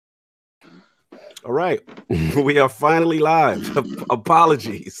All right, we are finally live.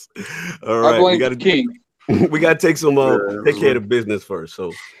 Apologies. All I right, we blame got the king. we got to take care Yeah, of business first.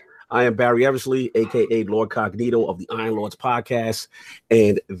 So, I am Barry Eversley, aka Lord Cognito of the Iron Lords podcast,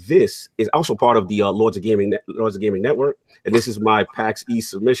 and this is also part of the Lords of Gaming Network. And this is my PAX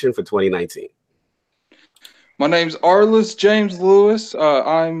East submission for 2019. My name's Arliss James Lewis.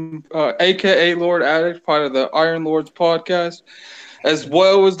 I'm aka Lord Addict, part of the Iron Lords podcast, as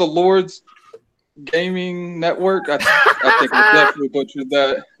well as the Lords Gaming Network. I think I definitely butchered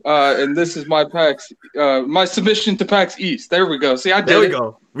that. And this is my PAX, my submission to PAX East. There we go. See, I did There we it.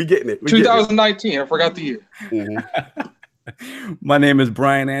 go. We getting it. 2019. I forgot the year. My name is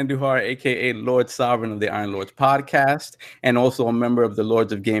Brian Andujar, aka Lord Sovereign of the Iron Lords podcast, and also a member of the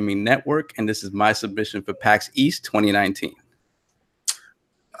Lords of Gaming Network. And this is my submission for PAX East 2019.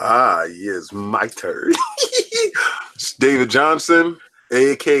 Yes, my turn. It's David Johnson,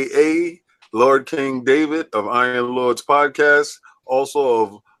 aka Lord King David of Iron Lords podcast, also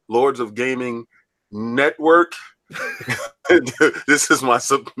of Lords of Gaming Network. This is my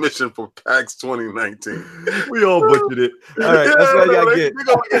submission for PAX 2019. We all butchered it. All right, that's what y'all get.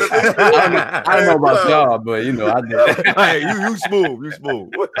 I don't know about y'all, but you know, I did. Hey, you smooth. You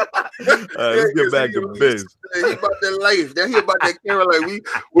smooth. All right, let's get back to biz. He about that life. He about that camera. Like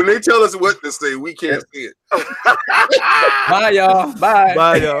when they tell us what to say, we can't see it. Bye, y'all. Bye.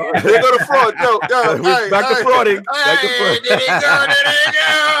 Bye, y'all. They go to fraud. Yo, Back to frauding. Back to frauding. There they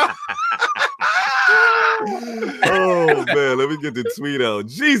go. Oh man, let me get the tweet out.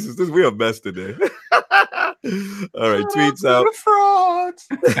 Jesus, we are mess today. All right, tweets out. Frauds.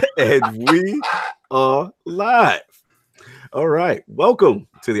 And we are live. All right, welcome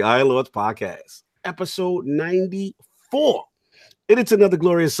to the Iron Lords podcast, episode 94. And it's another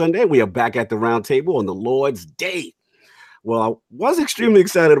glorious Sunday. We are back at the round table on the Lord's Day. Well, I was extremely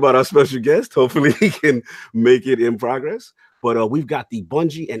excited about our special guest. Hopefully he can make it in progress. But we've got the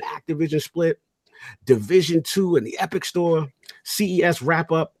Bungie and Activision split, Division 2 in the Epic Store, CES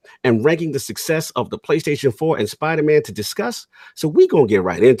wrap-up, and ranking the success of the PlayStation 4 and Spider-Man to discuss. So we're going to get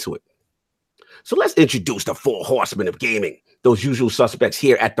right into it. So let's introduce the four horsemen of gaming, those usual suspects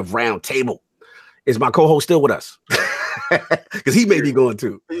here at the round table. Is my co-host still with us? Because he may be going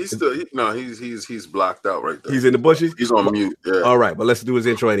too. He's still he's blocked out right there. He's in the bushes? He's on mute. Yeah. All right, but let's do his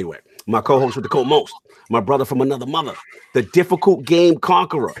intro anyway. My co-host with the co-most, my brother from another mother, the difficult game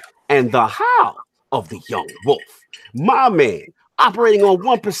conqueror, and the howl of the young wolf. My man, operating on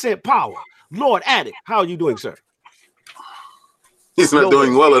 1% power. Lord Addict, how are you doing, sir? He's not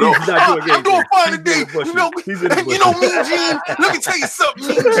doing well at all. I'm doing fine today. You know Mean Gene. Let me tell you something,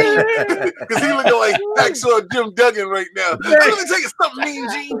 Mean Gene. Because he looking like Hacksaw Jim Duggan right now. Let me tell you something, Mean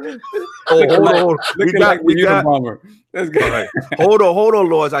Gene. Oh, hold on. We got. Let's go. Right. Hold on,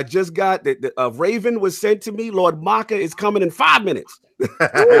 Lords. I just got the Raven was sent to me. Lord Maka is coming in 5 minutes.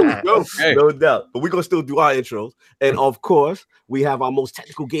 Okay. No doubt. But we're going to still do our intros. And of course, we have our most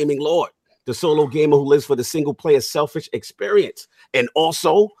technical gaming Lord, the solo gamer who lives for the single player selfish experience, and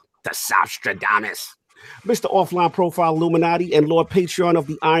also the Southstradamus, Mr. Offline Profile Illuminati and Lord Patreon of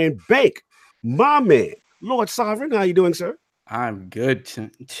the Iron Bank. My man, Lord Sovereign, how you doing, sir? I'm good,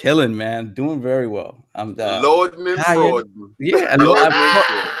 chilling, man. Doing very well. I'm Lording and frauding. Yeah, I'm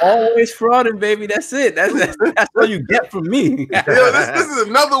always frauding, baby. That's it. That's what you get from me. Yeah, this is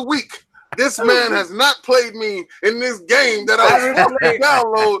another week. This man has not played me in this game that I was forced to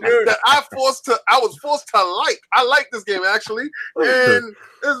download. That I was forced to like. I like this game actually, and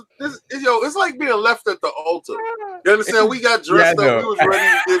it's like being left at the altar. You understand? We got dressed up. We was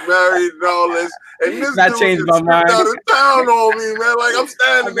ready to get married and all this, and this that dude changed just my mind. out of town on me, man. Like I'm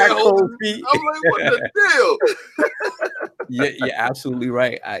standing there holding. I'm like, what the deal? You're absolutely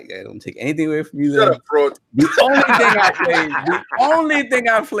right. I don't take anything away from you. Shut up, bro. The only thing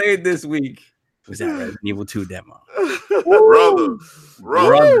I played this week was that Resident Evil 2 demo.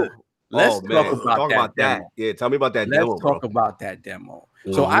 Brother. Let's talk about that demo. Yeah, tell me about that demo. Let's talk about that demo.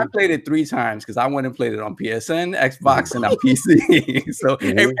 Mm-hmm. So I played it 3 times because I went and played it on PSN, Xbox, and on PC. So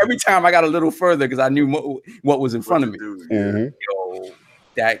every time I got a little further because I knew what was in front of me. Mm-hmm. Yo,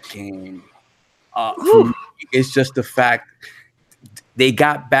 that game. For me, it's just the fact they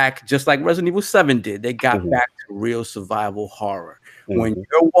got back, just like Resident Evil 7 did. They got back to real survival horror. When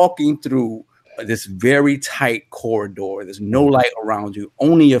you're walking through this very tight corridor, there's no light around you,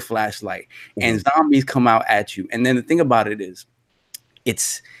 only your flashlight, and zombies come out at you. And then the thing about it is,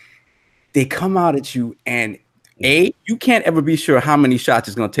 they come out at you, and you can't ever be sure how many shots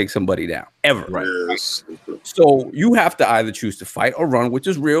is going to take somebody down ever. Right. Yes. So you have to either choose to fight or run, which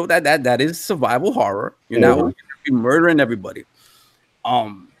is That is survival horror. You're not going to be murdering everybody.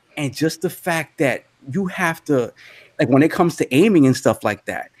 And And just the fact that you have to, like, when it comes to aiming and stuff like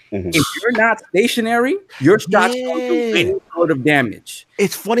that, if you're not stationary, your shots don't do any sort of damage.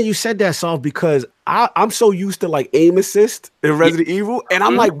 It's funny you said that, Saul, because I'm so used to like aim assist in Resident Evil, and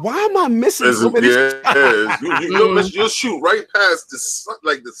I'm like, why am I missing so many shots? You'll shoot right past the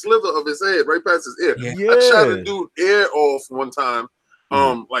slither of his head, right past his ear. I shot a dude ear off one time,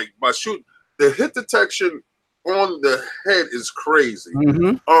 like by shooting. The hit detection on the head is crazy.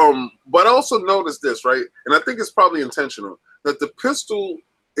 But I also noticed this, right? And I think it's probably intentional, that the pistol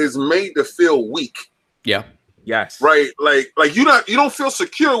is made to feel weak. Yeah. Yes. Right. Like you don't feel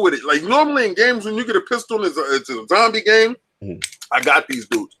secure with it. Like normally in games when you get a pistol, it's a zombie game. I got these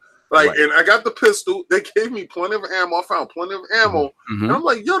dudes. And I got the pistol. They gave me plenty of ammo. I found plenty of ammo. And I'm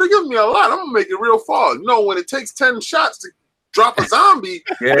like, yo, they give me a lot. I'm gonna make it real far. No, when it takes 10 shots to drop a zombie,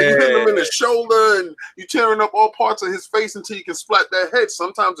 and you hit him in the shoulder and you tearing up all parts of his face until you can splat that head.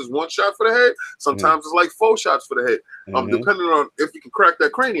 Sometimes it's 1 shot for the head. Sometimes it's like 4 shots for the head. Depending on if you can crack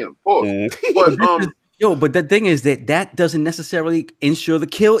that cranium. But but the thing is that doesn't necessarily ensure the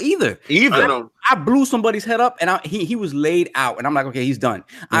kill either. I blew somebody's head up and he was laid out and I'm like, okay, he's done.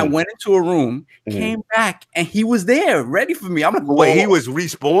 I went into a room, came back, and he was there ready for me. I'm like, wait, he was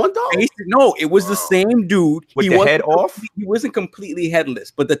respawned though? Said, no, it was the same dude. With the head off? He wasn't completely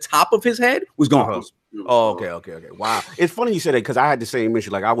headless, but the top of his head was gone. Oh, okay. Wow. It's funny you said that because I had the same issue.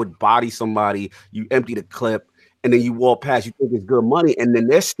 Like I would body somebody, you empty the clip, and then you walk past, you think it's good money, and then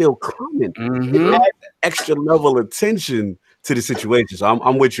they're still coming. It adds extra level of tension to the situation. So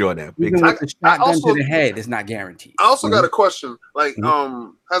I'm with you on that. Even with the shotgun to the head is not guaranteed. I also got a question. Like,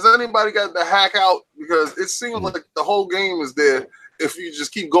 has anybody got the hack out? Because it seems like the whole game is there if you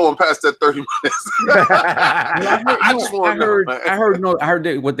just keep going past that 30 minutes. I heard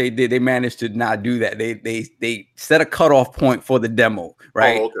what they did. They managed to not do that. They set a cutoff point for the demo,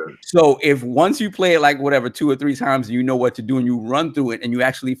 right? Oh, okay. So if once you play it like whatever 2 or 3 times, you know what to do and you run through it and you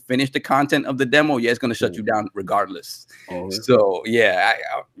actually finish the content of the demo, it's going to shut you down regardless. So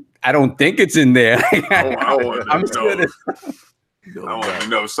I don't think it's in there. I'm sure I want to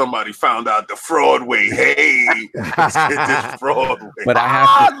know if somebody found out the fraud way. Hey, let's get this fraud way. But I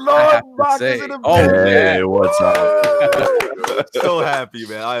have to say, hey, what's up? So happy,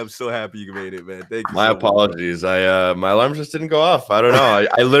 man. I am so happy you made it, man. Thank you. My apologies. My alarm just didn't go off. I don't know.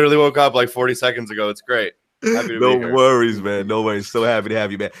 I literally woke up like 40 seconds ago. It's great. No worries, man. No worries. So happy to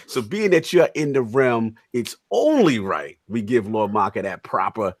have you, man. So being that you're in the realm, it's only right we give Lord Maka that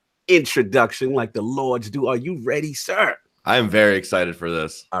proper introduction like the Lords do. Are you ready, sir? I am very excited for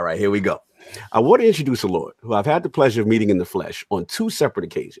this. All right, here we go. I want to introduce a Lord who I've had the pleasure of meeting in the flesh on 2 separate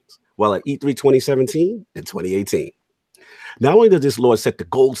occasions, while at E3 2017 and 2018. Not only does this Lord set the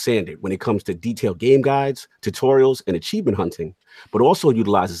gold standard when it comes to detailed game guides, tutorials, and achievement hunting, but also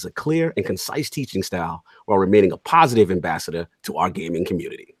utilizes a clear and concise teaching style while remaining a positive ambassador to our gaming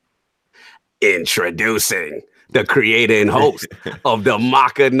community. Introducing the creator and host of the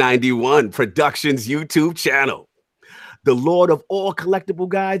Maka 91 Productions YouTube channel, the Lord of all collectible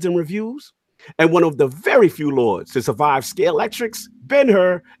guides and reviews, and one of the very few Lords to survive Scalextrics,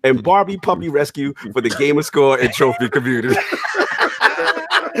 Ben-Hur, and Barbie Puppy Rescue for the Gamer Score and Trophy community.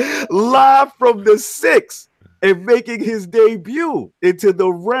 Live from the 6th and making his debut into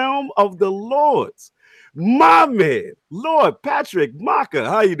the realm of the Lords, my man, Lord Patrick Maka.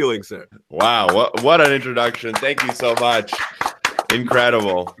 How you doing, sir? Wow, what an introduction. Thank you so much.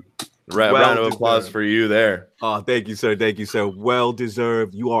 Incredible. Round of applause for you there. Oh, thank you, sir. Thank you, sir. Well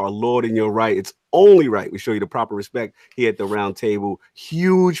deserved. You are a Lord in your right. It's only right we show you the proper respect here at the round table.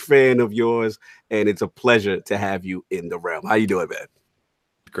 Huge fan of yours, and it's a pleasure to have you in the realm. How you doing, man?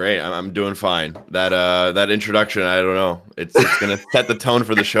 Great. I'm doing fine. That introduction, I don't know. It's gonna set the tone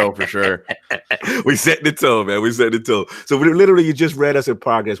for the show for sure. We set the tone, man. We set the tone. So literally, you just read us in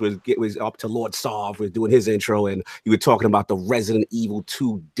progress. Was up to Lord Solve. We're doing his intro, and you were talking about the Resident Evil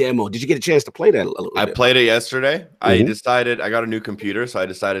 2 demo. Did you get a chance to play that a little bit? I played it yesterday. I got a new computer, so I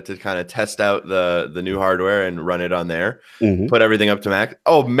decided to kind of test out the new hardware and run it on there. Put everything up to max.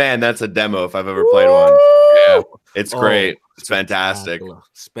 Oh man, that's a demo if I've ever played one. Yeah, it's great. It's fantastic.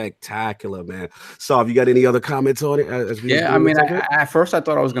 Spectacular, man. So, have you got any other comments on it? I mean, at first I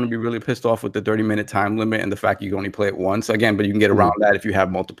thought I was going to be really pissed off with the 30-minute time limit and the fact you can only play it once. Again, but you can get around that if you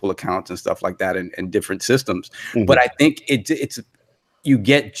have multiple accounts and stuff like that and different systems. But I think it's you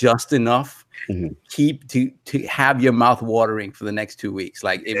get just enough to have your mouth watering for the next 2 weeks.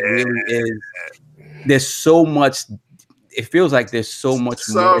 Like it really is. There's so much. It feels like there's so much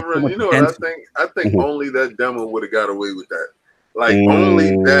Sovereign, more. you know what I think? I think only that demo would have got away with that. Like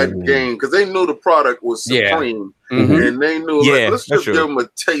only that game, because they knew the product was supreme, and they knew like, let's just give them a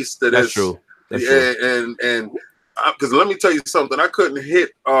taste of this. True. That's true. And because let me tell you something, I couldn't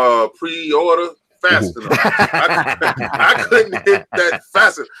hit pre-order fast enough. I couldn't hit that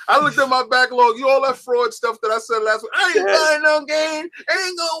fast enough. I looked at my backlog. All that fraud stuff that I said last week. I ain't buying no game. I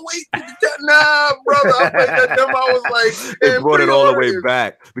ain't gonna wait. Nah, brother. I played that demo. I was like, it brought it all the way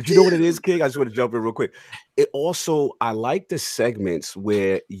back. But you know what it is, King? I just want to jump in real quick. It also, I like the segments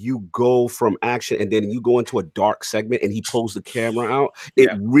where you go from action and then you go into a dark segment and he pulls the camera out. It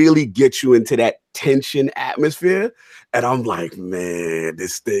really gets you into that tension atmosphere. And I'm like, man,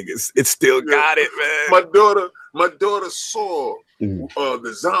 this thing it's still got it, man. My daughter saw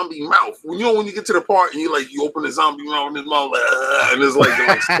the zombie mouth. When you get to the part and you open the zombie mouth in his mouth, and there's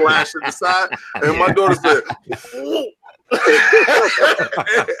like splash at the side, and my daughter said, whoa.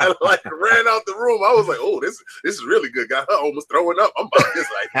 and like ran out the room. I was like, "Oh, this is really good." Got her almost throwing up. I'm just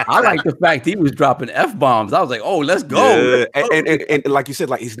like, I like the fact he was dropping F-bombs. I was like, "Oh, let's go!" Yeah. And like you said,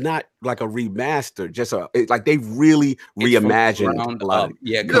 like it's not like a remaster, just like they really reimagined a lot.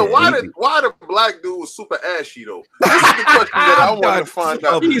 Why the black dude was super ashy though? This is the question that I want to find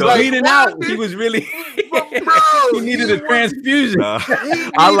out. He's bleeding out. He was really he needed a transfusion.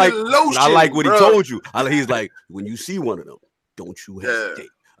 I like what he told you. He's like, when you see one of them, don't you hesitate.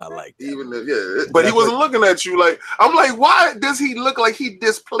 I like that. But he wasn't looking at you like. I'm like, why does he look like he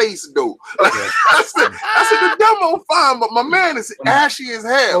displaced though? Like, I said the demo fine, but my man is ashy as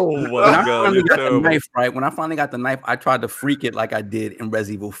hell. Oh my God! When I finally got the knife, I tried to freak it like I did in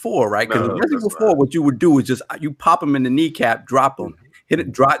Resident Evil 4, right? Because in Resident Evil 4, what you would do is just you pop him in the kneecap, drop him, hit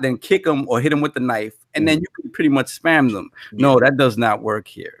it, drop, then kick him or hit him with the knife, and then you can pretty much spam them. No, that does not work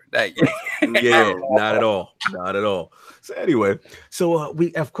here. Not at all. Not at all. So anyway,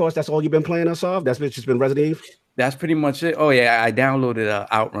 we of course that's all you've been playing us off. That's just been Resident Evil. That's pretty much it. Oh yeah, I downloaded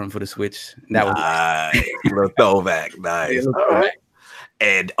Outrun for the Switch. That was little throwback. Nice. All right.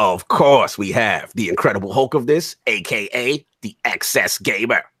 And of course, we have the Incredible Hulk of this, aka the Excess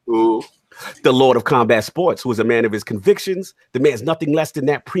Gamer. Ooh. The Lord of Combat Sports, who is a man of his convictions, demands nothing less than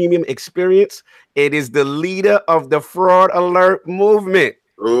that premium experience. It is the leader of the Fraud Alert movement.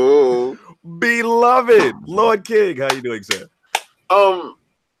 Ooh. Beloved Lord King, how you doing, sir?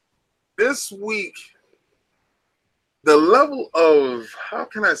 This week, the level of, how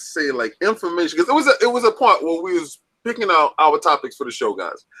can I say, like information, because it was a point where we was picking out our topics for the show,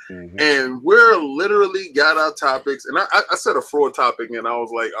 guys, and we're literally got our topics, and I said a fraud topic, and I was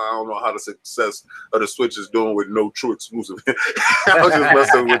like, I don't know how the success of the Switch is doing with no true exclusive. I was just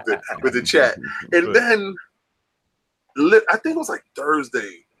messing with the chat, and then I think it was like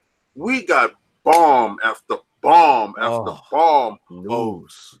Thursday. We got bomb after bomb after bomb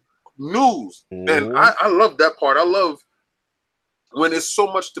news. And I love that part. I love when there's so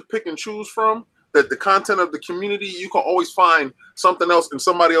much to pick and choose from that the content of the community, you can always find something else in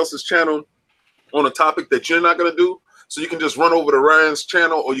somebody else's channel on a topic that you're not going to do. So you can just run over to Ryan's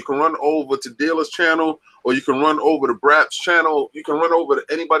channel, or you can run over to Dealer's channel, or you can run over to Brap's channel. You can run over to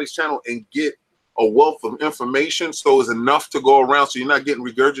anybody's channel and get a wealth of information, so it's enough to go around, so you're not getting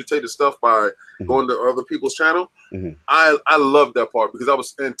regurgitated stuff by going to other people's channel. I love that part because I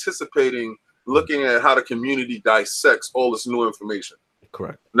was anticipating looking at how the community dissects all this new information.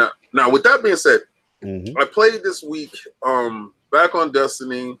 Correct. Now with that being said, I played this week back on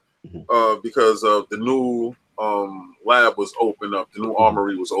Destiny because of the new lab was open up, the new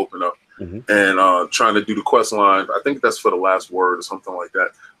armory was open up, and trying to do the quest line. I think that's for the last word or something like that,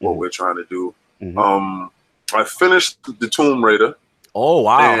 what we're trying to do. I finished the Tomb Raider. Oh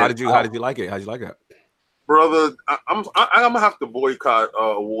wow! How did you like it? How did you like it, brother? I'm gonna have to boycott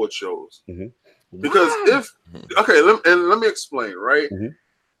award shows because let me explain. Right,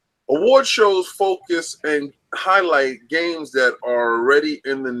 award shows focus and highlight games that are already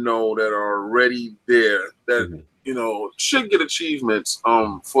in the know, that are already there, that should get achievements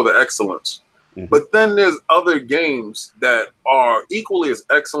for the excellence. But then there's other games that are equally as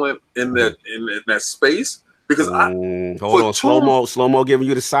excellent in that space. Because hold on, slow mo giving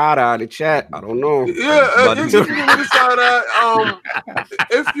you the side eye in the chat. I don't know. Yeah, you giving me the side eye.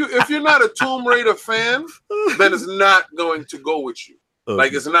 If you're not a Tomb Raider fan, then it's not going to go with you.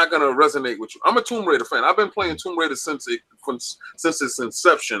 Like it's not going to resonate with you. I'm a Tomb Raider fan. I've been playing Tomb Raider since its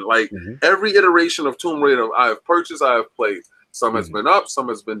inception. Like every iteration of Tomb Raider I have purchased, I have played. Some has been up, some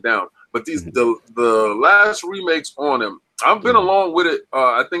has been down. But these the last remakes on them, I've been along with it.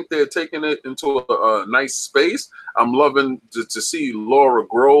 I think they're taking it into a nice space. I'm loving to see Laura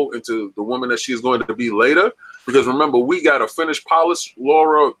grow into the woman that she is going to be later. Because remember, we got a finished, polished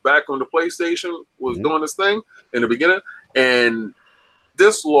Laura back on the PlayStation, was doing this thing in the beginning. And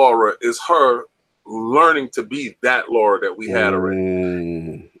this Laura is her learning to be that Laura that we had already.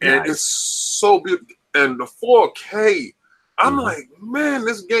 And it's so beautiful. And the 4K, I'm like, man,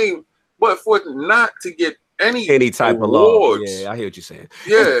 this game, but for it not to get any type awards, of love. Yeah, I hear what you're saying.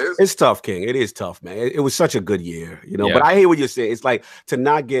 Yeah, it's tough, King. It is tough, man. It was such a good year, you know. But I hear what you're saying. It's like to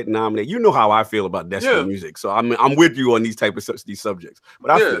not get nominated. You know how I feel about Destiny music, so I'm with you on these subjects. But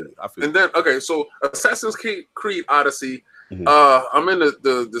I feel it. And then so Assassin's Creed Odyssey. I'm in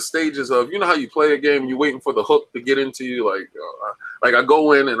the stages of, you know how you play a game, you're waiting for the hook to get into you. Like I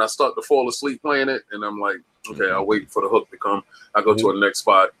go in and I start to fall asleep playing it, and I'm like, okay, I'll wait for the hook to come. I go to the next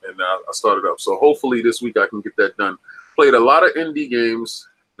spot and I start it up. So hopefully this week I can get that done. Played a lot of indie games.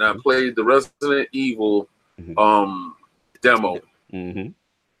 And I played the Resident Evil demo. And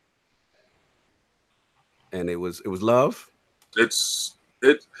it was love.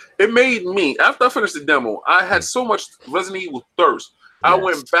 It made me, after I finished the demo, I had so much Resident Evil thirst. I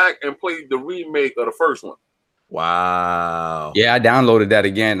went back and played the remake of the first one. Wow. Yeah, I downloaded that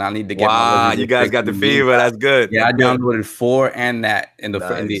again. I need to get my you guys got the fever. That's good. Yeah, I downloaded 4 and that in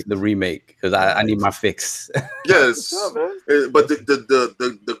the remake because I need my fix. Yes. But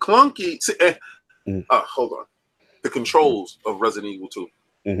the clunky hold on. The controls of Resident Evil 2.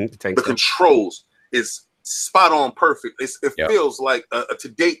 The controls is spot on perfect. It feels like a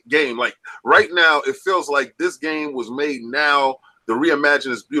to-date game. Like right now, it feels like this game was made now. The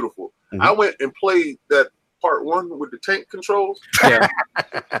reimagined is beautiful. I went and played that part 1 with the tank controls.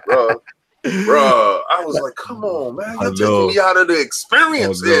 Bruh, I was like, come on, man, you're taking me out of the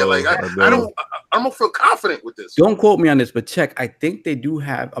experience there. Like I don't feel confident with this. Don't quote me on this, but check. I think they do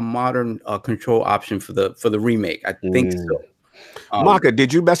have a modern control option for the remake. I think so. Maka,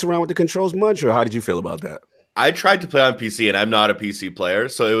 did you mess around with the controls much, or how did you feel about that? I tried to play on PC, and I'm not a PC player,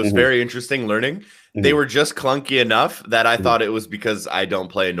 so it was very interesting learning. They were just clunky enough that I thought it was because I don't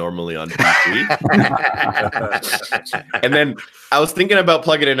play normally on PC. And then I was thinking about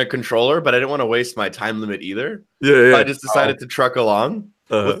plugging in a controller, but I didn't want to waste my time limit either. So I just decided to truck along.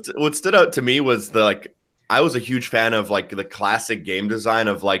 What stood out to me was I was a huge fan of like the classic game design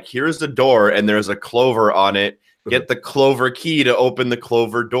of like, here's a door and there's a clover on it. Get the clover key to open the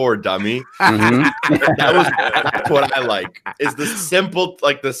clover door, dummy. That's what I like. Is the simple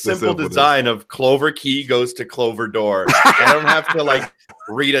design of clover key goes to clover door. I don't have to like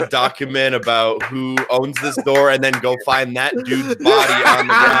read a document about who owns this door and then go find that dude's body on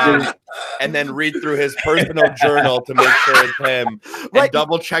the ground and then read through his personal journal to make sure it's him and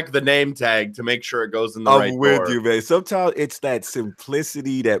double check the name tag to make sure it goes in the right door. I'm with you, man. Sometimes it's that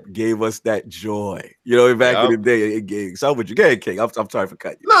simplicity that gave us that joy. You know, back in the day, it gave. So with you, go ahead, King. I'm sorry for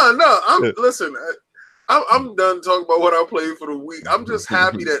cutting you. No. Listen, I'm done talking about what I played for the week. I'm just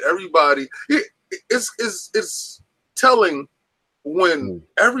happy that everybody. It's telling. When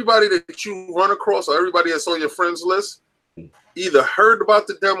everybody that you run across or everybody that's on your friends list either heard about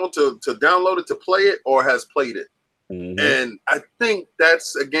the demo to download it to play it or has played it. And I think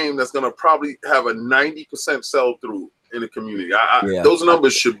that's a game that's going to probably have a 90% sell through in the community. Those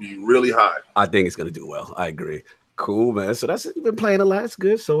numbers should be really high. I think it's going to do well. I agree. Cool, man. So you've been playing a lot. That's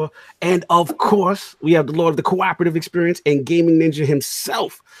good. So, and of course, we have the Lord of the Cooperative Experience and Gaming Ninja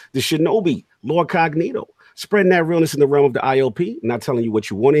himself, the Shinobi, Lord Cognito. Spreading that realness in the realm of the ILP, not telling you what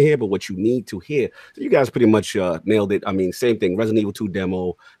you want to hear, but what you need to hear. So you guys pretty much nailed it. I mean, same thing. Resident Evil 2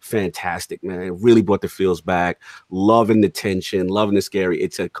 demo, fantastic, man. It really brought the feels back. Loving the tension, loving the scary.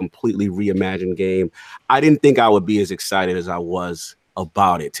 It's a completely reimagined game. I didn't think I would be as excited as I was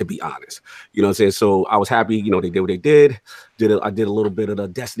about it, to be honest. You know what I'm saying? So I was happy, you know, they did what they did. I did a little bit of the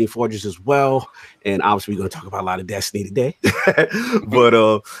Destiny Forges as well. And obviously we're going to talk about a lot of Destiny today. But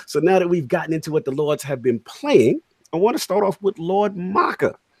so now that we've gotten into what the Lords have been playing, I want to start off with Lord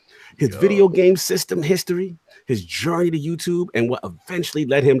Maka. His video game system history, his journey to YouTube, and what eventually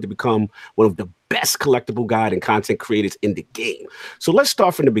led him to become one of the best collectible guide and content creators in the game. So let's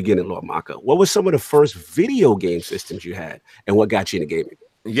start from the beginning, Lord Maka. What were some of the first video game systems you had, and what got you into gaming?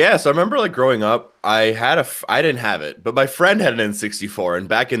 Yeah, so I remember like growing up, I didn't have it, but my friend had an N64, and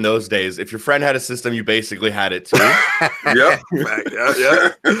back in those days, if your friend had a system, you basically had it too. Yeah.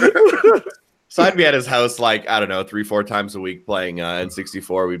 So I'd be at his house like, I don't know, 3-4 times a week playing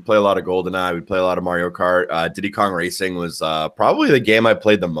N64. We'd play a lot of GoldenEye. We'd play a lot of Mario Kart. Diddy Kong Racing was probably the game I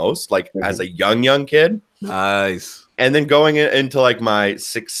played the most, like as a young kid. Nice. And then going into like my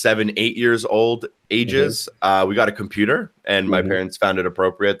 6, 7, 8 years old ages, we got a computer, and my parents found it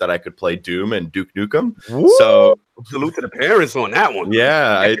appropriate that I could play Doom and Duke Nukem. Woo! So salute to the parents on that one.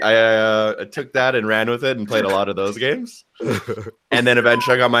 Yeah, I took that and ran with it and played a lot of those games. And then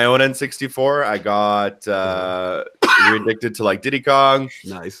eventually I got my own N64. I got addicted to like Diddy Kong.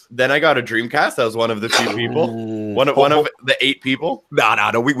 Nice. Then I got a Dreamcast. That was one of the few people. One of the 8 people.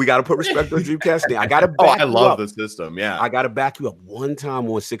 No. We got to put respect on Dreamcast. I got to I love the system. Yeah. I got to back you up one time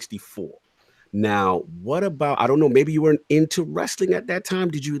on 64. Now, what about, I don't know, maybe you weren't into wrestling at that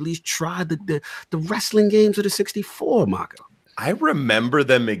time. Did you at least try the wrestling games of the 64, Maka? I remember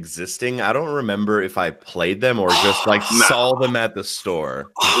them existing. I don't remember if I played them or just like saw them at the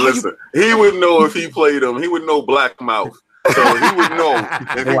store. Listen, he would know if he played them. He would know Black Mouth. So he would know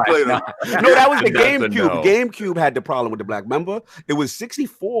if he played them. No, that was the GameCube. GameCube had the problem with the black. Remember? It was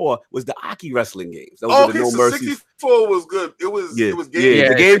 64 was the Aki wrestling games. Okay, so 64 was good. It was the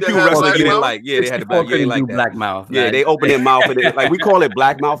GameCube wrestling game. Like, they had the black mouth. Yeah, they open their mouth and like we call it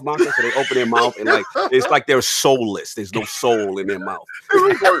black mouth Maka. So they open their mouth and like it's like they're soulless. There's no soul in their mouth.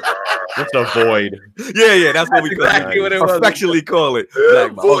 Just a void. Yeah, that's what we call it. Affectionately call it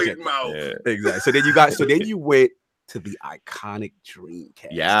black mouth. Void mouth. Yeah, exactly. So then you went to the iconic Dreamcast.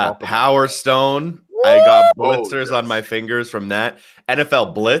 Yeah, Power Stone. I got blitzers on my fingers from that.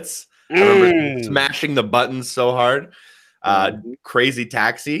 NFL Blitz. I remember smashing the buttons so hard. Crazy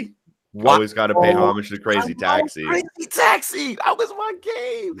Taxi. Always got to pay homage to Crazy Taxi. Crazy Taxi. That was my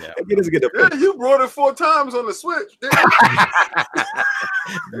game. Yeah, you brought it 4 times on the Switch.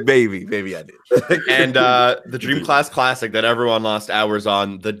 Maybe I did. And the Dreamcast Classic that everyone lost hours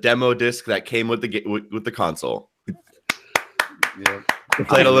on, the demo disc that came with the console. Yeah. You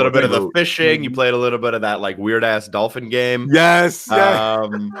played a little bit of the fishing. You played a little bit of that like weird ass dolphin game. Yes.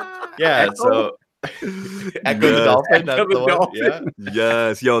 Yeah. So Echo the Dolphin. That's the one. Yeah.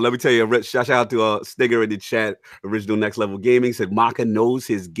 Yes. Yo, let me tell you, shout out to Stigger in the chat. Original Next Level Gaming said Maka knows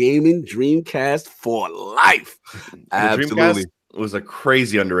his gaming Dreamcast for life. Absolutely. Was a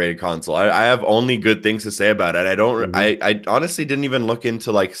crazy underrated console. I have only good things to say about it. I honestly didn't even look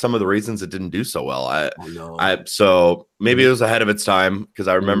into like some of the reasons it didn't do so well. So maybe it was ahead of its time because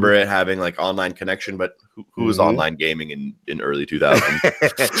I remember it having like online connection, but who was online gaming in early 2000?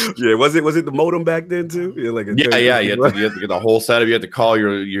 Yeah, was it the modem back then too? You had to get the whole setup. You had to call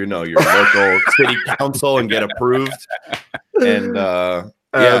your local city council and get approved. And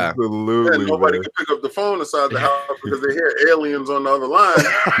absolutely. And nobody could pick up the phone inside the house because they hear aliens on the other line.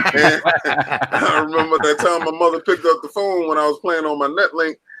 And I remember that time my mother picked up the phone when I was playing on my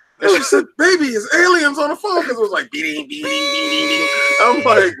Netlink, and she said, "Baby, it's aliens on the phone," because it was like beating, beating, beating. I'm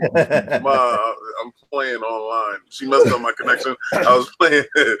like, Ma, I'm playing online. She messed up my connection. I was playing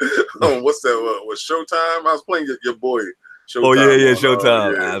what's that? Was Showtime? I was playing your boy. Showtime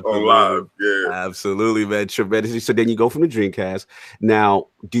Showtime. Absolutely. Live. Yeah, absolutely, man. Tremendous. So then you go from the Dreamcast. Now,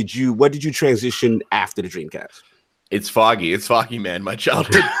 what did you transition after the Dreamcast? It's foggy. It's foggy, man. My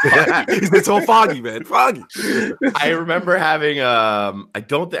childhood. It's all foggy, man. Foggy. I remember having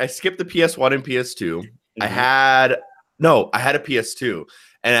I skipped the PS1 and PS2. I had a PS2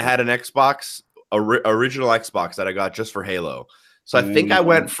 and I had an Xbox, original Xbox that I got just for Halo. So I think I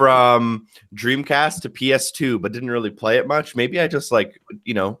went from Dreamcast to PS2, but didn't really play it much. Maybe I just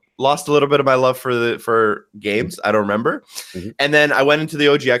lost a little bit of my love for games. I don't remember. And then I went into the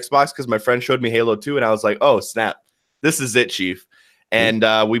OG Xbox because my friend showed me Halo 2, and I was like, oh, snap. This is it, Chief. And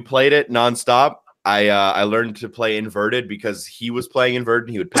we played it nonstop. I learned to play inverted because he was playing inverted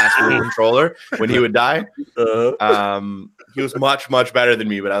and he would pass me the controller when he would die. He was much, much better than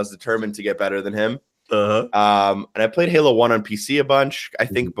me, but I was determined to get better than him. And I played Halo 1 on PC a bunch. I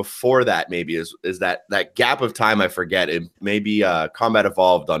think before that maybe is that gap of time I forget. It maybe Combat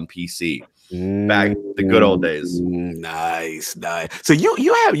Evolved on PC back the good old days. Nice. So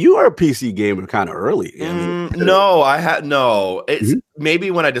you are a PC gamer kind of early. No. It's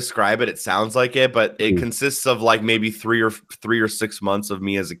maybe when I describe it, it sounds like it, but it consists of like maybe 3 or 6 months of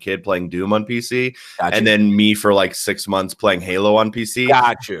me as a kid playing Doom on PC, and then me for like 6 months playing Halo on PC.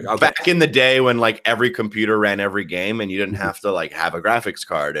 Gotcha. Okay. Back in the day when like every computer ran every game, and you didn't have to like have a graphics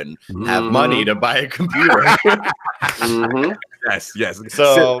card and have money to buy a computer. Yes.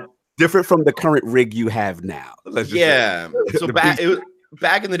 So different from the current rig you have now. So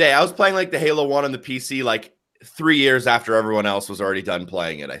back in the day, I was playing like the Halo 1 on the PC like 3 years after everyone else was already done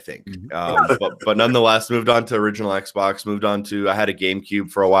playing it, I think. But nonetheless, moved on to original Xbox, I had a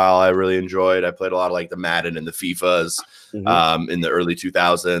GameCube for a while. I really enjoyed. I played a lot of like the Madden and the FIFAs in the early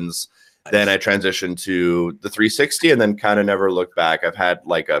 2000s. Then I transitioned to the 360 and then kind of never looked back. I've had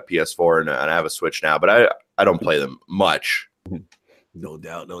like a PS4 and I have a Switch now, but I don't play them much. No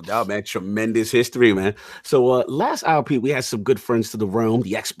doubt, man. Tremendous history, man. So last RP, we had some good friends to the realm,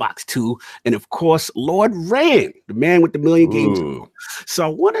 the Xbox 2, and of course, Lord Rand, the man with the million games. So I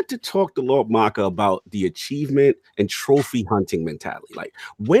wanted to talk to Lord Maka about the achievement and trophy hunting mentality. Like,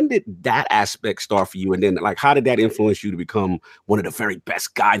 when did that aspect start for you? And then, like, how did that influence you to become one of the very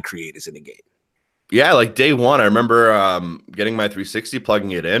best guide creators in the game? Yeah, like day one, I remember getting my 360,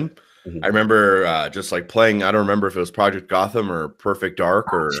 plugging it in. I remember just like playing, I don't remember if it was Project Gotham or Perfect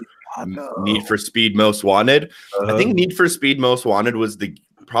Dark or Need for Speed Most Wanted. I think Need for Speed Most Wanted was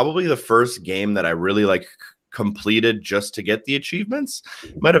probably the first game that I really like completed just to get the achievements.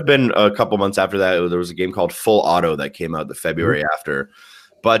 Might have been a couple months after that. There was a game called Full Auto that came out the February after.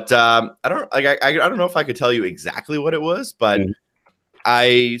 But I don't know if I could tell you exactly what it was, but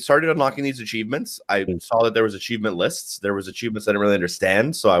I started unlocking these achievements. I saw that there was achievement lists. There was achievements I didn't really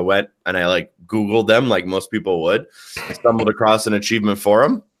understand. So I went and I like Googled them like most people would. I stumbled across an achievement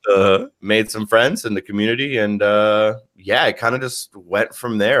forum, made some friends in the community. And yeah, it kind of just went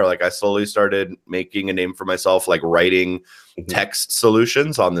from there. Like I slowly started making a name for myself, like writing text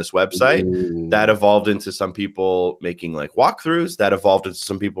solutions on this website. That evolved into some people making like walkthroughs. That evolved into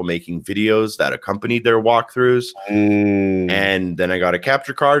some people making videos that accompanied their walkthroughs. And then I got a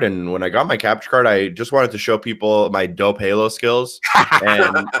capture card. And when I got my capture card, I just wanted to show people my dope Halo skills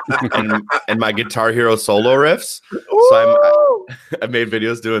and my Guitar Hero solo riffs. So I made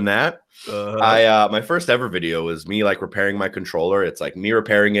videos doing that. My first ever video was me like repairing my controller. It's like me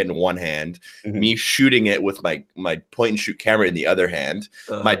repairing it in one hand, me shooting it with my point and shoot camera in the other hand,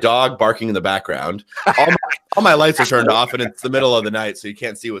 my dog barking in the background. All my lights are turned off and it's the middle of the night, so you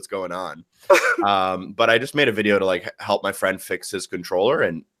can't see what's going on. But I just made a video to like help my friend fix his controller,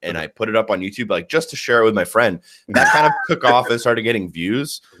 and I put it up on YouTube like just to share it with my friend. That kind of took off and started getting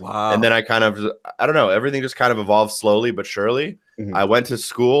views. Wow. And then I don't know, everything just kind of evolved slowly but surely. I went to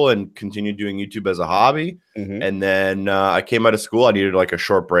school and continued doing YouTube as a hobby. And then I came out of school. I needed like a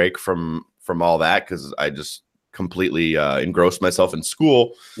short break from all that because I just completely engrossed myself in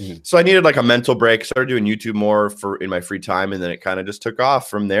school. So I needed like a mental break. Started doing YouTube more in my free time, and then it kind of just took off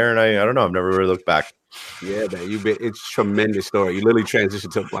from there. And I don't know, I've never really looked back. Yeah, man, it's a tremendous story. You literally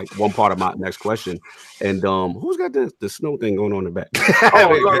transitioned to like one part of my next question. And who's got the snow thing going on in the back?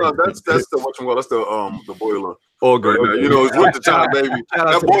 No, that's the that's the boiler. Oh, good. Right, you know, it's winter time, baby.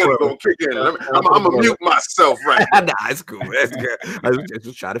 That boiler's gonna kick in. I'm gonna mute myself right now. Nah, it's cool. That's good. I was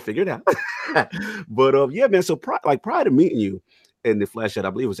just trying to figure it out. But yeah, man. So prior to meeting you in the flesh, I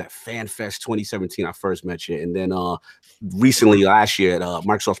believe it was at FanFest 2017. I first met you, and then recently last year at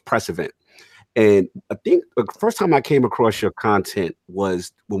Microsoft's press event. And I think the first time I came across your content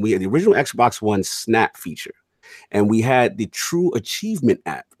was when we had the original Xbox One Snap feature, and we had the True Achievement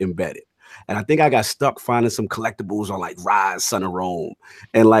app embedded. And I think I got stuck finding some collectibles on like Rise, Son of Rome,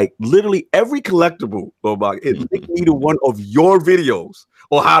 and like literally every collectible, it linked me to one of your videos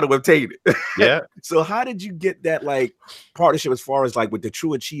on how to obtain it. Yeah. So how did you get that like partnership as far as like with the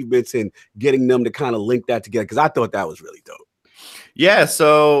True Achievements and getting them to kind of link that together? Because I thought that was really dope. Yeah.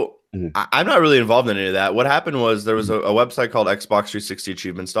 So I'm not really involved in any of that. What happened was there was a website called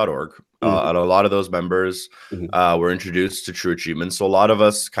Xbox360achievements.org. And a lot of those members were introduced to True Achievements. So a lot of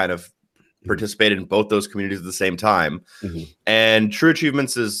us kind of participated in both those communities at the same time. And True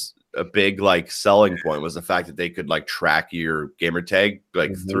Achievements is a big like selling point was the fact that they could like track your gamer tag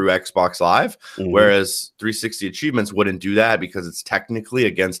like through Xbox Live, whereas 360 Achievements wouldn't do that because it's technically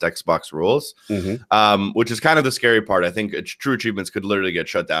against Xbox rules, which is kind of the scary part. I think True Achievements could literally get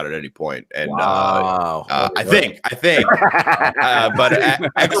shut down at any point. And I think but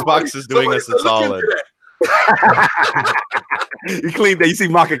Xbox is doing us a solid. You cleaned that. You see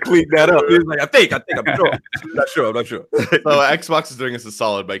Maka clean that up. He's like, I think I'm sure. I'm not sure. So Xbox is doing us a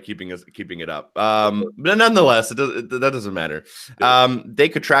solid by keeping it up. But nonetheless, that doesn't matter. They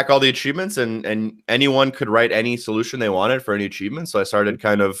could track all the achievements, and anyone could write any solution they wanted for any achievement. So I started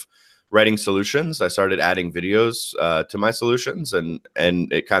kind of writing solutions. I started adding videos to my solutions, and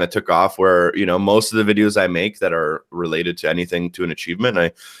it kind of took off where, you know, most of the videos I make that are related to anything to an achievement,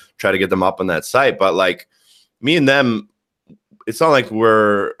 I try to get them up on that site. But like me and them, it's not like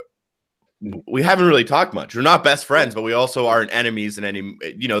we haven't really talked much. We're not best friends, but we also aren't enemies in any,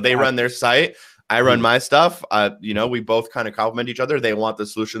 you know, they run their site, I run my stuff. You know, we both kind of complement each other. They want the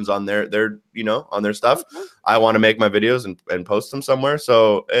solutions on their you know, on their stuff. I want to make my videos and post them somewhere.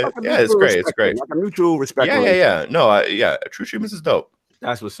 So yeah, it's great. It's great. Like a mutual respect. Yeah. No, True Achievements is dope.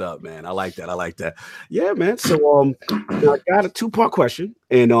 That's what's up, man. I like that. Yeah, man. So I got a 2-part question.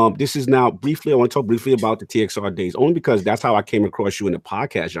 And this is now briefly, I want to talk briefly about the TXR days, only because that's how I came across you in the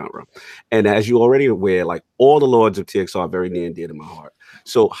podcast genre. And as you already aware, like all the lords of TXR are very near and dear to my heart.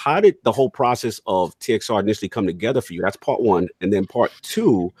 So how did the whole process of TXR initially come together for you? That's part 1. And then part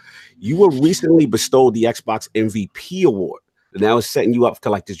 2, you were recently bestowed the Xbox MVP award. And that was setting you up to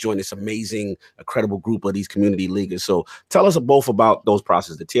like just join this amazing, incredible group of these community leaguers. So tell us both about those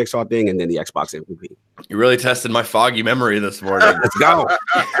processes, the TXR thing and then the Xbox MVP. You really tested my foggy memory this morning. Let's go.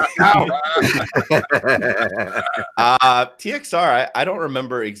 TXR, I don't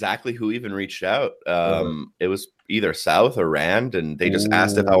remember exactly who even reached out. It was either South or Rand, and they just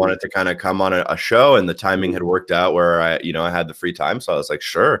asked if I wanted to kind of come on a show, and the timing had worked out where I had the free time. So I was like,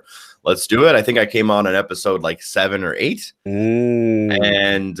 sure, let's do it. I think I came on an episode like 7 or 8.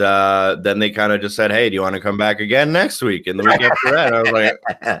 And then they kind of just said, hey, do you want to come back again next week? And the week after that, I was like,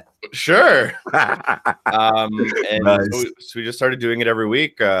 sure. And Nice. so we just started doing it every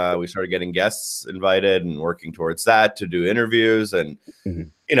week. We started getting guests invited and working towards that to do interviews. And,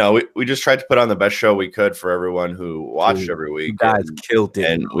 we just tried to put on the best show we could for everyone who watched every week. You guys killed it.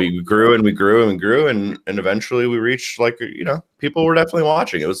 And we grew and we grew and grew. And eventually we reached people were definitely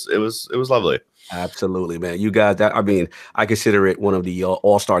watching. It was lovely. Absolutely, man. You guys, I consider it one of the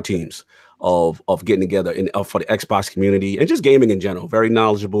all-star teams of getting together for the Xbox community and just gaming in general. Very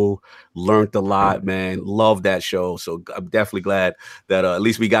knowledgeable, learned a lot, man. Love that show. So I'm definitely glad that at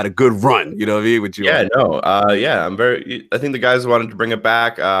least we got a good run, you know what I mean, with you. Yeah, I think the guys wanted to bring it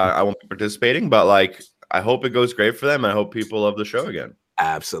back. I won't be participating, but I hope it goes great for them. I hope people love the show again.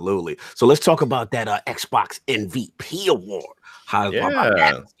 Absolutely. So let's talk about that Xbox MVP award. How about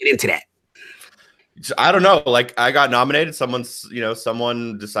that? Let's get into that. I don't know. I got nominated.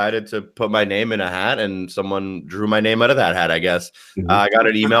 Someone decided to put my name in a hat, and someone drew my name out of that hat, I guess. I got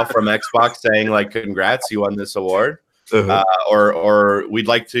an email from Xbox saying, congrats, you won this award. Or we'd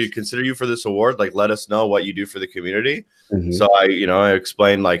like to consider you for this award. Let us know what you do for the community. So I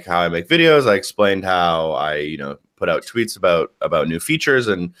explained how I make videos. I explained how I, put out tweets about new features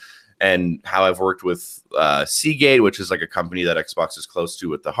and how I've worked with Seagate, which is a company that Xbox is close to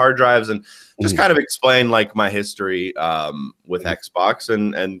with the hard drives, and just kind of explain my history with Xbox,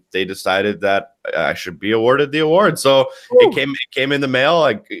 and they decided that I should be awarded the award. So it came in the mail,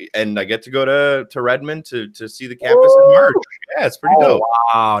 and I get to go to Redmond to see the campus in March. Yeah, it's pretty dope.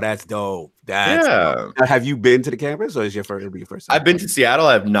 Wow, that's dope. Dope. Have you been to the campus, or is your first time? I've been to Seattle.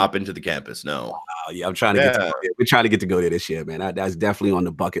 I have not been to the campus. No. Wow, yeah, I'm trying to get to go there. We're trying to get to go there this year, man. That's definitely on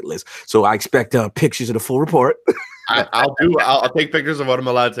the bucket list. So I expect pictures of the full report. I'll take pictures of what I'm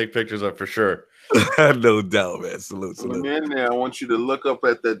allowed to take pictures of for sure. No doubt, man. Salute. When you're in there, I want you to look up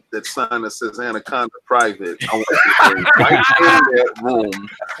at that sign that says Anaconda Private. I want you to right in that room.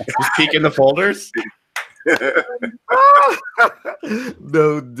 Just peek in the folders.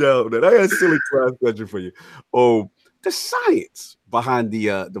 No doubt, man. I got a silly class question for you. The science behind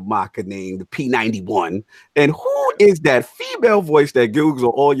the Maka name, the P91, and who is that female voice that goes on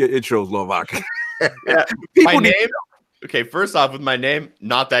all your intros, Lord Maka? Yeah, my name. Okay, first off, with my name,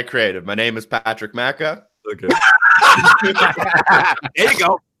 not that creative. My name is Patrick Maka. Okay. There you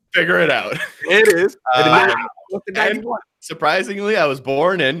go. Figure it out. It is. What's the 91? Surprisingly, I was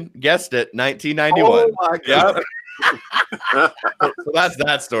born in, guessed it, 1991. Oh my God. Yep. So that's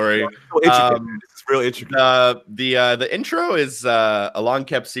that story. It's real interesting. The intro is a long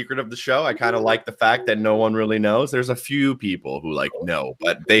kept secret of the show. I kind of like the fact that no one really knows. There's a few people who know,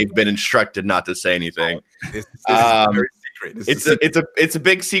 but they've been instructed not to say anything. This is very secret. It's a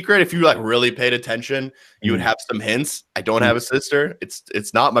big secret. If you really paid attention, you would have some hints. I don't have a sister.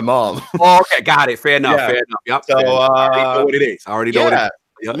 It's not my mom. Oh, okay, got it. Fair enough. Yep. So I already know what it is. I already know what it is.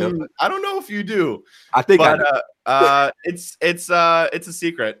 Yep. I don't know if you do. I think it's a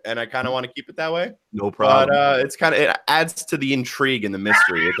secret, and I kind of want to keep it that way. No problem. But it adds to the intrigue and the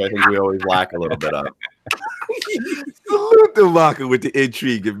mystery, which I think we always lack a little bit of. Salute the Maka with the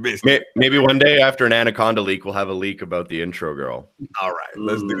intrigue and mystery. Maybe one day after an Anaconda leak, we'll have a leak about the intro girl. All right,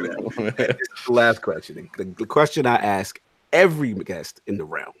 let's do that. The last question. The question I ask every guest in the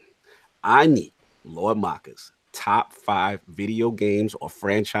realm. I need Lord Maka's top 5 video games or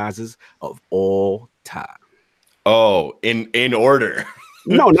franchises of all time. Oh, in order.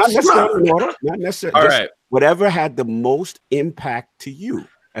 No, not necessarily in order. Not necessarily. All right. Whatever had the most impact to you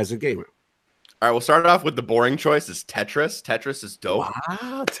as a gamer. All right, we'll start off with the boring choice is Tetris. Tetris is dope.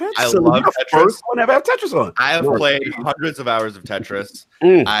 Wow, Tetris. I love Tetris. First one ever have Tetris on. I have played hundreds of hours of Tetris.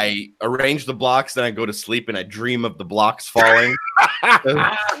 I arrange the blocks, then I go to sleep and I dream of the blocks falling.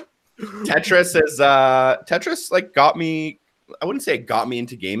 Tetris got me I wouldn't say it got me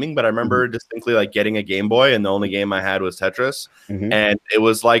into gaming, but I remember distinctly like getting a Game Boy, and the only game I had was Tetris, and it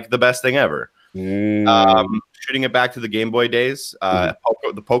was like the best thing ever. Shooting it back to the Game Boy days, the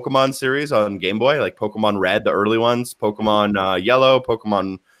Pokemon series on Game Boy, like Pokemon Red, the early ones, Pokemon Yellow,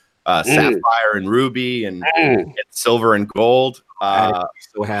 Pokemon Sapphire and Ruby, and Silver and Gold.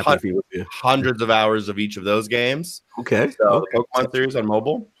 So happy with you. Hundreds of hours of each of those games. Okay. So the Pokemon series on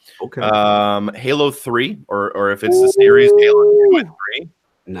mobile. Okay. Halo 3, or if it's the series, Halo 2 and 3.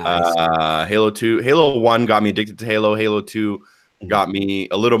 Nice. Halo 2, Halo 1 got me addicted to Halo. Halo 2 got me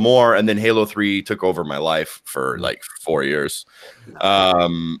a little more, and then Halo 3 took over my life for like 4 years.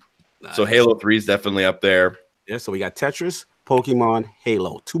 So Halo 3 is definitely up there. Yeah, so we got Tetris, Pokemon,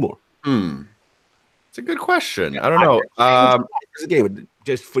 Halo. 2 more. It's a good question. I don't know. It's a game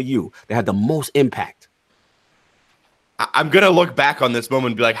just for you that had the most impact. I'm going to look back on this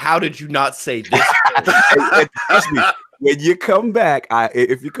moment and be like, how did you not say this? Trust me, when you come back,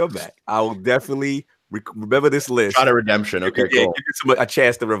 if you come back, I will definitely remember this list. Shot of redemption. Okay, cool. Give you a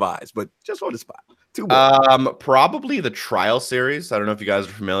chance to revise, but just on the spot. 2 more. Probably the Trial series. I don't know if you guys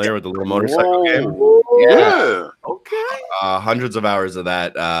are familiar with the little motorcycle game. Yeah. Okay. Hundreds of hours of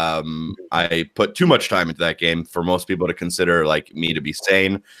that. I put too much time into that game for most people to consider like me to be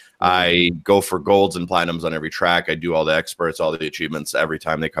sane. I go for golds and platinums on every track. I do all the experts, all the achievements every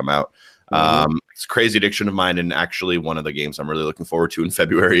time they come out. It's a crazy addiction of mine, and actually one of the games I'm really looking forward to in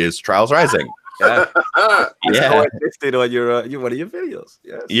February is Trials Rising. Yeah. Listed on your one of your videos.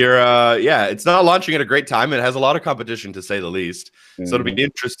 Yes. It's not launching at a great time. It has a lot of competition, to say the least. So it'll be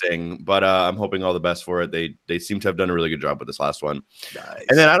interesting, but I'm hoping all the best for it. They seem to have done a really good job with this last one. Nice.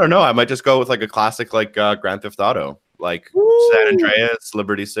 And then I don't know, I might just go with like a classic like Grand Theft Auto, like San Andreas,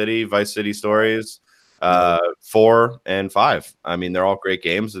 Liberty City, Vice City Stories, 4 and 5. I mean, they're all great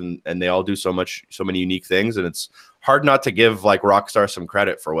games, and they all do so many unique things, and it's hard not to give like Rockstar some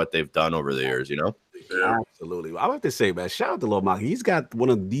credit for what they've done over the years, you know? Yeah. Absolutely. I have to say, man, shout out to Lil Maki. He's got one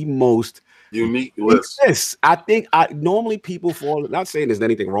of the most unique lists. I think normally people fall, not saying there's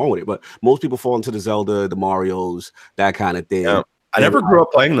anything wrong with it, but most people fall into the Zelda, the Marios, that kind of thing. Yeah. I never grew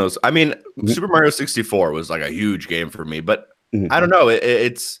up playing those. I mean, Super Mario 64 was like a huge game for me, but I don't know.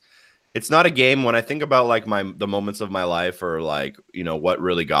 It's not a game. When I think about like the moments of my life, or like, you know, what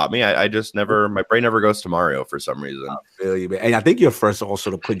really got me, I just never, my brain never goes to Mario for some reason. I feel you, man. And I think you're first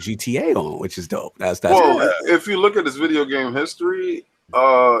also to put GTA on, which is dope. That's well, if you look at his video game history,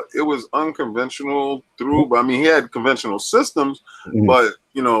 it was unconventional but I mean, he had conventional systems, but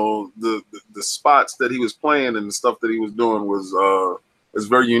you know, the spots that he was playing and the stuff that he was doing was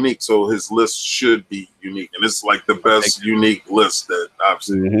very unique. So his list should be unique, and it's like the best unique list that I've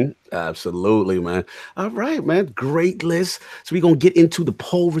seen. Absolutely, man. All right, man. Great list. So we're gonna get into the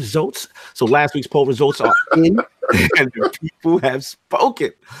poll results. So last week's poll results are in, and the people have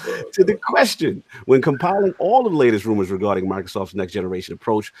spoken to the question: when compiling all of the latest rumors regarding Microsoft's next generation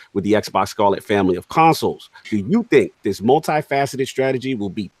approach with the Xbox Scarlet family of consoles, do you think this multifaceted strategy will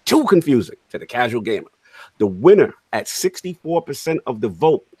be too confusing to the casual gamer? The winner at 64% of the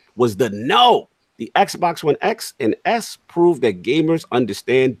vote was the no. The Xbox One X and S proved that gamers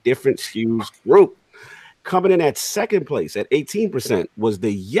understand different SKUs group. Coming in at second place at 18% was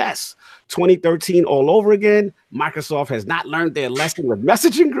the yes. 2013 all over again. Microsoft has not learned their lesson with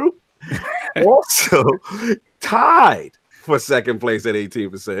messaging group. Also tied for second place at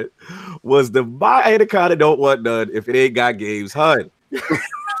 18% was the buy Anaconda don't want none if it ain't got games HUD.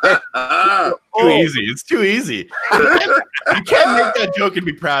 Too easy. It's too easy. You can't make that joke and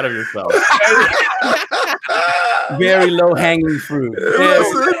be proud of yourself. Very low hanging fruit.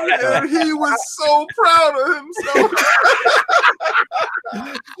 Listen, he was so proud of himself.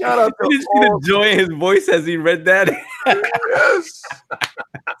 Shout out to you see the joy in his voice as he read that. Yes.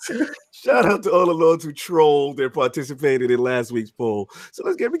 Shout out to all the lords who trolled and participated in last week's poll. So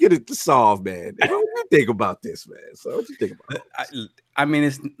let me get it solved, man. What do you think about this, man? So what do you think about this? I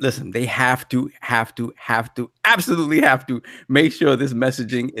mean, listen, they have to absolutely have to make sure this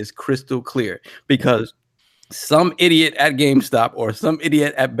messaging is crystal clear, because some idiot at GameStop or some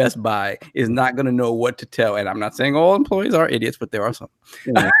idiot at Best Buy is not going to know what to tell. And I'm not saying all employees are idiots, but there are some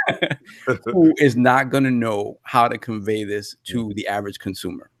who is not going to know how to convey this to the average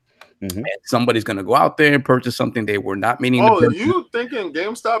consumer. And somebody's going to go out there and purchase something they were not meaning to purchase. You thinking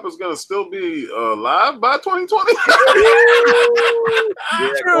GameStop is going to still be live by 2020?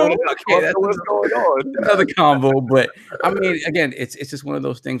 True. Okay, that's what's going on. Another combo, but I mean, again, it's just one of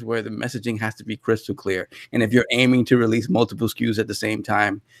those things where the messaging has to be crystal clear. And if you're aiming to release multiple SKUs at the same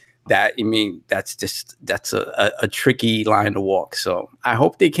time, that's a tricky line to walk. So I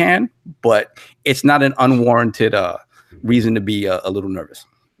hope they can, but it's not an unwarranted reason to be a little nervous.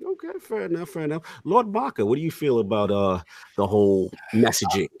 Okay, fair enough, fair enough. Lord Baca, what do you feel about the whole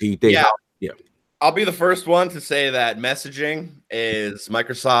messaging? Do you think? Yeah. I'll be the first one to say that messaging is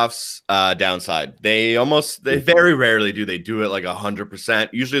Microsoft's downside. They very rarely do they do it like 100%.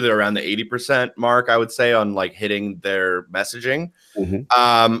 Usually they're around the 80% mark, I would say, on like hitting their messaging.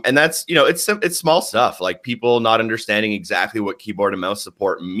 And that's, it's small stuff, like people not understanding exactly what keyboard and mouse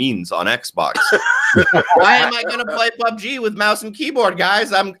support means on Xbox. Why am I gonna play PUBG with mouse and keyboard,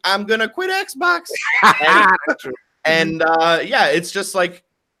 guys? I'm gonna quit Xbox. And it's just like,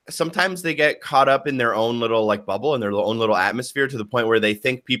 sometimes they get caught up in their own little like bubble and their own little atmosphere to the point where they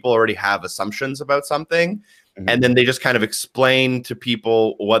think people already have assumptions about something. And then they just kind of explain to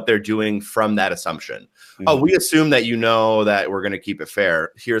people what they're doing from that assumption. Oh, we assume that that we're going to keep it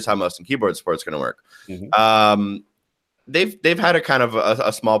fair. Here's how mouse and keyboard support is going to work. They've had a kind of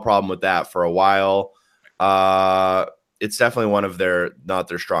a small problem with that for a while. It's definitely one of not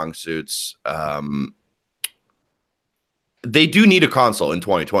their strong suits. They do need a console in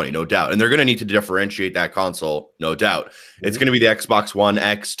 2020, no doubt. And they're going to need to differentiate that console, no doubt. It's going to be the Xbox One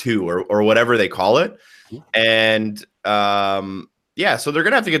X2 or whatever they call it. And so they're going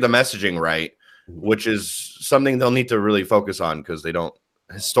to have to get the messaging right, which is something they'll need to really focus on because they don't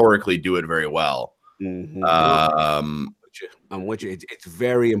historically do it very well. I'm with you. It's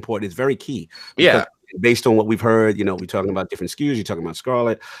very important. It's very key. Yeah. Based on what we've heard, we're talking about different SKUs. You're talking about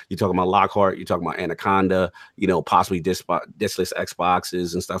Scarlet. You're talking about Lockhart. You're talking about Anaconda. Possibly diskless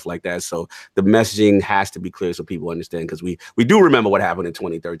Xboxes and stuff like that. So the messaging has to be clear so people understand, because we do remember what happened in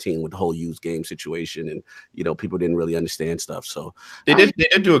 2013 with the whole used game situation, and people didn't really understand stuff. So they did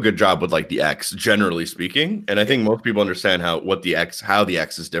do a good job with like the X, generally speaking, and I think most people understand how the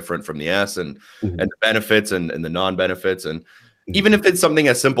X is different from the S and the benefits and the non-benefits. And even if it's something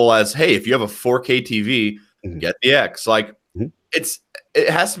as simple as, hey, if you have a 4K TV, get the X. Like it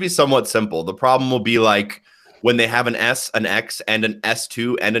has to be somewhat simple. The problem will be like when they have an S, an X, and an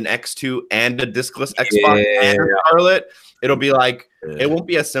S2, and an X2, and a diskless Xbox and a Scarlet. It'll be like it won't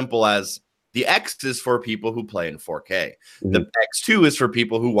be as simple as the X is for people who play in 4K. The X2 is for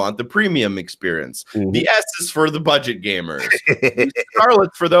people who want the premium experience. The S is for the budget gamers.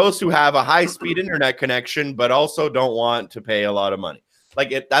 Scarlet's for those who have a high-speed internet connection but also don't want to pay a lot of money.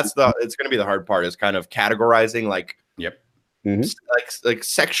 Like it's going to be the hard part, is kind of categorizing, like like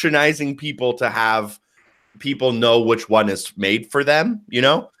sectionizing people to have people know which one is made for them.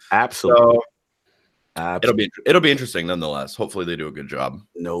 Absolutely. So, it'll be interesting nonetheless. Hopefully they do a good job.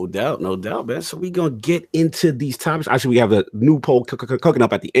 No doubt, man. So we're gonna get into these topics. Actually, we have a new poll cooking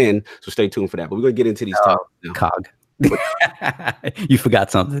up at the end, so stay tuned for that. But we're gonna get into these topics now. Cog. You forgot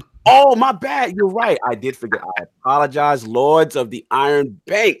something. Oh, my bad. You're right. I did forget. I apologize, Lords of the Iron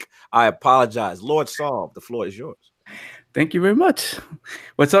Bank. I apologize. Lord Solve, the floor is yours. Thank you very much.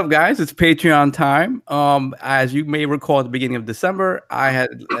 What's up, guys? It's Patreon time. As you may recall, at the beginning of December, I had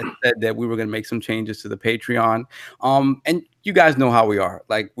said that we were going to make some changes to the Patreon. And you guys know how we are.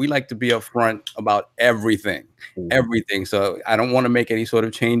 Like, we like to be upfront about everything. So I don't want to make any sort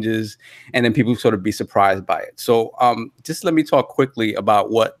of changes and then people sort of be surprised by it. So just let me talk quickly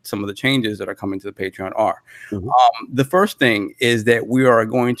about what some of the changes that are coming to the Patreon are. The first thing is that we are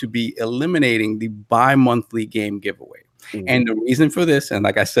going to be eliminating the bi-monthly game giveaway. And the reason for this, and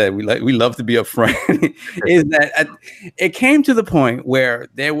like I said, we love to be upfront, is that it came to the point where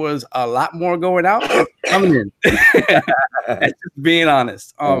there was a lot more going out than coming in. That's just being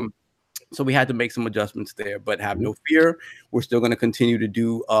honest. So we had to make some adjustments there, but have no fear. We're still going to continue to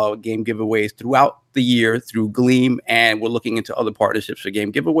do game giveaways throughout the year through Gleam, and we're looking into other partnerships for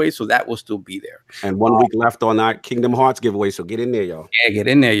game giveaways, so that will still be there. And 1 week left on our Kingdom Hearts giveaway, so get in there, y'all. Yeah, get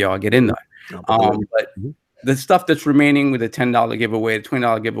in there, y'all. Get in there. But the stuff that's remaining with the $10 giveaway, the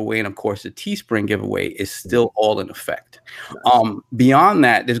 $20 giveaway, and of course the Teespring giveaway is still all in effect. Beyond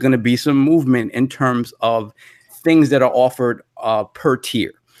that, there's going to be some movement in terms of things that are offered per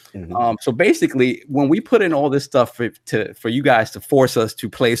tier. So basically, when we put in all this stuff for you guys to force us to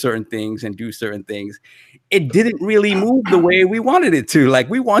play certain things and do certain things, it didn't really move the way we wanted it to. Like,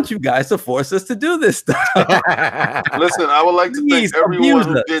 we want you guys to force us to do this stuff. Listen, I would like to thank everyone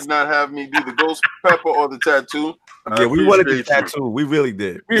who did not have me do the ghost pepper or the tattoo. Yeah, we wanted the tattoo. We really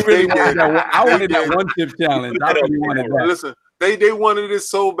did. We really wanted that. I wanted that one chip challenge. I really wanted that. Listen, they wanted it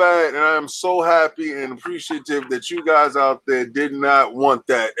so bad, and I am so happy and appreciative that you guys out there did not want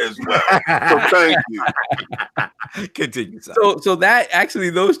that as well. So thank you. Continue. So that actually,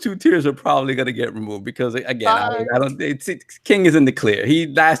 those two tiers are probably going to get removed because, again, I don't. King is in the clear. He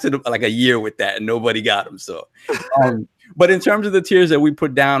lasted like a year with that, and nobody got him. So But in terms of the tiers that we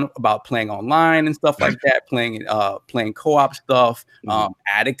put down about playing online and stuff like that, playing co-op stuff,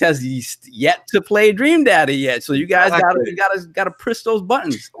 Addict has yet to play Dream Daddy yet. So you guys gotta press those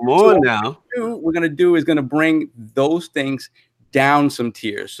buttons. Come on now. What we're gonna do is gonna bring those things down some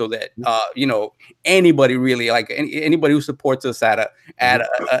tiers so that anybody really, like anybody who supports us at a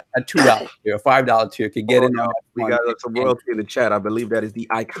 $2 tier, a $5 tier could get in. We got some royalty in the chat. I believe that is the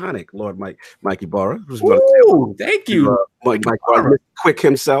iconic Lord Mikey Barra. Ooh, thank you, Mike Barra, quick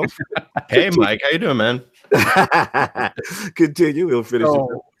himself. Hey, Mike, how you doing, man? Continue. We'll finish.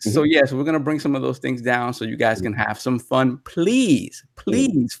 So we're gonna bring some of those things down so you guys can have some fun. Please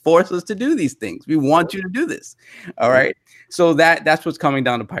force us to do these things. We want you to do this. All right. So that's what's coming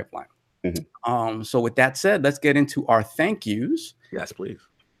down the pipeline. So with that said, let's get into our thank yous. Yes, please.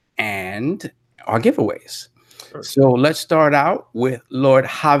 And our giveaways. Sure. So let's start out with Lord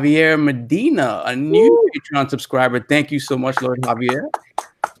Javier Medina, a new Patreon subscriber. Thank you so much, Lord Javier,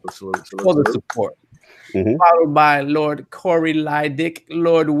 for the support. Followed by Lord Corey Lydick,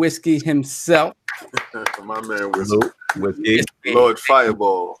 Lord Whiskey himself. My man Whiskey. Lord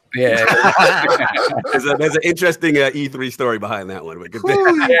Fireball. Yeah. There's an interesting E3 story behind that one. We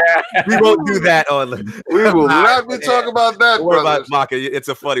won't do that on. We will not be talking about that. What about Maka? It's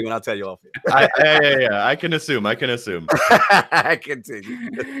a funny one. I'll tell you off. Yeah. I can assume. I continue.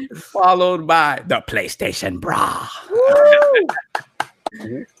 Followed by the PlayStation Bra.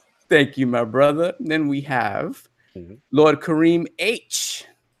 Thank you, my brother. Then we have Lord Kareem H.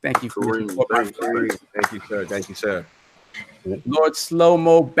 Thank you for your support. Thank you, sir. Thank you, sir. Lord Slow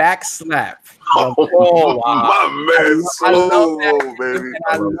Mo Backslap. Wow. My man, Slow Mo, baby.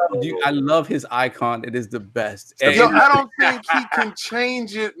 I love his icon. It is the best. I don't think he can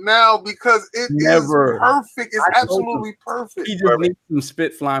change it now because it is perfect. It's absolutely perfect. He just needs some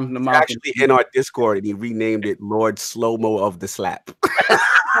spit flying from the mouth. Actually, in our Discord, and he renamed it Lord Slow Mo of the Slap.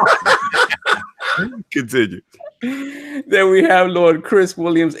 Continue. Then we have Lord Chris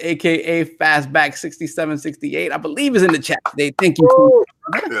Williams, aka Fastback 6768. I believe is in the chat today. Thank you.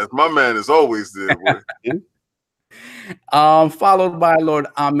 Yes, my man is always there. Followed by Lord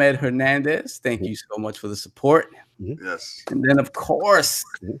Ahmed Hernandez. Thank you so much for the support. Yes. And then of course,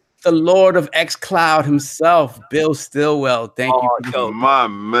 the Lord of xCloud himself, Bill Stillwell. Thank you, my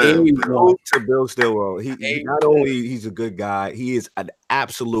man. To Bill Stillwell. He not only he's a good guy, he is an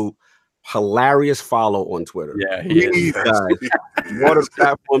absolute hilarious follow on Twitter. Yeah, he is. Lord of the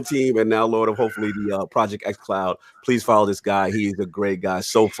Platform team and now Lord of hopefully the Project xCloud. Please follow this guy. He is a great guy,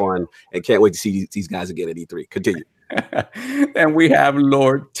 so fun, and can't wait to see these guys again at E3. Continue. And we have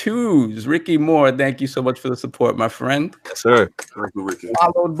Lord Twos, Ricky Moore. Thank you so much for the support, my friend. Yes, sir. Thank you, Ricky.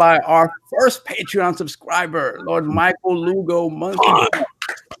 Followed by our first Patreon subscriber, Lord Michael Lugo, Monkey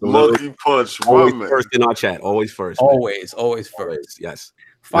Punch. Always first in our chat. Always first. Always first. Yes.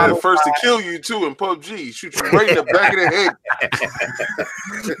 Man, first to kill you too in PUBG. Shoot you right in the back of the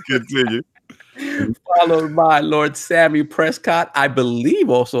head. Continue. Followed by Lord Sammy Prescott, I believe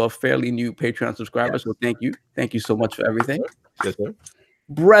also a fairly new Patreon subscriber. So thank you. Thank you so much for everything. Yes, sir.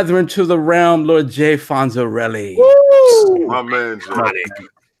 Brethren to the realm, Lord Jay Fonzarelli. My man, Jay.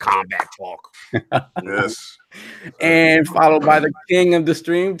 Combat talk. Yes. And followed by the king of the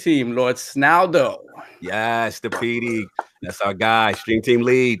stream team, Lord Snaldo. Yes, the PD. That's our guy, stream team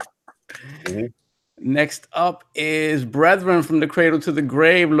lead. Next up is Brethren from the Cradle to the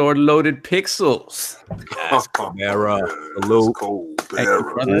Grave, Lord Loaded Pixels. Yes, Camara.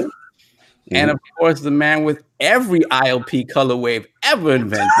 Salute. And of course, the man with every ILP color wave ever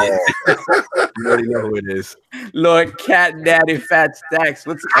invented. You already know who it is. Lord Cat Daddy Fat Stacks.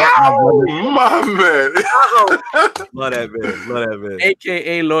 What's up, my man? Love that man. Love that man.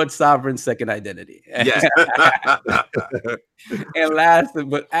 AKA Lord Sovereign's second identity. Yes. And last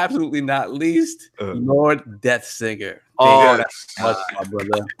but absolutely not least, Lord Death Singer. Oh, that's much, my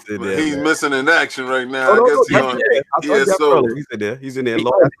brother. He's missing in action right now. I guess he's in there.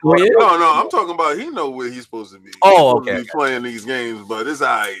 No, I'm talking about he know where he's supposed to be. Oh, okay. He's playing these games, but it's all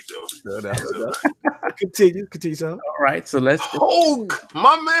right though. Continue, sir. All right, so let's Hogue,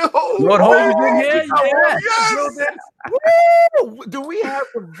 my man Hogue. Lord Hogue is in here. Yes. Woo! Do we have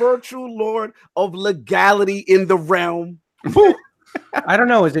the virtual Lord of legality in the realm? I don't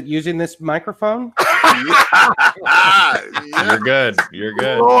know. Is it using this microphone? You're good. You're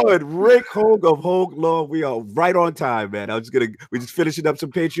good. Lord Rick Hogue of Hogue Law. We are right on time, man. We're just finishing up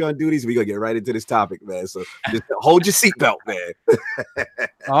some Patreon duties. We're gonna get right into this topic, man. So just hold your seatbelt, man.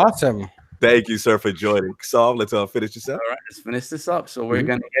 Awesome. Thank you, sir, for joining. So let's finish this up. All right, let's finish this up. So we're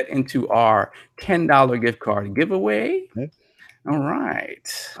gonna get into our $10 gift card giveaway. All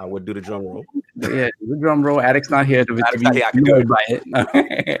right. I would do the drum roll. Yeah, the drum roll. Addict's not here to be annoyed by it.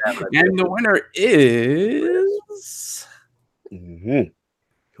 And the winner is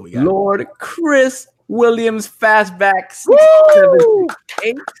Lord Chris Williams, Fastback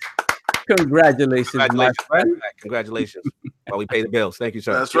 678. Congratulations, my friend. Congratulations. While we pay the bills. Thank you,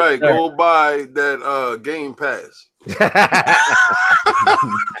 sir. That's right. Go buy that Game Pass.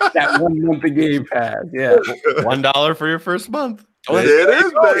 That 1 month of Game Pass. Yeah. $1 for your first month. Oh, there it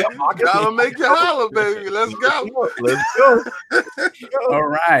is, baby. Gotta make you holler, baby. Let's go. Let's go. All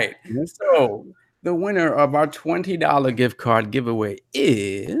right. So the winner of our $20 gift card giveaway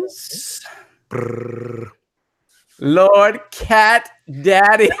is Lord Cat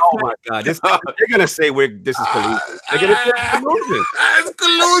Daddy. Oh my God! They're gonna say this is collusion. They're gonna say it's collusion. It's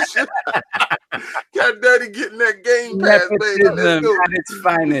collusion. Cat Daddy getting that Game Pass, baby. Let's go. At its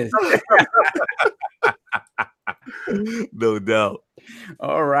finest. No doubt.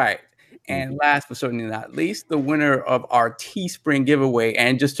 All right. And last but certainly not least, the winner of our Teespring giveaway.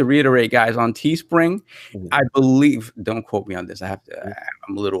 And just to reiterate, guys, on Teespring, I believe, don't quote me on this. I'm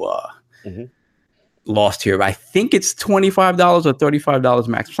a little lost here. But I think it's $25 or $35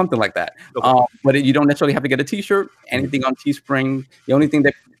 max, something like that. Okay. But you don't necessarily have to get a t-shirt, anything on Teespring. The only thing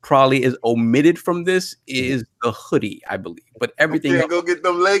that probably is omitted from this is the hoodie, I believe. But everything else, go get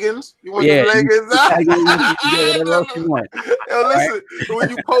them leggings. You want them leggings out? Whatever else you want. Yo, listen, when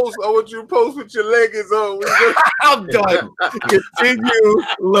you post, I want you to post with your leggings on. I'm done. Continue,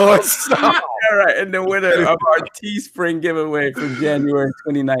 Lord. Stop. All right, and the winner of our Teespring giveaway from January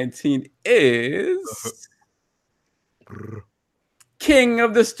 2019 is King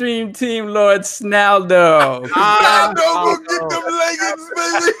of the Stream Team, Lord Snaldo. Go get them leggings,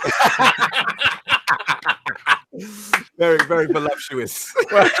 baby. Very, very voluptuous.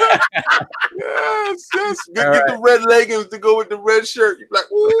 Yes. Get the red leggings to go with the red shirt. You're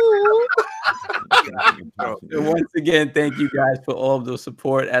like, ooh. And once again, thank you guys for all of the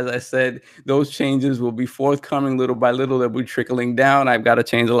support. As I said, those changes will be forthcoming little by little. They'll be trickling down. I've got to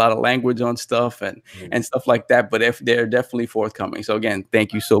change a lot of language on stuff and stuff like that. But if they're definitely forthcoming. So again,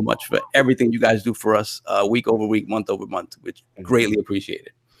 thank you so much for everything you guys do for us week over week, month over month, which greatly appreciate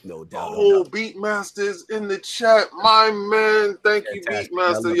it. No doubt. Oh, Beatmaster's in the chat, my man. Thank you,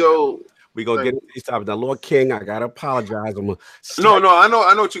 Beatmaster. Yo, we gonna get into these topics now. Lord King, I gotta apologize. No, I know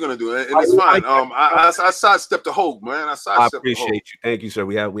what you're gonna do, and it's fine. I sidestepped the Hogue, man. I appreciate you. Thank you, sir.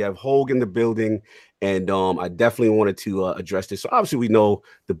 We have Hogue in the building, and I definitely wanted to address this. So obviously, we know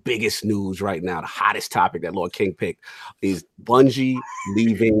the biggest news right now, the hottest topic that Lord King picked, is Bungie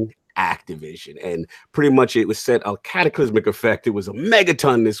leaving Activision, and pretty much it was set a cataclysmic effect. It was a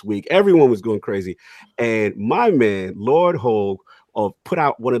megaton this week. Everyone was going crazy, and my man Lord Hogue put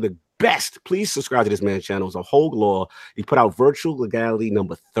out one of the best. Please subscribe to this man's channel. It's a Hogue Law. He put out Virtual Legality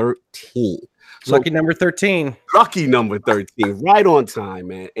number 13. So, lucky number 13. Lucky number 13. Right on time,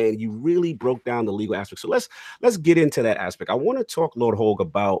 man. And you really broke down the legal aspect. So let's get into that aspect. I want to talk, Lord Hogue,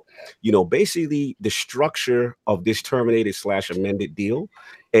 about basically the structure of this terminated / amended deal.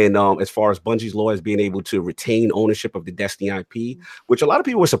 And as far as Bungie's lawyers being able to retain ownership of the Destiny IP, which a lot of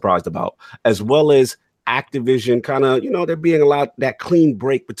people were surprised about, as well as Activision kind of, there being a lot that clean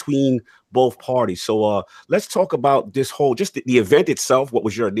break between both parties. So let's talk about this whole, just the event itself. What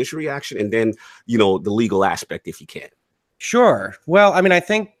was your initial reaction? And then, the legal aspect, if you can. Sure. Well, I mean, I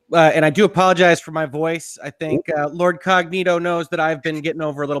think, and I do apologize for my voice. I think Lord Cognito knows that I've been getting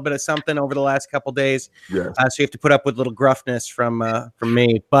over a little bit of something over the last couple days. Yes. So you have to put up with a little gruffness from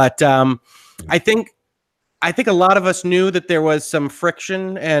me. But I think a lot of us knew that there was some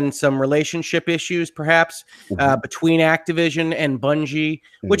friction and some relationship issues, perhaps, between Activision and Bungie,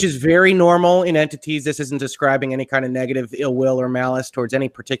 which is very normal in entities. This isn't describing any kind of negative ill will or malice towards any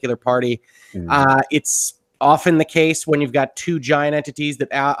particular party. It's often the case when you've got two giant entities that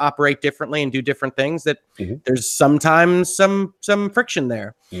operate differently and do different things that there's sometimes some friction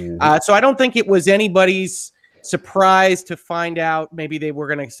there. So I don't think it was anybody's surprised to find out maybe they were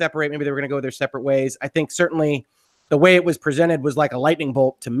going to separate, maybe they were going to go their separate ways. I think certainly the way it was presented was like a lightning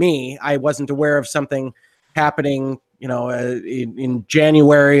bolt to me. I wasn't aware of something happening, in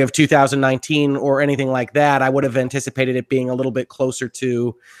January of 2019 or anything like that. I would have anticipated it being a little bit closer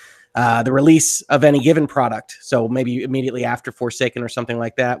to the release of any given product. So maybe immediately after Forsaken or something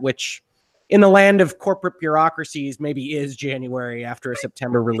like that, which in the land of corporate bureaucracies maybe is January after a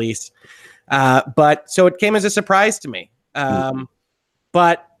September release. But so it came as a surprise to me.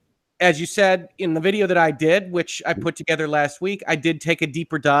 But as you said in the video that I did, which I put together last week, I did take a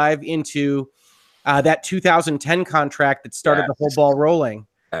deeper dive into that 2010 contract that started the whole ball rolling.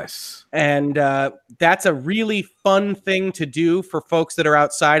 Yes. And that's a really fun thing to do for folks that are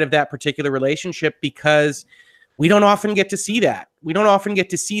outside of that particular relationship, because we don't often get to see that. We don't often get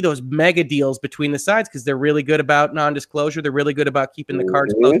to see those mega deals between the sides because they're really good about non-disclosure. They're really good about keeping the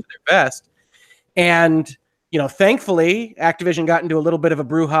cards close to their vest. And, you know, thankfully, Activision got into a little bit of a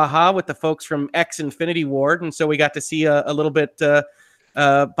brouhaha with the folks from Infinity Ward. And so we got to see a little bit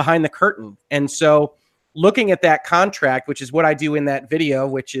behind the curtain. And so looking at that contract, which is what I do in that video,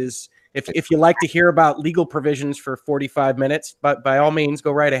 which is if you like to hear about legal provisions for 45 minutes, but by all means,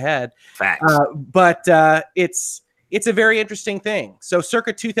 go right ahead. Facts. But it's a very interesting thing. So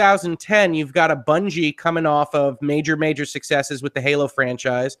circa 2010, you've got a Bungie coming off of major successes with the Halo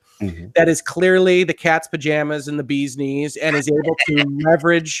franchise that is clearly the cat's pajamas and the bee's knees, and is able to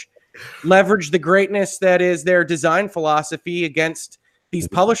leverage the greatness that is their design philosophy against these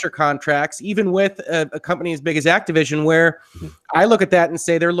publisher contracts, even with a company as big as Activision, where I look at that and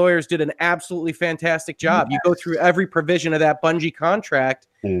say their lawyers did an absolutely fantastic job. You go through every provision of that Bungie contract,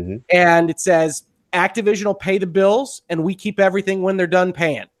 and it says Activision will pay the bills, and we keep everything when they're done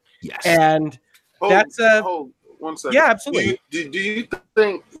paying. Yes. And that's hold 1 second. Yeah, absolutely. Do you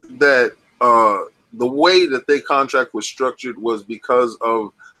think that the way that their contract was structured was because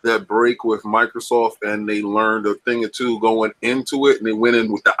of that break with Microsoft, and they learned a thing or two going into it, and they went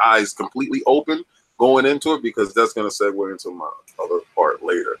in with the eyes completely open going into it? Because that's going to segue into my other part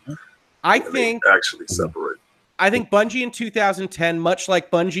later. I think actually separate. I think Bungie in 2010, much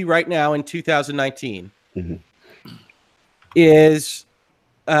like Bungie right now in 2019, is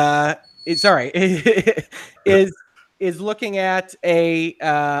looking at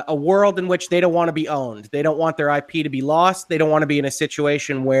a world in which they don't want to be owned. They don't want their IP to be lost. They don't want to be in a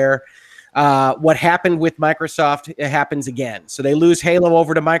situation where what happened with Microsoft happens again. So they lose Halo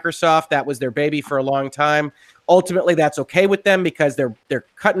over to Microsoft. That was their baby for a long time. Ultimately, that's okay with them because they're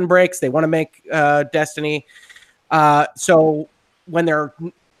cutting breaks. They want to make Destiny. So when they're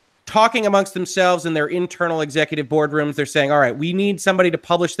talking amongst themselves in their internal executive boardrooms, they're saying, all right, we need somebody to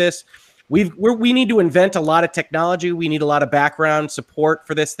publish this. We need to invent a lot of technology. We need a lot of background support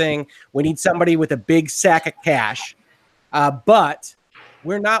for this thing. We need somebody with a big sack of cash, but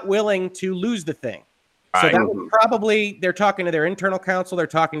we're not willing to lose the thing. So that was probably, they're talking to their internal counsel, they're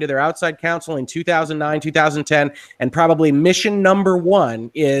talking to their outside counsel in 2009, 2010, and probably mission number one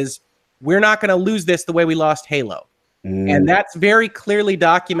is we're not going to lose this the way we lost Halo. And that's very clearly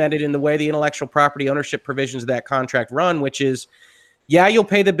documented in the way the intellectual property ownership provisions of that contract run, which is, yeah, you'll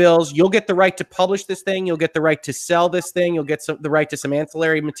pay the bills. You'll get the right to publish this thing. You'll get the right to sell this thing. You'll get the right to some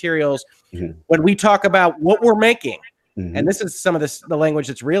ancillary materials. When we talk about what we're making, and this is some of the language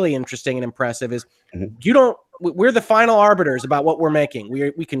that's really interesting and impressive, is we're the final arbiters about what we're making.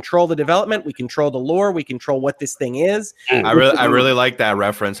 We control the development. We control the lore. We control what this thing is. I really like that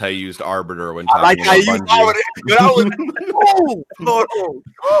reference. How you used arbiter when talking about Bungie.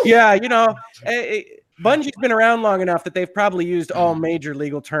 Yeah, you know, Bungie's been around long enough that they've probably used all major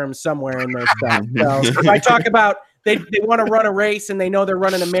legal terms somewhere in their stuff. So if I talk about they want to run a race and they know they're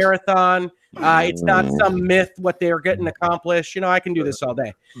running a marathon, it's not some myth what they're getting accomplished. You know, I can do this all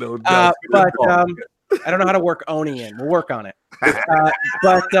day. But I don't know how to work Oni in. We'll work on it.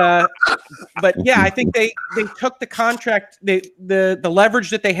 But yeah, I think they took the contract, the leverage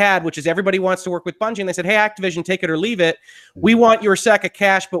that they had, which is everybody wants to work with Bungie, and they said, hey, Activision, take it or leave it. We want your sack of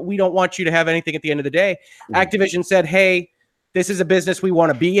cash, but we don't want you to have anything at the end of the day. Activision said, hey, this is a business we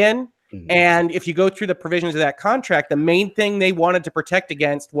want to be in. And if you go through the provisions of that contract, the main thing they wanted to protect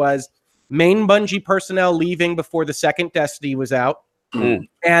against was main Bungie personnel leaving before the second Destiny was out.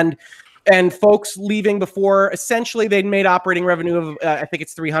 And folks leaving before essentially they'd made operating revenue of, I think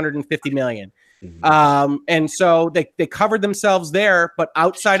it's $350 million. And so they covered themselves there. But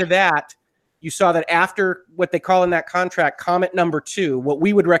outside of that, you saw that after what they call in that contract, comment number 2, what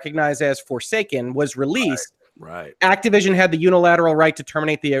we would recognize as Forsaken, was released. Right. Activision had the unilateral right to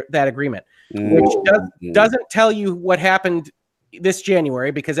terminate that agreement, which doesn't tell you what happened this January,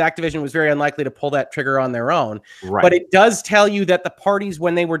 because Activision was very unlikely to pull that trigger on their own. Right. But it does tell you that the parties,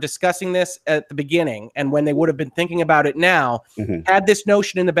 when they were discussing this at the beginning and when they would have been thinking about it now, had this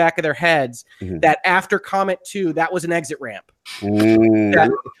notion in the back of their heads that after comment 2, that was an exit ramp.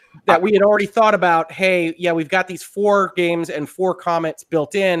 That we had already thought about, hey, yeah, we've got these 4 games and 4 comments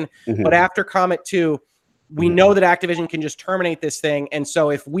built in, but after comment 2, we know that Activision can just terminate this thing. And so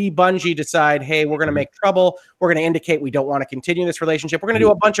if we, Bungie, decide, hey, we're going to make trouble, we're going to indicate we don't want to continue this relationship, we're going to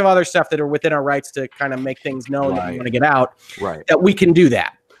do a bunch of other stuff that are within our rights to kind of make things known that we want to get out, that we can do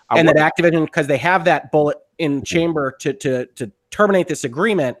that. And that Activision, because they have that bullet in chamber to terminate this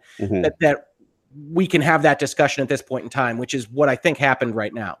agreement, that we can have that discussion at this point in time, which is what I think happened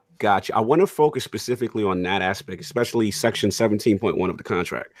right now. Gotcha. I want to focus specifically on that aspect, especially section 17.1 of the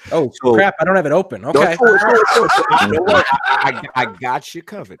contract. Oh, so, crap. I don't have it open. Okay. I got you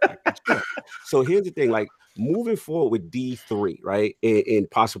covered. So here's the thing, like moving forward with D3, right? And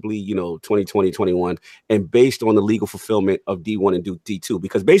possibly, 2020, 21, and based on the legal fulfillment of D1 and D2,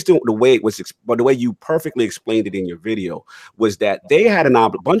 because based on the way it was, but the way you perfectly explained it in your video was that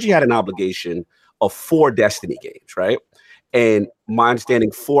Bungie had an obligation of 4 Destiny games, right? And my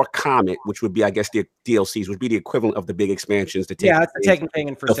understanding, 4 Comet, which would be, I guess, the DLCs, would be the equivalent of the big expansions. It's the Taken King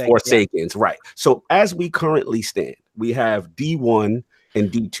and Forsaken. The Forsakens, right. So as we currently stand, we have D1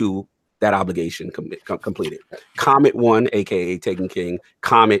 and D2, that obligation completed. Comet 1, a.k.a. Taken King,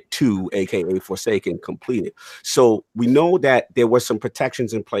 Comet 2, a.k.a. Forsaken, completed. So we know that there were some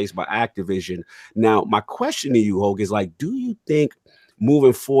protections in place by Activision. Now, my question to you, Hogue, is like, do you think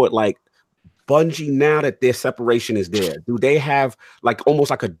moving forward, like, Bungie, now that their separation is there, do they have like almost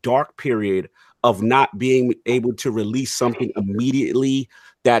like a dark period of not being able to release something immediately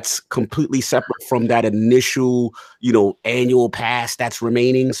that's completely separate from that initial, annual pass that's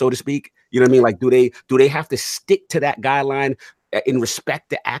remaining, so to speak? You know what I mean? Like, do they have to stick to that guideline in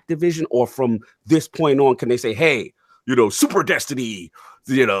respect to Activision, or from this point on, can they say, hey, Super Destiny,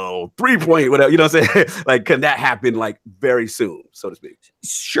 3-point, whatever, what I'm saying? Like, can that happen like very soon, so to speak?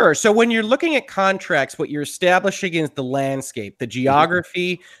 Sure. So when you're looking at contracts, what you're establishing is the landscape, the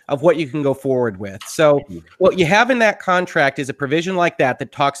geography of what you can go forward with. So what you have in that contract is a provision like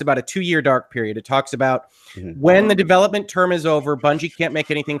that talks about a 2-year dark period. It talks about when the development term is over, Bungie can't make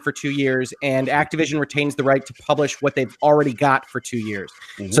anything for 2 years, and Activision retains the right to publish what they've already got for 2 years.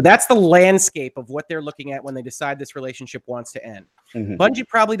 So that's the landscape of what they're looking at when they decide this relationship wants to end. Bungie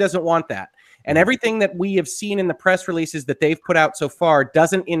probably doesn't want that. And everything that we have seen in the press releases that they've put out so far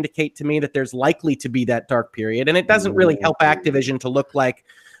doesn't indicate to me that there's likely to be that dark period. And it doesn't really help Activision to look like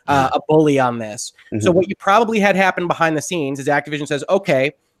a bully on this. So what you probably had happen behind the scenes is Activision says,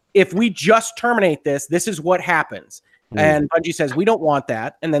 okay, if we just terminate this, this is what happens. And Bungie says, we don't want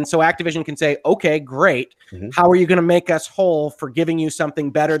that. And then so Activision can say, okay, great. How are you going to make us whole for giving you something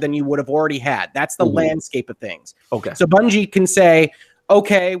better than you would have already had? That's the landscape of things. Okay. So Bungie can say,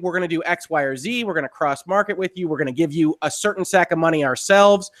 okay, we're going to do X, Y, or Z. We're going to cross market with you. We're going to give you a certain sack of money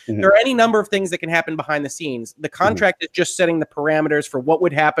ourselves. There are any number of things that can happen behind the scenes. The contract is just setting the parameters for what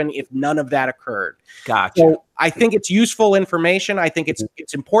would happen if none of that occurred. Gotcha. So I think it's useful information. I think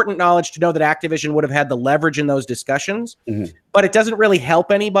it's important knowledge to know that Activision would have had the leverage in those discussions, but it doesn't really help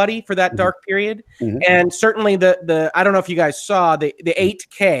anybody for that dark period. And certainly the I don't know if you guys saw the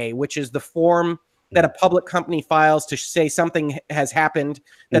 8K, which is the form that a public company files to say something has happened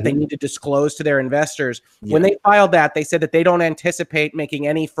that they need to disclose to their investors. When they filed that, they said that they don't anticipate making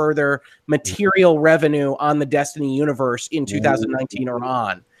any further material revenue on the Destiny universe in 2019 or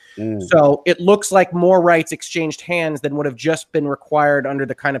on. So it looks like more rights exchanged hands than would have just been required under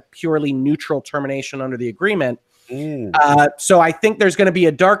the kind of purely neutral termination under the agreement. So I think there's going to be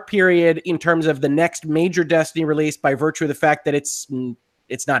a dark period in terms of the next major Destiny release by virtue of the fact that it's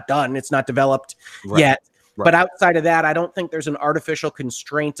not done. It's not developed yet. But outside of that, I don't think there's an artificial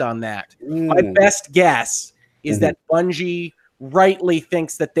constraint on that. My best guess is that Bungie rightly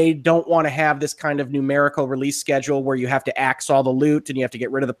thinks that they don't want to have this kind of numerical release schedule where you have to axe all the loot and you have to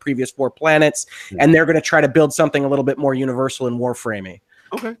get rid of the previous 4 planets. And they're going to try to build something a little bit more universal and warframey.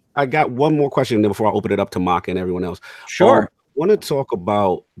 Okay. I got one more question before I open it up to Mock and everyone else. Sure. I want to talk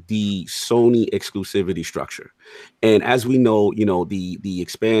about the Sony exclusivity structure. And as we know, the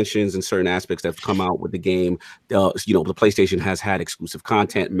expansions and certain aspects that have come out with the game, the PlayStation has had exclusive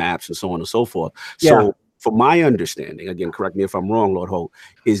content, maps, and so on and so forth. So from my understanding, again, correct me if I'm wrong, Lord Hope,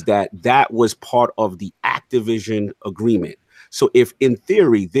 is that was part of the Activision agreement. So if in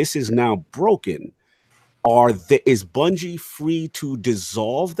theory this is now broken, is Bungie free to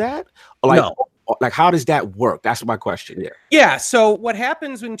dissolve that? No. Like, how does that work? That's my question. Yeah. So what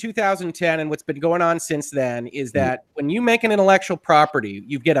happens in 2010 and what's been going on since then is that when you make an intellectual property,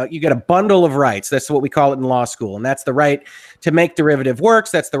 you get a bundle of rights. That's what we call it in law school. And that's the right to make derivative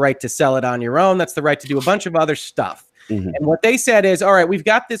works. That's the right to sell it on your own. That's the right to do a bunch of other stuff. And what they said is, all right, we've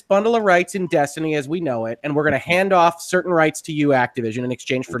got this bundle of rights in Destiny as we know it, and we're going to hand off certain rights to you, Activision, in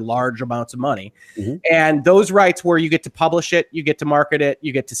exchange for large amounts of money. And those rights where you get to publish it, you get to market it,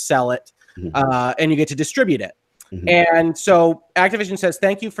 you get to sell it, and you get to distribute it. And so Activision says,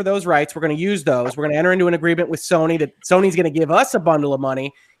 thank you for those rights. We're going to use those. We're going to enter into an agreement with Sony that Sony's going to give us a bundle of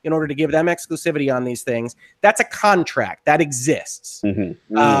money in order to give them exclusivity on these things. That's a contract that exists.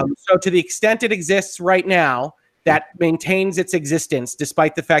 So to the extent it exists right now, that maintains its existence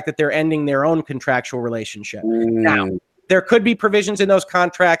despite the fact that they're ending their own contractual relationship. Now, there could be provisions in those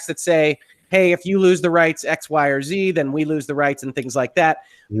contracts that say, hey, if you lose the rights X, Y, or Z, then we lose the rights and things like that.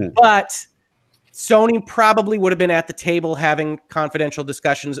 But Sony probably would have been at the table having confidential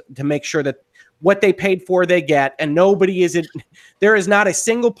discussions to make sure that what they paid for, they get, and there is not a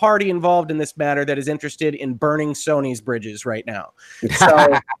single party involved in this matter that is interested in burning Sony's bridges right now. So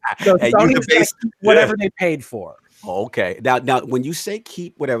Sony's going to keep whatever they paid for. Okay. Now, when you say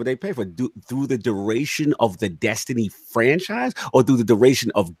keep whatever they pay for, through the duration of the Destiny franchise or through the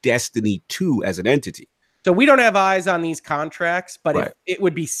duration of Destiny 2 as an entity? So we don't have eyes on these contracts, but it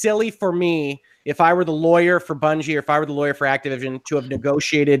would be silly for me if I were the lawyer for Bungie or if I were the lawyer for Activision to have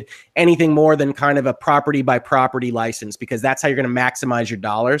negotiated anything more than kind of a property by property license, because that's how you're going to maximize your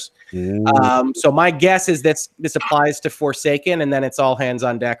dollars. So my guess is that this applies to Forsaken, and then it's all hands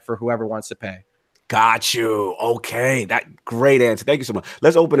on deck for whoever wants to pay. Got you. Okay. That great answer. Thank you so much.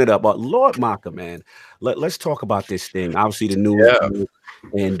 Let's open it up. Lord Maka, man, let's talk about this thing. Obviously the news. Yeah.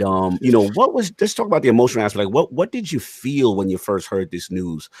 And let's talk about the emotional aspect. Like what did you feel when you first heard this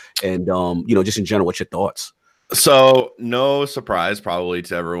news? And just in general, what's your thoughts? So no surprise probably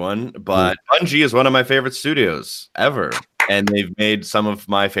to everyone, but Bungie is one of my favorite studios ever. And they've made some of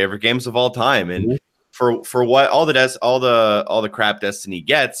my favorite games of all time. And for what all the crap Destiny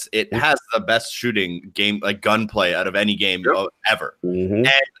gets, it has the best shooting game, like gunplay, out of any game ever. And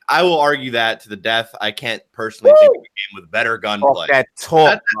I will argue that to the death. I can't personally think of a game with better gunplay. That's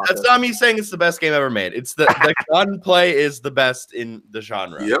not me saying it's the best game ever made. It's the gunplay is the best in the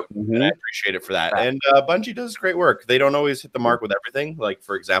genre. And I appreciate it for that. And Bungie does great work. They don't always hit the mark with everything. Like,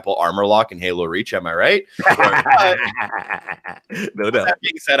 for example, Armor Lock and Halo Reach. Am I right? No doubt. That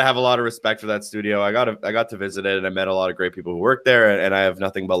being said, I have a lot of respect for that studio. I got to visit it, and I met a lot of great people who work there, and I have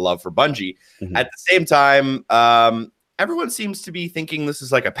nothing but love for Bungie. At the same time, everyone seems to be thinking this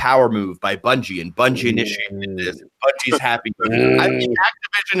is like a power move by Bungie, and Bungie initiated this. Bungie's happy. I think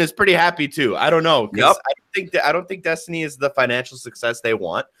Activision is pretty happy too. I don't know. I don't think Destiny is the financial success they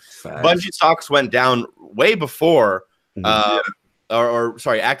want. Bungie stocks went down way before,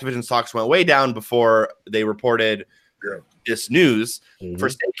 Activision stocks went way down before they reported this news.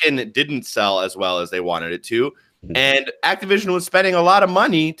 Forsaken didn't sell as well as they wanted it to, and Activision was spending a lot of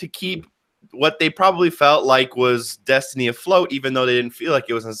money to keep what they probably felt like was Destiny afloat, even though they didn't feel like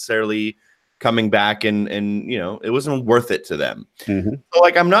it was necessarily coming back, and it wasn't worth it to them. So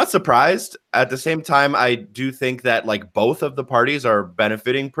like, I'm not surprised. At the same time, I do think that like both of the parties are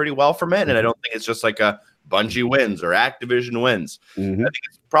benefiting pretty well from it, and I don't think it's just like a Bungie wins or Activision wins. I think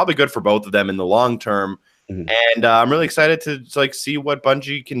it's probably good for both of them in the long term. And I'm really excited to like see what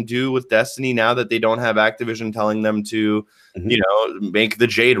Bungie can do with Destiny now that they don't have Activision telling them to, make the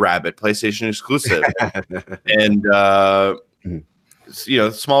Jade Rabbit PlayStation exclusive, and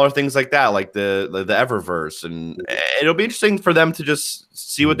smaller things like that, like the Eververse, and it'll be interesting for them to just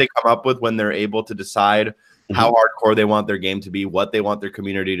see what they come up with when they're able to decide how hardcore they want their game to be, what they want their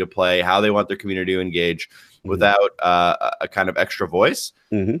community to play, how they want their community to engage without a kind of extra voice.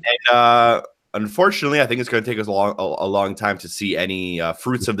 And unfortunately, I think it's going to take us a long time to see any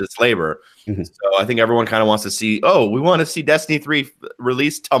fruits of this labor. So I think everyone kind of wants to see, we want to see Destiny 3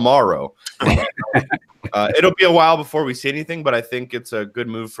 released tomorrow. It'll be a while before we see anything, but I think it's a good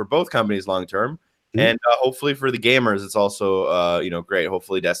move for both companies long term. And hopefully for the gamers, it's also great.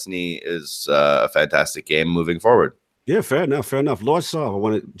 Hopefully Destiny is a fantastic game moving forward. Yeah, fair enough. Lord Saul, I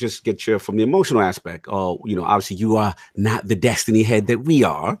want to just get you from the emotional aspect. Obviously you are not the Destiny head that we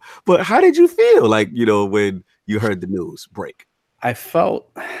are, but how did you feel like, when you heard the news break? I felt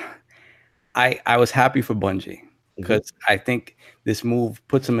I was happy for Bungie, because I think this move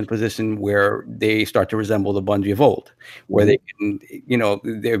puts them in a position where they start to resemble the Bungie of old, where they can,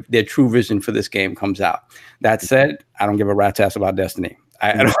 their true vision for this game comes out. That said, I don't give a rat's ass about Destiny.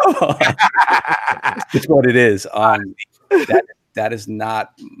 I don't. It's what it is. That is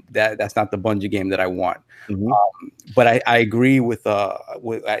not that's not the Bungie game that I want. But I agree with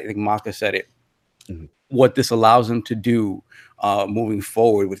I think Maka said it. What this allows them to do moving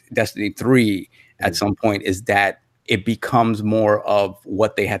forward with Destiny 3 at some point is that it becomes more of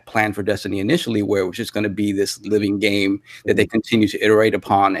what they had planned for Destiny initially, where it was just going to be this living game that they continue to iterate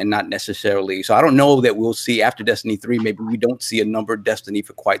upon, and not necessarily. So I don't know that we'll see after Destiny 3, maybe we don't see a numbered Destiny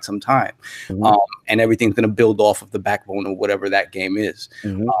for quite some time. And everything's going to build off of the backbone of whatever that game is.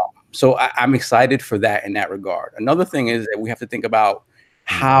 So I'm excited for that in that regard. Another thing is that we have to think about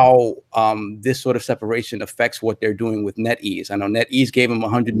how this sort of separation affects what they're doing with NetEase. I know NetEase gave them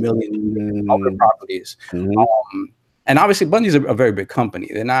 100 million other properties. And and obviously Bungie's a very big company.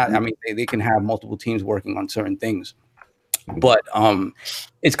 They're not. I mean, they can have multiple teams working on certain things. But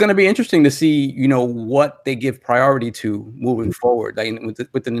it's going to be interesting to see, what they give priority to moving forward. Like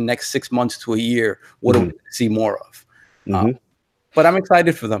within the next 6 months to a year, what do we see more of? But I'm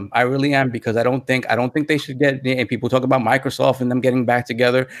excited for them. I really am, because I don't think they should get. And people talk about Microsoft and them getting back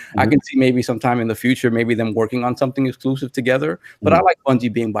together. I can see maybe sometime in the future, maybe them working on something exclusive together. But I like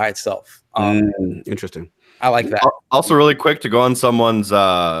Bungie being by itself. Interesting. I like that. Also, really quick to go on someone's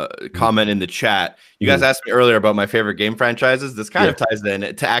comment in the chat. You guys asked me earlier about my favorite game franchises. This kind of ties in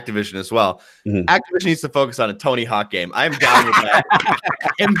to Activision as well. Activision needs to focus on a Tony Hawk game. I'm down with that.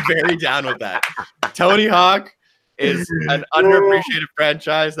 I'm very down with that. Tony Hawk is an underappreciated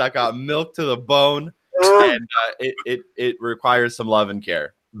franchise that got milked to the bone, and it requires some love and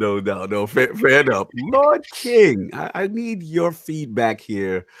care. No, fair enough. Lord King, I need your feedback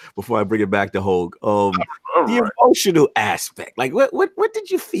here before I bring it back to Hogue. The emotional aspect. Like, what did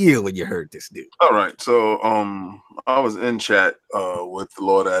you feel when you heard this news? All right, so I was in chat with the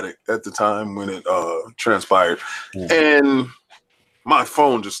Lord Addict at the time when it transpired, and my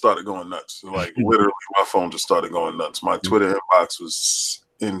phone just started going nuts. Like, literally, my phone just started going nuts. My Twitter inbox was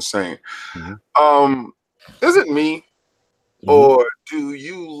insane. Is it me? Or do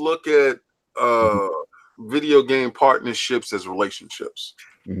you look at video game partnerships as relationships?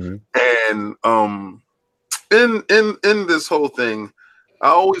 And in this whole thing, I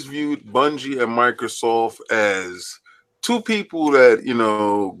always viewed Bungie and Microsoft as two people that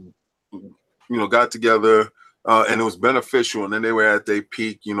got together and it was beneficial. And then they were at their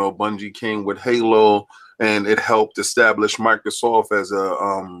peak. Bungie came with Halo, and it helped establish Microsoft as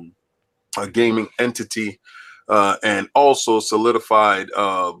a gaming entity. And also solidified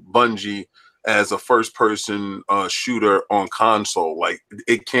Bungie as a first-person shooter on console. Like,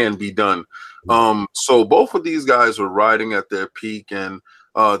 it can be done. So both of these guys were riding at their peak, and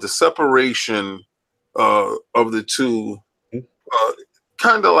the separation of the two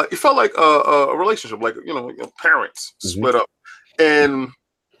kind of like, it felt like a relationship, like parents split up, and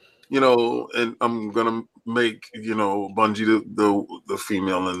and I'm gonna make Bungie the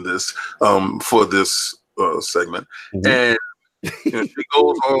female in this for this segment, and she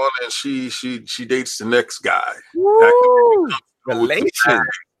goes on and she dates the next guy. Relation.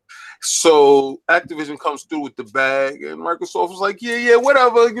 So Activision comes through with the bag, and Microsoft was like, yeah,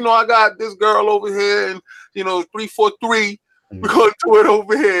 whatever. I got this girl over here, and 343. We're gonna do it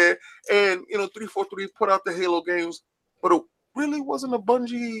over here, and 343 put out the Halo games, but it really wasn't a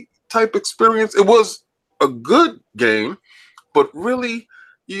Bungie type experience. It was a good game, but really,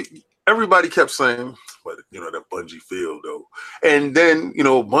 everybody kept saying, but that Bungie feel though. And then,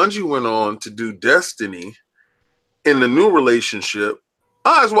 Bungie went on to do Destiny in the new relationship,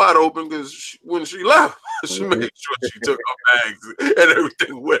 eyes wide open, because when she left, she made sure she took her bags and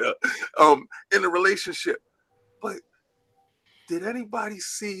everything with her in the relationship. But did anybody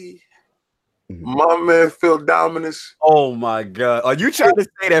see my man Phil Dominus? Oh my God! Are you trying to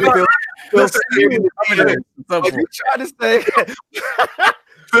say that Phil? Are you trying to say?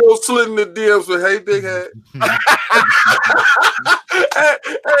 Phil slid in the DMs with, "Hey, big head,"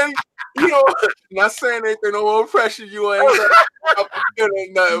 and not saying anything, no more pressure. You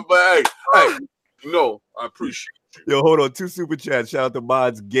ain't nothing, but hey, I appreciate it. Yo, hold on. 2 super chats. Shout out to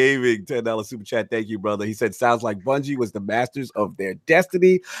Mods Gaming, $10 super chat. Thank you, brother. He said, sounds like Bungie was the masters of their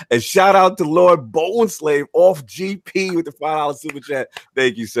destiny. And shout out to Lord Boneslave off GP with the $5 super chat.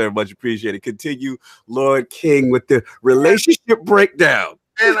 Thank you, sir. Much appreciated. Continue, Lord King, with the relationship breakdown.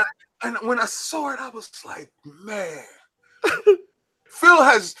 And when I saw it, I was like, man, Phil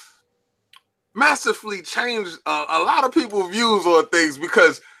has massively changed a lot of people's views on things,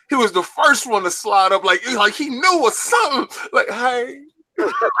 because he was the first one to slide up, like he knew was something. Like, hey, I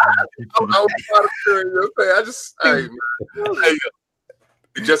was trying to share your thing. Hey,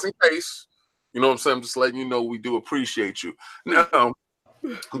 just in case, what I'm saying? I'm just letting you know we do appreciate you. Now,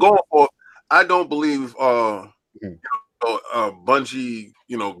 going forward, I don't believe Bungie,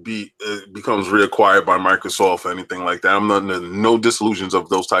 becomes reacquired by Microsoft or anything like that. I'm not no disillusions of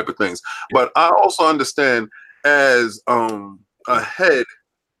those type of things. But I also understand, as a head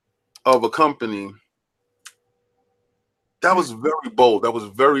of a company, that was very bold. That was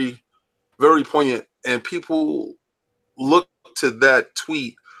very, very poignant, and people looked to that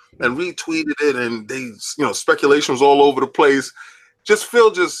tweet and retweeted it, and they, speculation was all over the place.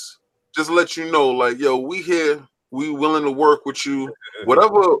 Phil just let you know, like, yo, we here. We willing to work with you.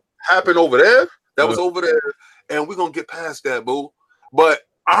 Whatever happened over there, that was over there, and we're gonna get past that, boo. But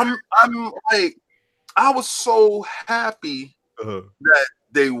I'm like, I was so happy that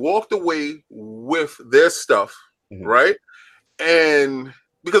they walked away with their stuff, right? And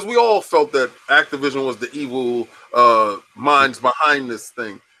because we all felt that Activision was the evil minds behind this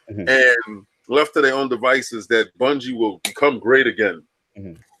thing, and left to their own devices, that Bungie will become great again.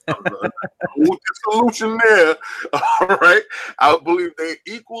 The solution there, all right. I believe they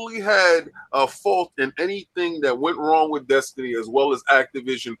equally had a fault in anything that went wrong with Destiny, as well as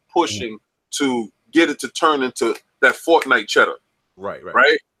Activision pushing to get it to turn into that Fortnite cheddar. Right.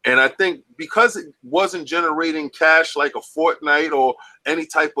 And I think because it wasn't generating cash like a Fortnite or any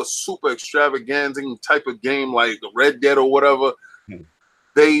type of super extravagant type of game like Red Dead or whatever,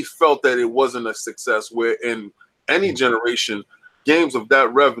 they felt that it wasn't a success. Where in any generation, games of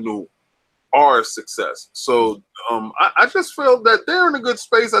that revenue are a success. So I just feel that they're in a good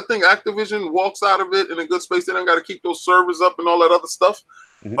space. I think Activision walks out of it in a good space. They don't got to keep those servers up and all that other stuff.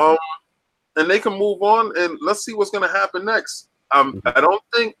 And they can move on, and let's see what's going to happen next. I don't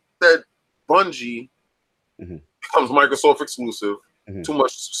think that Bungie becomes Microsoft exclusive. Too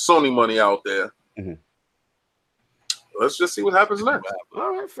much Sony money out there. Let's just see what happens next.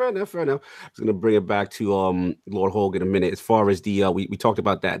 All right, fair enough. I was going to bring it back to Lord Hogue in a minute. As far as the we talked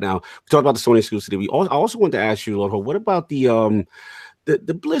about that. Now we talked about the Sony exclusivity. I also wanted to ask you, Lord Hogue, what about the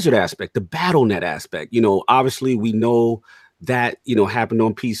Blizzard aspect, the BattleNet aspect? Obviously we know that happened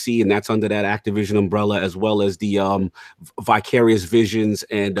on PC, and that's under that Activision umbrella, as well as the Vicarious Visions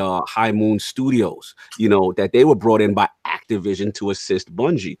and High Moon Studios, that they were brought in by Activision to assist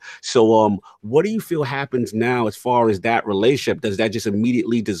Bungie. So what do you feel happens now as far as that relationship? Does that just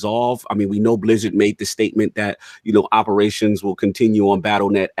immediately dissolve? I mean, we know Blizzard made the statement that operations will continue on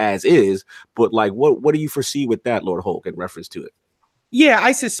BattleNet as is, but like what do you foresee with that, Lord Hogue, in reference to it? Yeah,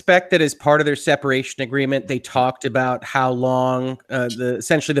 I suspect that as part of their separation agreement, they talked about how long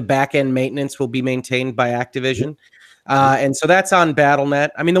essentially the back end maintenance will be maintained by Activision. And so that's on BattleNet.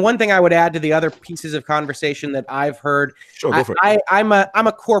 I mean, the one thing I would add to the other pieces of conversation that I've heard, sure, go for it. I'm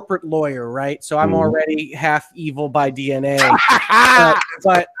a corporate lawyer, right? So I'm already half evil by DNA.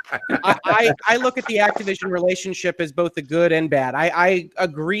 but I look at the Activision relationship as both the good and bad. I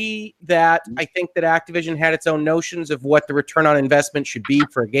agree that I think that Activision had its own notions of what the return on investment should be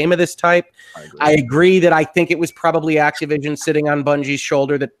for a game of this type. I agree that I think it was probably Activision sitting on Bungie's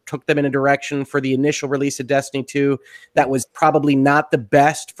shoulder that took them in a direction for the initial release of Destiny 2 that was probably not the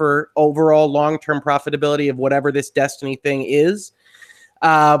best for overall long-term profitability of whatever this Destiny thing is.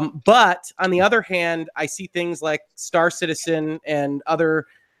 But on the other hand, I see things like Star Citizen and other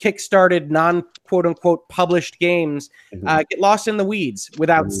kickstarted non-quote-unquote published games get lost in the weeds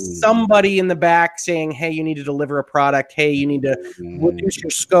without somebody in the back saying, hey, you need to deliver a product. Hey, you need to reduce your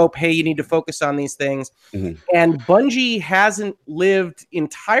scope. Hey, you need to focus on these things. And Bungie hasn't lived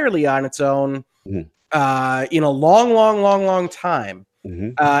entirely on its own in a long time.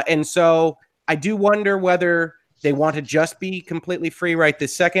 And so I do wonder whether they want to just be completely free right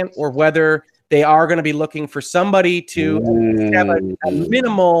this second, or whether they are going to be looking for somebody to have a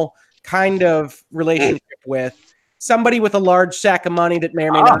minimal kind of relationship with, somebody with a large sack of money that may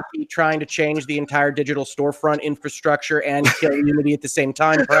or may not be trying to change the entire digital storefront infrastructure and kill Unity at the same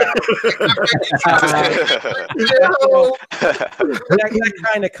time. That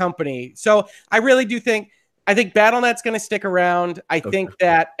kind of company. So I really do think BattleNet's going to stick around. I think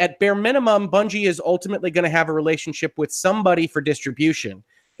that at bare minimum, Bungie is ultimately going to have a relationship with somebody for distribution.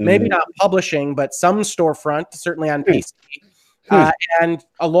 Maybe not publishing, but some storefront, certainly on PC. And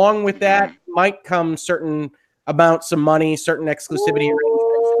along with that might come certain amounts of money, certain exclusivity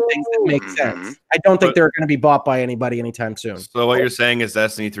arrangements, and things that make sense. I don't think they're going to be bought by anybody anytime soon. So what you're saying is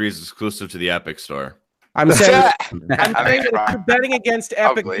Destiny 3 is exclusive to the Epic Store. I'm saying that if you're betting against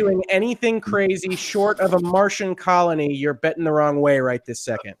Epic doing anything crazy short of a Martian colony, you're betting the wrong way right this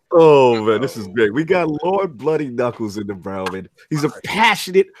second. Oh, man, this is big. We got Lord Bloody Knuckles in the brown, man. He's a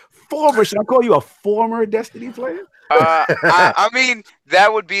passionate former, should I call you a former Destiny player? I mean,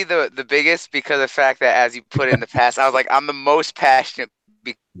 that would be the biggest, because of the fact that, as you put it in the past, I was like, I'm the most passionate.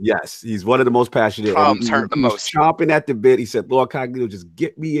 Yes, he's one of the most passionate. Problems hurt the most. Chomping at the bit. He said, Lord Cognito, just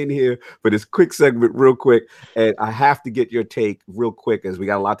get me in here for this quick segment real quick. And I have to get your take real quick, as we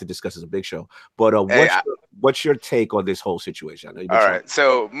got a lot to discuss. It's a big show. But what's your take on this whole situation? I know all right.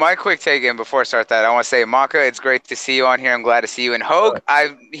 So my quick take, and before I start that, I want to say, Maka, it's great to see you on here. I'm glad to see you. And Hogue,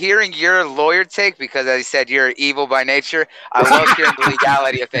 I'm hearing your lawyer take, because, as you said, you're evil by nature. I love hearing the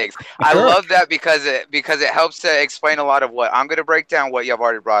legality of things. I love that because it helps to explain a lot of what I'm going to break down, what you've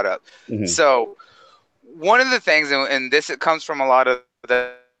already brought up. So one of the things, and this, it comes from a lot of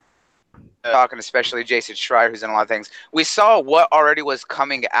the talking, especially Jason Schreier, who's in a lot of things, we saw what already was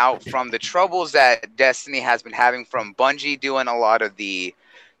coming out from the troubles that Destiny has been having from Bungie doing a lot of the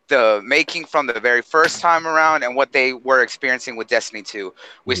the making from the very first time around and what they were experiencing with Destiny 2.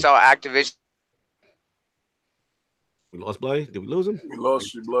 We saw Activision. We lost Bloody. Did we lose him? We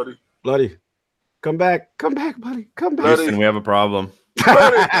lost you, Bloody. Bloody, come back, buddy, come back. Houston, we have a problem.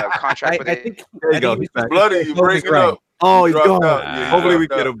 Contract with it. think, There you go. He's back. Bloody, you breaking right. up. Oh, he's dropped gone. out. Yeah, he Hopefully we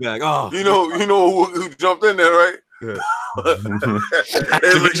dropped get out. him back. Oh, You know who jumped in there, right? Yeah.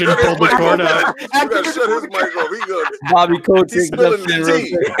 Activision pulled the cord out. You gotta shut his mic off. He good. Bobby Kotick He's spilling just the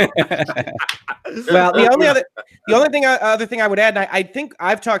tea. Well, the only other thing I would add, and I think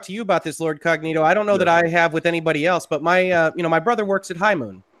I've talked to you about this, Lord Cognito. I don't know that I have with anybody else, but my my brother works at High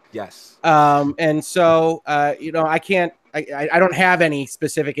Moon. yes. And so I can't. I don't have any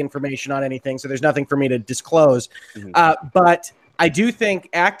specific information on anything, so there's nothing for me to disclose. But I do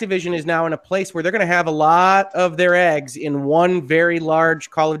think Activision is now in a place where they're going to have a lot of their eggs in one very large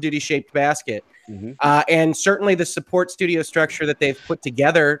Call of Duty shaped basket. And certainly the support studio structure that they've put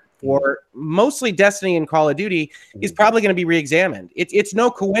together for mostly Destiny and Call of Duty is probably going to be re-examined. It's no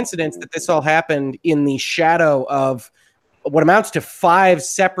coincidence that this all happened in the shadow of what amounts to 5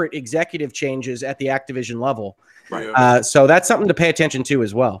 separate executive changes at the Activision level. Right. So that's something to pay attention to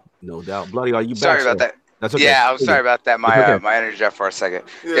as well. No doubt. Bloody, are you back? Sorry about that. That's okay. Yeah, I'm sorry about that. My okay. my energy dropped for a second.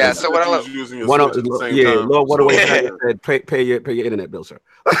 Yeah, so what I love. Lord, what away said, pay your internet bill, sir.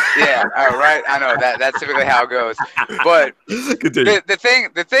 Yeah, right. I know that's typically how it goes. But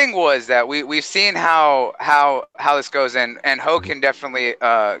the thing was that we've seen how this goes, and Ho can definitely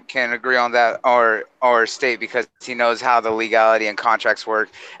can agree on that or state, because he knows how the legality and contracts work.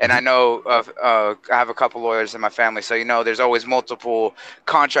 And I know I have a couple lawyers in my family, so there's always multiple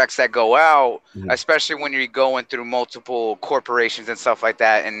contracts that go out, especially when you're going through multiple corporations and stuff like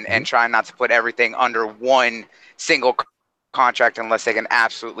that, and trying not to put everything under one single contract unless they can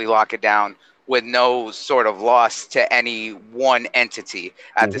absolutely lock it down with no sort of loss to any one entity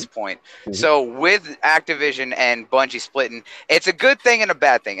at this point. So with Activision and Bungie splitting, it's a good thing and a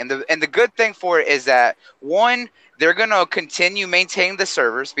bad thing. And the good thing for it is that, one, they're going to continue maintaining the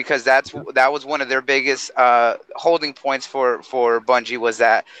servers, because that was one of their biggest holding points for Bungie, was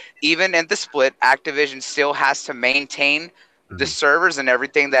that even in the split, Activision still has to maintain the servers and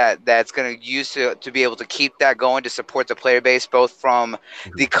everything that's going to use to be able to keep that going, to support the player base, both from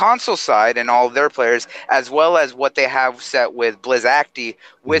the console side and all of their players, as well as what they have set with Blizzacti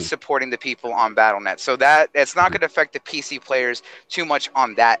with supporting the people on Battle.net. So that it's not going to affect the PC players too much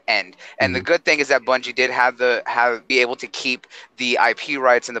on that end. And the good thing is that Bungie did be able to keep the IP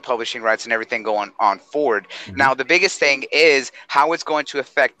rights and the publishing rights and everything going on forward. Now, the biggest thing is how it's going to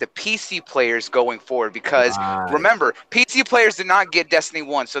affect the PC players going forward, because remember, PC players did not get Destiny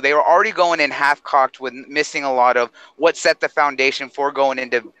 1, so they were already going in half-cocked with missing a lot of what set the foundation for going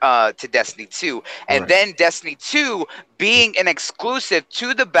into to Destiny 2. And then Destiny 2 being an exclusive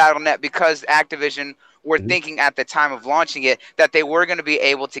to the Battle.net, because Activision were thinking at the time of launching it that they were going to be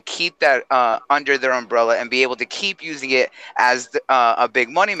able to keep that under their umbrella and be able to keep using it as a big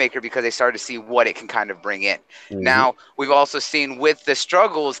moneymaker, because they started to see what it can kind of bring in. Now, we've also seen with the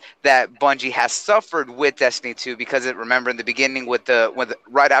struggles that Bungie has suffered with Destiny 2, because remember in the beginning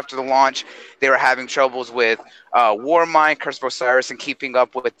right after the launch, they were having troubles with Warmind, Curse of Osiris, and keeping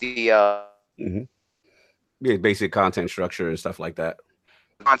up with the basic content structure and stuff like that.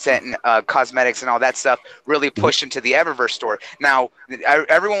 Content and cosmetics and all that stuff really pushed into the Eververse store. Now,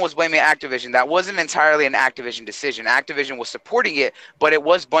 everyone was blaming Activision. That wasn't entirely an Activision decision. Activision was supporting it, but it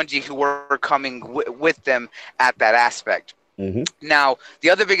was Bungie who were coming with them at that aspect. Now, the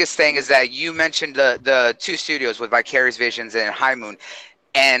other biggest thing is that you mentioned the 2 studios with Vicarious Visions and High Moon,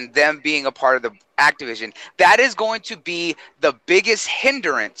 and them being a part of the Activision. That is going to be the biggest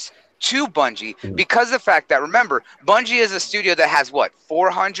hindrance to Bungie, because of the fact that, remember, Bungie is a studio that has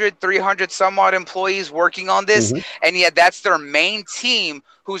 300 some odd employees working on this, and yet that's their main team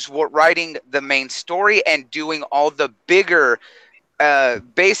who's writing the main story and doing all the bigger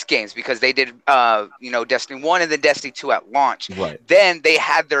base games, because they did Destiny 1 and then Destiny 2 at launch. Then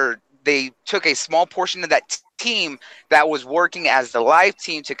they took a small portion of that team that was working as the live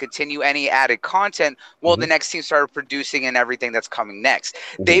team to continue any added content while the next team started producing and everything that's coming next.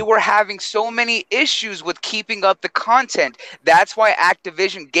 They were having so many issues with keeping up the content. That's why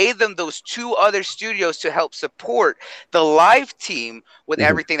Activision gave them those 2 other studios to help support the live team with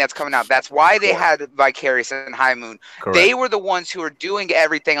everything that's coming out. That's why they had Vicarious and High Moon. They were the ones who were doing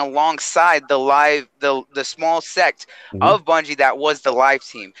everything alongside the small sect of Bungie that was the live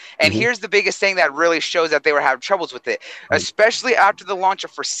team. And here's the biggest thing that really shows that they were having have troubles with it, especially after the launch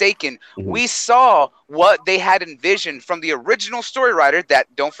of Forsaken. We saw what they had envisioned from the original story writer that,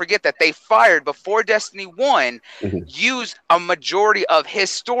 don't forget, that they fired before Destiny 1, used a majority of his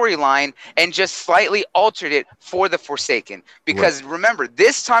storyline and just slightly altered it for the Forsaken. Because remember,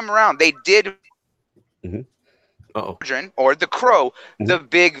 this time around, they did or the Crow, the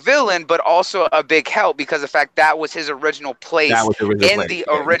big villain, but also a big help because of the fact that was his original place the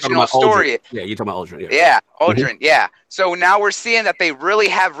original story. Yeah, you're talking about Aldrin. Yeah, Aldrin. Yeah. So now we're seeing that they really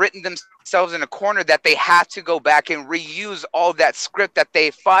have written themselves in a corner that they have to go back and reuse all that script that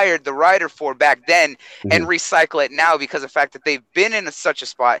they fired the writer for back then and recycle it now because of the fact that they've been in such a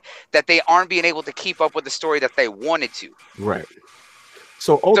spot that they aren't being able to keep up with the story that they wanted to. Right.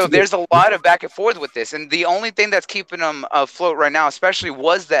 So there's a lot of back and forth with this, and the only thing that's keeping them afloat right now, especially,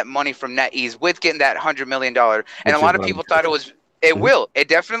 was that money from NetEase with getting that $100 million. And a lot of people thought it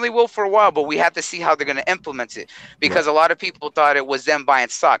definitely will for a while, but we have to see how they're going to implement it because a lot of people thought it was them buying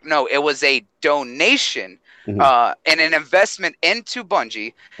stock. No, it was a donation and an investment into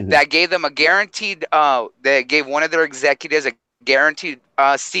Bungie that gave them a guaranteed. That gave one of their executives a guaranteed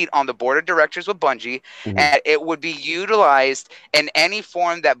seat on the board of directors with Bungie, and it would be utilized in any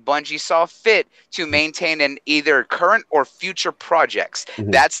form that Bungie saw fit to maintain in either current or future projects.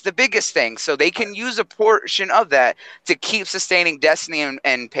 That's the biggest thing. So they can use a portion of that to keep sustaining Destiny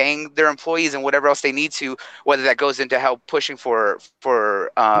and paying their employees and whatever else they need to, whether that goes into help pushing for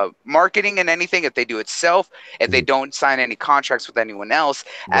marketing and anything, if they do itself, if they don't sign any contracts with anyone else,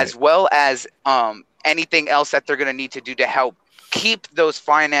 as well as anything else that they're going to need to do to help keep those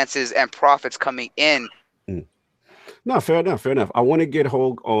finances and profits coming in. No, fair enough. I want to get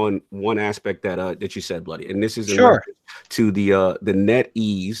Hogue on one aspect that you said, Bloody, and this is to the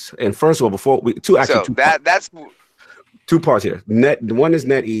NetEase. And first of all, before we that's two parts here. One is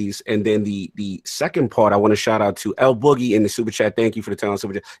NetEase, and then the second part I want to shout out to El Boogie in the super chat. Thank you for the time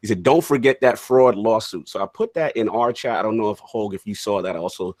super chat. He said, "Don't forget that fraud lawsuit." So I put that in our chat. I don't know if Hogue, if you saw that, I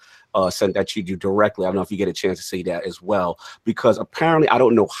also sent that to you directly. I don't know if you get a chance to see that as well, because apparently, I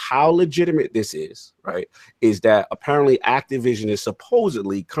don't know how legitimate this is, right? Is that apparently Activision is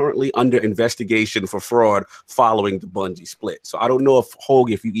supposedly currently under investigation for fraud following the Bungie split. So I don't know if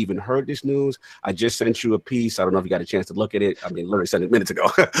Hogue, if you even heard this news. I just sent you a piece. I don't know if you got a chance to look at it. I mean, literally sent it minutes ago.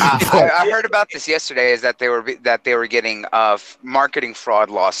 I heard about this yesterday, is that they were getting marketing fraud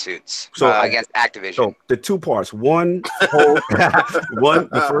lawsuits against Activision. So the two parts. One, Hogue,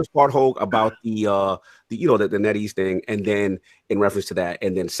 the first part, Hogue, about the NetEase thing, and then in reference to that,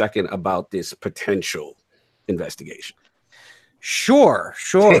 and then second about this potential investigation. Sure.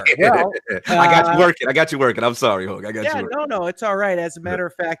 Well, I got you working. I'm sorry, Hogue. I got you working. No, it's all right. As a matter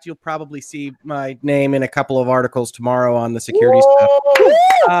of fact, you'll probably see my name in a couple of articles tomorrow on the security stuff.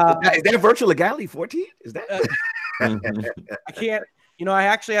 Is that virtual legality 14? Is that? I can't. I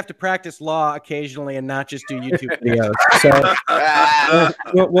actually have to practice law occasionally and not just do YouTube videos. So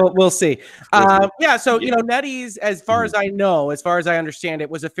we'll see. So NetEase, as far as I know, as far as I understand, it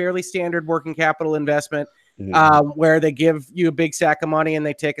was a fairly standard working capital investment. Where they give you a big sack of money and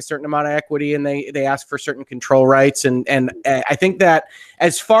they take a certain amount of equity and they ask for certain control rights. And I think that,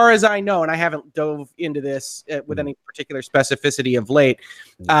 as far as I know, and I haven't dove into this with any particular specificity of late,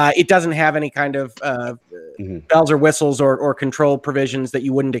 it doesn't have any kind of bells or whistles or control provisions that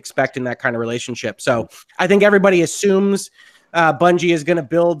you wouldn't expect in that kind of relationship. So I think everybody assumes Bungie is going to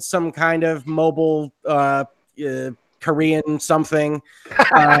build some kind of mobile Korean something,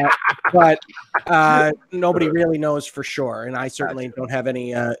 but nobody really knows for sure, and I certainly don't have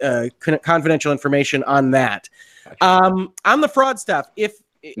any confidential information on that. On the fraud stuff,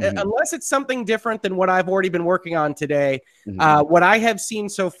 unless it's something different than what I've already been working on today, what I have seen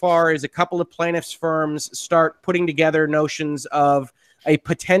so far is a couple of plaintiffs' firms start putting together notions of a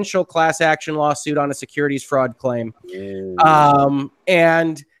potential class action lawsuit on a securities fraud claim,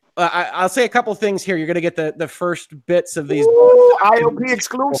 and I'll say a couple things here. You're going to get the first bits of these. IOP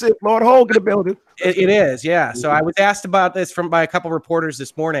exclusive. Lord Hogue in the building. It is, yeah. So I was asked about this by a couple reporters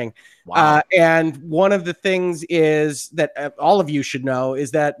this morning. Wow. And one of the things is that all of you should know is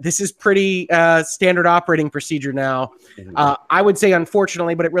that this is pretty standard operating procedure now. I would say,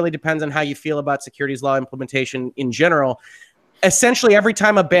 unfortunately, but it really depends on how you feel about securities law implementation in general. Essentially, every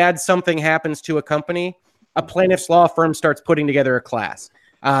time a bad something happens to a company, a plaintiff's law firm starts putting together a class.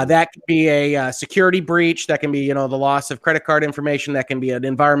 That could be a security breach. That can be, the loss of credit card information. That can be an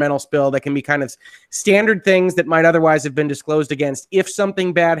environmental spill. That can be kind of standard things that might otherwise have been disclosed against. If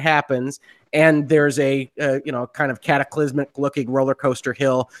something bad happens and there's a, kind of cataclysmic looking roller coaster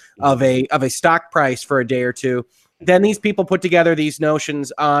hill of a stock price for a day or two, then these people put together these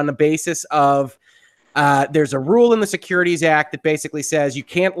notions on a basis of There's a rule in the Securities Act that basically says you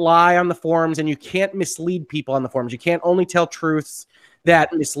can't lie on the forums and you can't mislead people on the forums. You can't only tell truths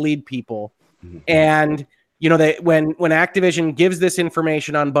that mislead people. And you know, when Activision gives this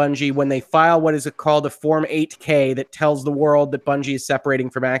information on Bungie, when they file what is called a Form 8K that tells the world that Bungie is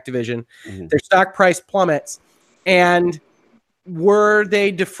separating from Activision, their stock price plummets. And were they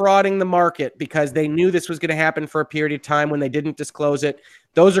defrauding the market because they knew this was going to happen for a period of time when they didn't disclose it?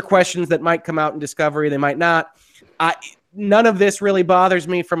 Those are questions that might come out in discovery. They might not. None of this really bothers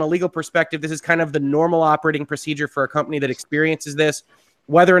me from a legal perspective. This is kind of the normal operating procedure for a company that experiences this.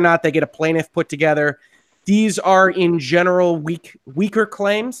 Whether or not they get a plaintiff put together, these are in general weaker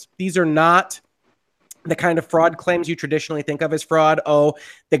claims. These are not the kind of fraud claims you traditionally think of as fraud. Oh,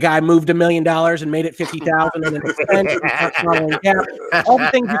 the guy moved $1 million and made it 50,000 and an expense. All the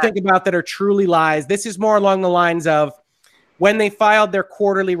things you think about that are truly lies. This is more along the lines of when they filed their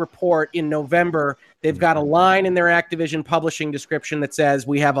quarterly report in November, they've got a line in their Activision publishing description that says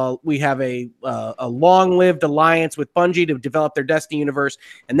we have a long-lived alliance with Bungie to develop their Destiny universe,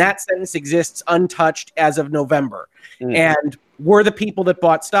 and that sentence exists untouched as of November. And were the people that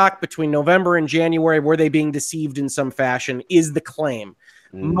bought stock between November and January, were they being deceived in some fashion? Is the claim.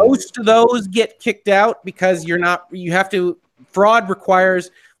 Most of those get kicked out because fraud requires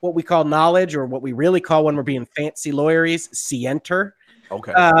what we call knowledge, or what we really call, when we're being fancy lawyers, scienter.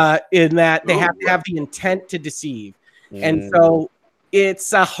 Okay. In that they have to have the intent to deceive. And so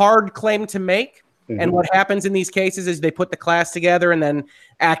it's a hard claim to make. And what happens in these cases is they put the class together, and then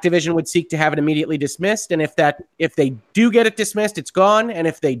Activision would seek to have it immediately dismissed. And if they do get it dismissed, it's gone. And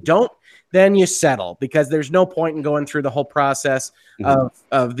if they don't, then you settle, because there's no point in going through the whole process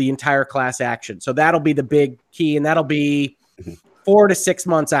of the entire class action. So that'll be the big key, and that'll be 4 to 6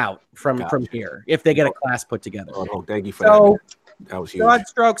 months out from here if they get a class put together. Oh, thank you for that. That was huge. Broad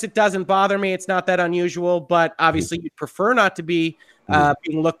strokes, it doesn't bother me. It's not that unusual, but obviously you'd prefer not to be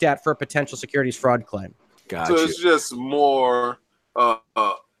being looked at for a potential securities fraud claim. Gotcha. So it's just more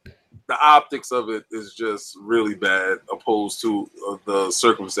the optics of it is just really bad, opposed to the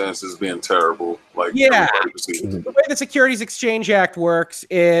circumstances being terrible. Like, yeah, the way the Securities Exchange Act works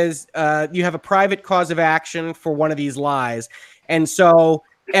is you have a private cause of action for one of these lies, and so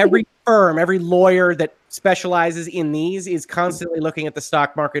every firm, every lawyer that specializes in these is constantly looking at the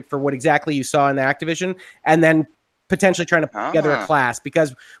stock market for what exactly you saw in the Activision, and then potentially trying to put together a class.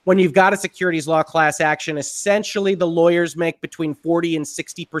 Because when you've got a securities law class action, essentially the lawyers make between 40 and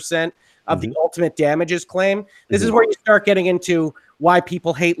 60% of the ultimate damages claim. This is where you start getting into why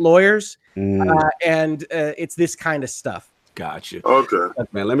people hate lawyers, and it's this kind of stuff. Gotcha. Okay,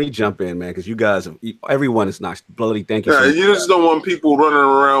 man. Let me jump in, man, because you guys, everyone is not bloody. Thank you. Yeah, you just don't want people running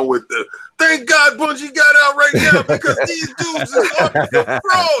around with the "Thank God Bungie got out right now because these dudes is on the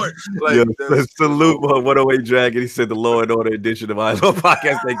fraud." Like, salute 108 Dragon. He said the Law and Order edition of I Love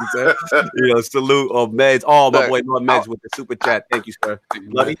Podcast. Thank you, sir. Salute Meds. Oh, my boy, Meds with the super chat. Thank you, sir.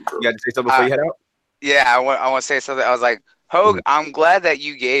 Lovey, you got to say something before you head out? Yeah, I want to say something. I was like, Hogue, I'm glad that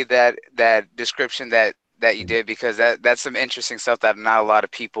you gave that description that you did, because that's some interesting stuff that not a lot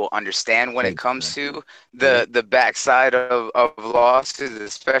of people understand when it comes to the backside of lawsuits,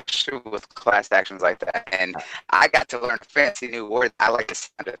 especially with class actions like that. And I got to learn a fancy new word. I like to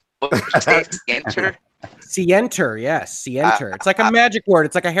sound it. Scienter? Scienter, yes, Scienter. It's like a magic word.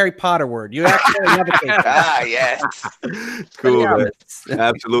 It's like a Harry Potter word. You actually have a yes. Cool, man.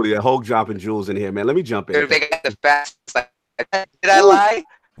 Absolutely. A Hogue dropping jewels in here, man. Let me jump in. They got the fast. Did I lie?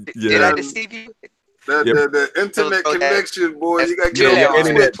 Did I deceive you? The internet connection, boy. You got to get off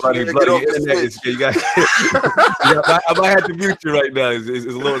internet, the switch. You got to get off I might have to mute you right now. It's a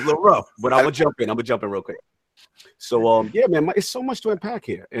little rough, but I'm gonna jump in. real quick. So yeah, man, it's so much to unpack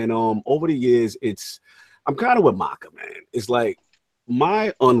here. And over the years, I'm kind of with Maka, man. It's like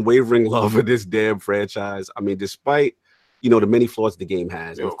my unwavering love for this damn franchise. I mean, despite the many flaws the game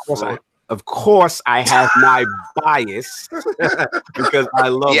has, and of course, I have my bias because I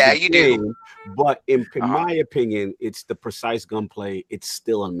love the game. But in my opinion, it's the precise gunplay. It's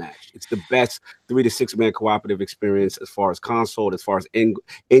still unmatched. It's the best 3 to 6 man cooperative experience as far as console, as far as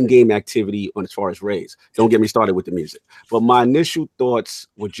in-game activity, and as far as raids. Don't get me started with the music. But my initial thoughts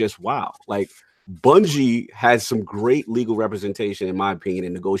were just wow. Like, Bungie has some great legal representation, in my opinion,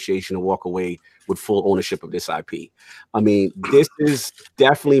 in negotiation to walk away with full ownership of this IP. I mean, this is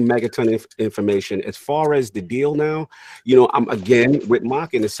definitely megaton of information. As far as the deal now, I'm again with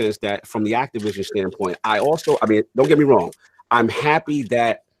Mock in the sense that from the Activision standpoint, don't get me wrong, I'm happy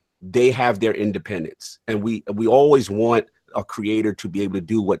that they have their independence, and we always want a creator to be able to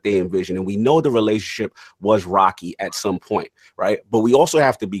do what they envision. And we know the relationship was rocky at some point, right? But we also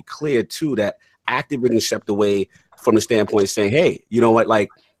have to be clear too that Activision stepped away from the standpoint of saying, hey, you know what, like,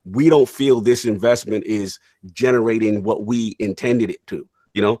 we don't feel this investment is generating what we intended it to.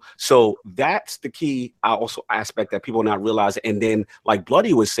 You know, so that's the key also aspect that people are not realizing. And then, like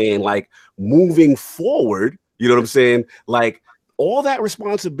Bloody was saying, like moving forward, you know what I'm saying? Like all that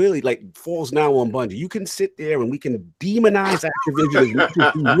responsibility like falls now on Bungie. You can sit there and we can demonize Activision as much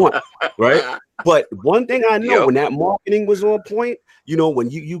as you want, right? But one thing I know, when that marketing was on point, you know,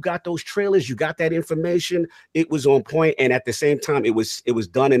 when you got those trailers, you got that information, it was on point, and at the same time, it was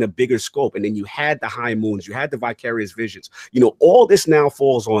done in a bigger scope. And then you had the High Moons, you had the Vicarious Visions. You know, all this now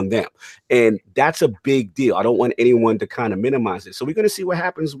falls on them, and that's a big deal. I don't want anyone to kind of minimize it. So we're going to see what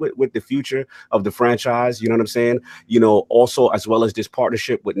happens with the future of the franchise. You know what I'm saying? You know, also as well as this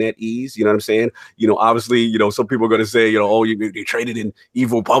partnership with NetEase. You know what I'm saying? You know, obviously, you know, some people are going to say, you know, oh, they traded an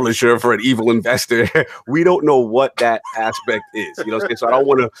evil publisher for an evil investor. We don't know what that aspect is, you know what I'm saying? So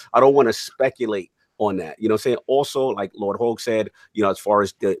I don't want to speculate on that, you know what I'm saying? Also, like Lord Hogue said, you know, as far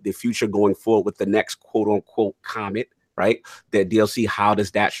as the future going forward with the next quote unquote comet, right? That DLC, how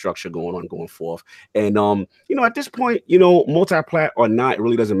does that structure going forth? And you know, at this point, you know, multi-plat or not, it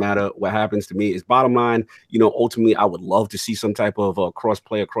really doesn't matter. What happens to me is bottom line, you know, ultimately I would love to see some type of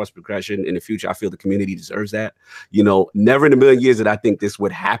cross-play or cross-progression in the future. I feel the community deserves that. You know, never in a million years that I think this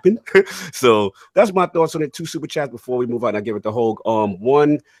would happen. So that's my thoughts on it. 2 super chats before we move on. I give it to Hogue.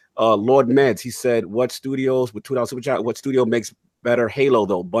 One, Lord Meds, he said, what studios with $2 super chat, what studio makes better Halo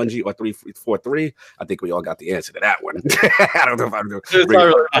though, Bungie or 343? I think we all got the answer to that one. I don't know if I'm doing it's not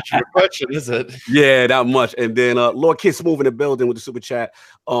really much of a question, is it? Yeah, not much. And then Lord Kid Smooth in the building with the super chat.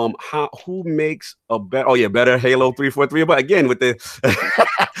 Who makes a better? Oh yeah, better Halo 343. But again, with the,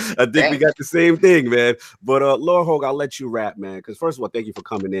 I think we got the same thing, man. But Lord Hogue, I'll let you rap, man. Because first of all, thank you for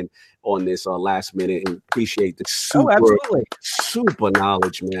coming in on this last minute and appreciate the super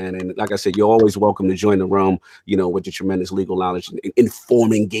knowledge, man. And like I said, you're always welcome to join the room. You know, with the tremendous legal knowledge.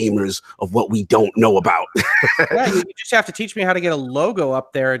 Informing gamers of what we don't know about. Yeah, you just have to teach me how to get a logo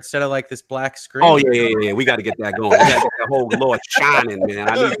up there instead of like this black screen. Oh yeah. We got to get that going. We got to get that whole Lord shining, man.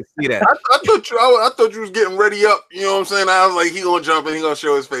 I need to see that. I thought you was getting ready up. You know what I'm saying? I was like, he gonna jump and he gonna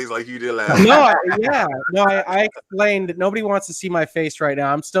show his face like you did last. I explained that nobody wants to see my face right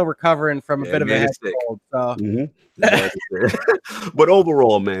now. I'm still recovering from a bit of a head cold. So. But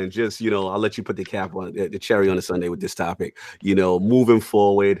overall, man, just, you know, I'll let you put the cap on the cherry on the Sunday with this topic. You know, moving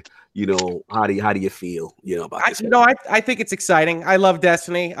forward, you know, how do you feel, you know, about this? I think it's exciting. I love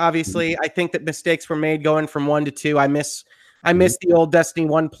Destiny. Obviously, I think that mistakes were made going from 1 to 2. I miss the old Destiny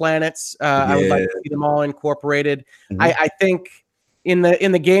 1 planets. I would like to see them all incorporated. I think in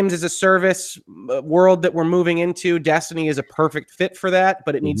the games as a service world that we're moving into, Destiny is a perfect fit for that,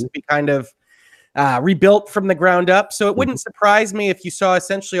 but it needs to be kind of rebuilt from the ground up. So it wouldn't surprise me if you saw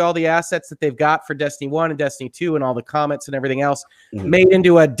essentially all the assets that they've got for Destiny 1 and Destiny 2 and all the comments and everything else made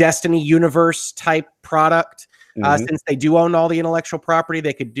into a Destiny universe type product. Since they do own all the intellectual property,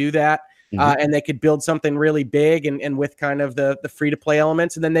 they could do that. And they could build something really big and with kind of the free-to-play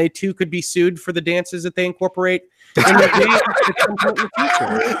elements. And then they too could be sued for the dances that they incorporate in their games at some point in the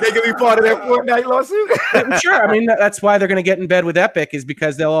future. They could be part of that Fortnite lawsuit? Sure. I mean, that's why they're going to get in bed with Epic, is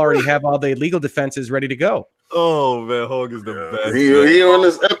because they'll already have all the legal defenses ready to go. Oh, man, Hogue is the best. He on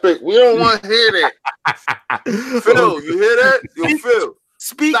this Epic. We don't want to hear that. Phil, you hear that? Yo, Phil.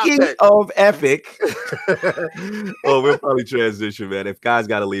 Speaking of Epic, we'll probably transition, man. If guys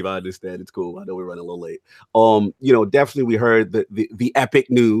got to leave, I understand. It's cool. I know we're running a little late. You know, definitely we heard the Epic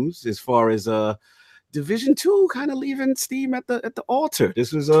news as far as Division 2 kind of leaving Steam at the altar.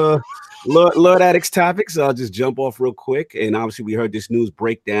 This was Lord Addict's topic, so I'll just jump off real quick. And obviously we heard this news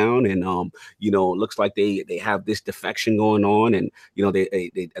breakdown, and you know, it looks like they have this defection going on, and you know,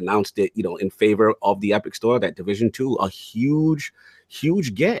 they announced it, you know, in favor of the Epic Store, that Division 2, a huge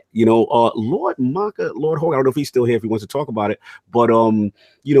get, you know. Lord Maka, Lord Hogue, I don't know if he's still here, if he wants to talk about it, but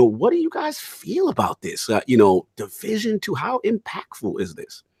you know, what do you guys feel about this? You know, Division 2, how impactful is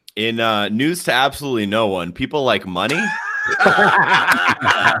this? In news to absolutely no one, people like money.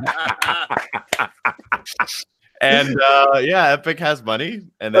 And yeah, Epic has money,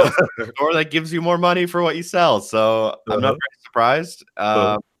 and then a store that gives you more money for what you sell. So I'm not very surprised.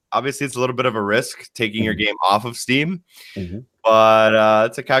 Obviously, it's a little bit of a risk taking your game off of Steam, but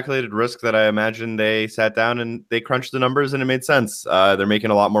it's a calculated risk that I imagine they sat down and they crunched the numbers, and it made sense. They're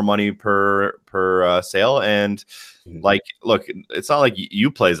making a lot more money per sale, and like, look, it's not like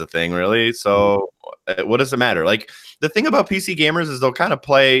Uplay is a thing, really. So what does it matter? Like, the thing about PC gamers is they'll kind of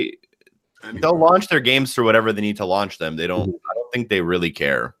play. They'll launch their games through whatever they need to launch them. I don't think they really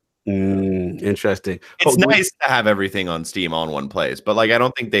care. Interesting. It's nice to have everything on Steam all in one place, but like I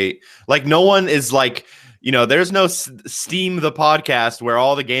don't think no one is like, you know, there's no Steam the podcast where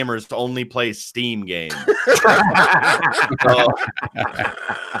all the gamers only play Steam games. So,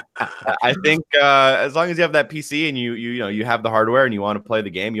 I think as long as you have that PC and you have the hardware and you want to play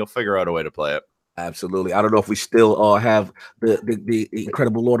the game, you'll figure out a way to play it. Absolutely. I don't know if we still have the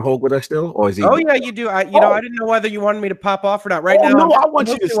incredible Lord Hogue with us still, or is he? Oh yeah, you do. I didn't know whether you wanted me to pop off or not. Right now, no, I want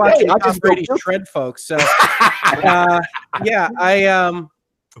you to stay. I just Brady shred, folks. So, yeah,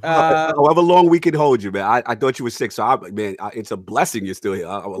 however long we can hold you, man. I thought you were sick, so it's a blessing you're still here.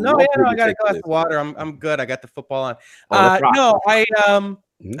 I got a glass of water. I'm good. I got the football on.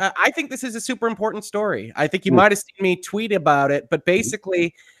 I think this is a super important story. I think you might have seen me tweet about it, but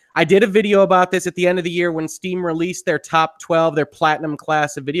basically, I did a video about this at the end of the year when Steam released their top 12, their platinum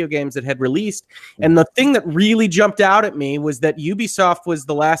class of video games that had released. And the thing that really jumped out at me was that Ubisoft was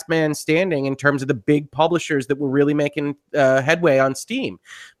the last man standing in terms of the big publishers that were really making headway on Steam.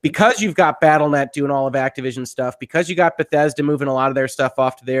 Because you've got Battle.net doing all of Activision stuff, because you got Bethesda moving a lot of their stuff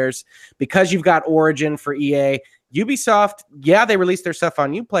off to theirs, because you've got Origin for EA, Ubisoft, yeah, they released their stuff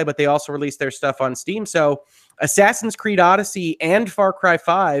on Uplay, but they also released their stuff on Steam. So Assassin's Creed Odyssey and Far Cry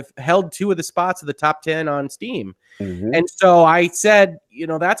 5 held 2 of the spots of the top 10 on Steam. And so I said, you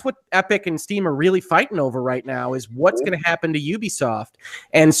know, that's what Epic and Steam are really fighting over right now is what's going to happen to Ubisoft.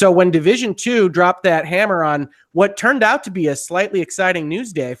 And so when Division 2 dropped that hammer on what turned out to be a slightly exciting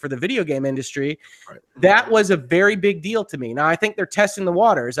news day for the video game industry, that was a very big deal to me. Now, I think they're testing the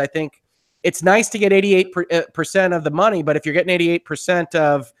waters. I think it's nice to get 88% of the money, but if you're getting 88%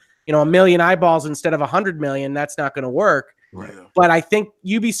 of, you know, 1 million eyeballs instead of 100 million, that's not going to work. Right. But I think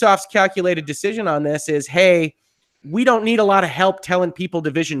Ubisoft's calculated decision on this is, hey, we don't need a lot of help telling people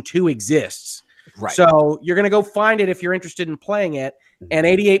Division 2 exists. Right. So you're going to go find it if you're interested in playing it. And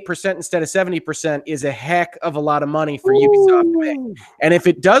 88% instead of 70% is a heck of a lot of money for Ubisoft to make. And if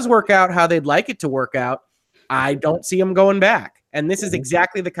it does work out how they'd like it to work out, I don't see them going back. And this is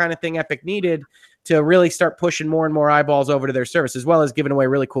exactly the kind of thing Epic needed to really start pushing more and more eyeballs over to their service, as well as giving away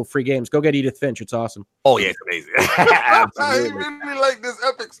really cool free games. Go get Edith Finch. It's awesome. Oh, yeah, it's amazing. I really like this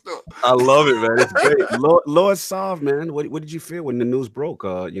Epic stuff. I love it, man. It's great. Lord Sov, man, what did you feel when the news broke,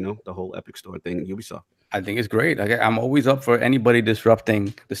 the whole Epic Store thing, Ubisoft? I think it's great. I'm always up for anybody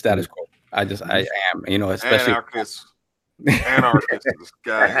disrupting the status quo. I am, especially... Anarchist, this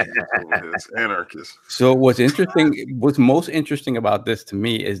guy is anarchist. So what's most interesting about this to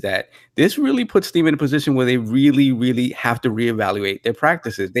me is that this really puts Steam in a position where they really, really have to reevaluate their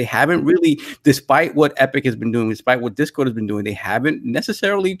practices. They haven't really, despite what Epic has been doing, despite what Discord has been doing, they haven't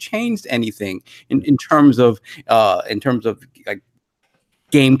necessarily changed anything in terms of like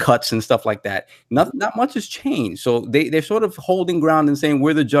game cuts and stuff like that. Not much has changed. So they're sort of holding ground and saying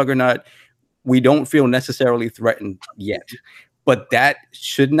we're the juggernaut. We don't feel necessarily threatened yet, but that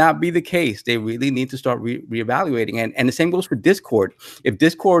should not be the case. They really need to start reevaluating. And the same goes for Discord. If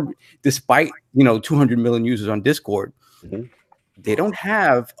Discord, despite 200 million users on Discord, they don't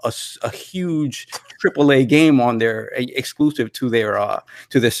have a huge AAA game on their exclusive to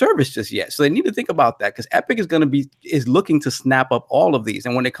their service just yet. So they need to think about that because Epic is looking to snap up all of these.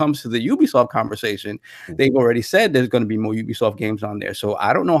 And when it comes to the Ubisoft conversation, they've already said there's going to be more Ubisoft games on there. So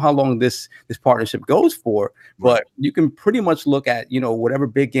I don't know how long this partnership goes for, but you can pretty much look at whatever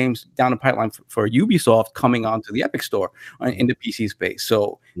big games down the pipeline for Ubisoft coming onto the Epic Store in the PC space.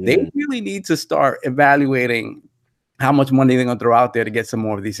 So they really need to start evaluating how much money they're going to throw out there to get some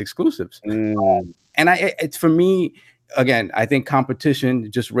more of these exclusives. And it's for me, again, I think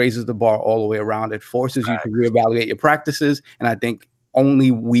competition just raises the bar all the way around. It forces you to reevaluate your practices. And I think only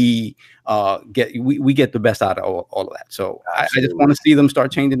we get the best out of all of that. So I just want to see them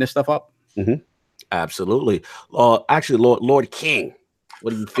start changing this stuff up. Absolutely. Actually, Lord King,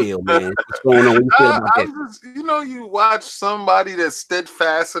 what do you feel, man? What's going on? What do you feel about this? You watch somebody that's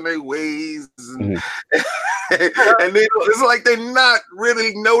steadfast in their ways, and it's like they're not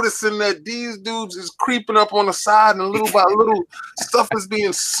really noticing that these dudes is creeping up on the side, and little by little, stuff is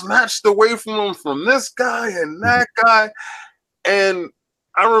being snatched away from them from this guy and that guy. And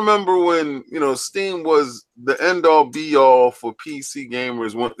I remember when Steam was the end all be all for PC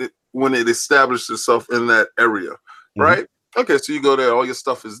gamers when it established itself in that area, right? Okay, so you go there, all your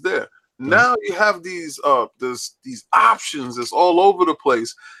stuff is there. Now you have these options that's all over the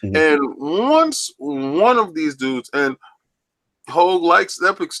place. And once one of these dudes, and Hogue likes the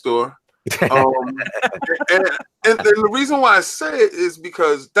Epic Store, and the reason why I say it is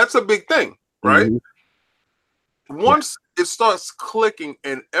because that's a big thing, right? Once it starts clicking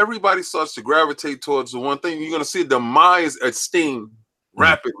and everybody starts to gravitate towards the one thing, you're going to see a demise at Steam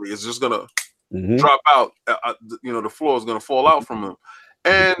rapidly. It's just gonna drop out. The floor is gonna fall out from him.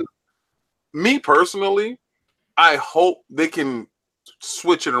 And me personally, I hope they can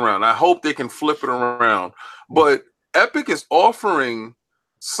switch it around. I hope they can flip it around. But Epic is offering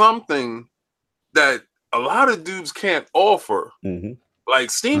something that a lot of dudes can't offer. Like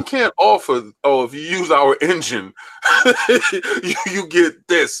Steam can't offer, if you use our engine, you get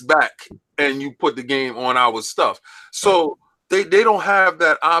this back and you put the game on our stuff. So they don't have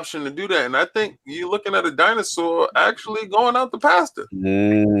that option to do that. And I think you're looking at a dinosaur actually going out the pasture.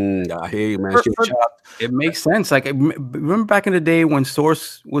 I hear you, man. It makes sense. Like, remember back in the day when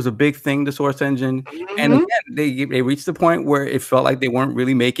Source was a big thing, the Source engine, and again, they reached the point where it felt like they weren't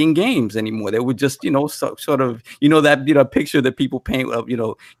really making games anymore. They would just, sort of, that picture that people paint of,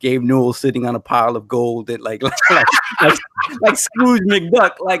 Gabe Newell sitting on a pile of gold that like Scrooge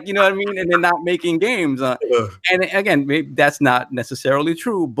McDuck, like, you know what I mean, and they're not making games. And again, maybe that's not necessarily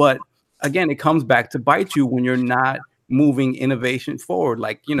true, but again, it comes back to bite you when you're not moving innovation forward.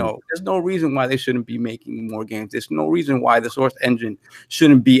 Like, there's no reason why they shouldn't be making more games. There's no reason why the Source engine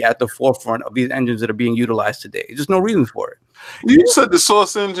shouldn't be at the forefront of these engines that are being utilized today. There's just no reason for it. You said the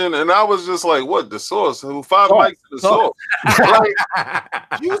Source engine, and I was just like, what, the Source? 5 mics to the Source.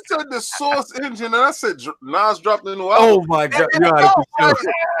 Like, you said the Source engine, and I said Nas dropped the new album. Oh my God.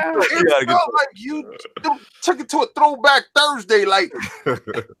 It felt like you took it to a throwback Thursday. Like,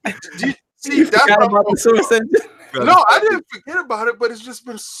 see, that's about the Source engine. No, I didn't forget about it, but it's just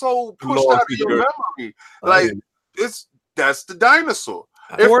been so pushed out of your memory. Like, that's the dinosaur.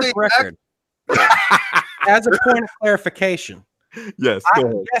 For the record, as a point of clarification, yes,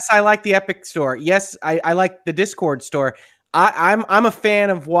 I like the Epic store. Yes, I like the Discord store. I'm a fan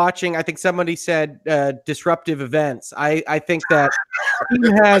of watching. I think somebody said disruptive events. I think that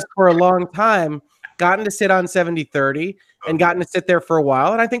Steam has for a long time gotten to sit on 7030 and gotten to sit there for a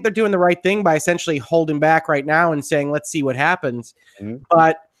while. And I think they're doing the right thing by essentially holding back right now and saying, let's see what happens.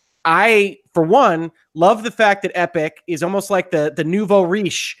 But I, for one, love the fact that Epic is almost like the nouveau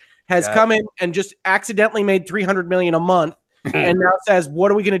riche has come in and just accidentally made $300 million a month and now says,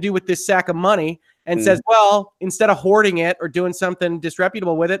 what are we going to do with this sack of money? And says, well, instead of hoarding it or doing something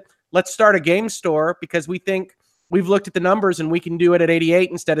disreputable with it, let's start a game store because we think we've looked at the numbers and we can do it at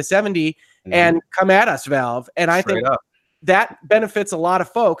 88 instead of 70 and come at us, Valve. And I think that benefits a lot of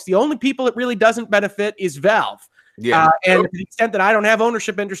folks. The only people it really doesn't benefit is Valve. And to the extent that I don't have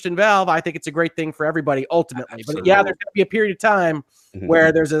ownership interest in Valve, I think it's a great thing for everybody ultimately. But there's going to be a period of time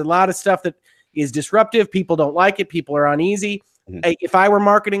where there's a lot of stuff that is disruptive. People don't like it. People are uneasy. If I were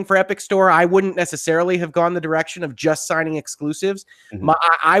marketing for Epic Store, I wouldn't necessarily have gone the direction of just signing exclusives.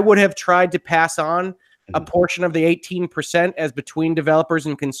 I would have tried to pass on a portion of the 18% as between developers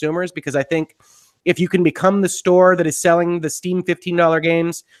and consumers, because I think if you can become the store that is selling the Steam $15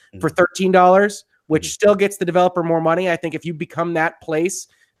 games for $13, which still gets the developer more money, I think if you become that place,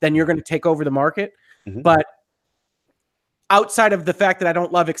 then you're going to take over the market. But outside of the fact that I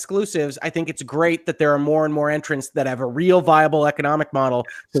don't love exclusives, I think it's great that there are more and more entrants that have a real viable economic model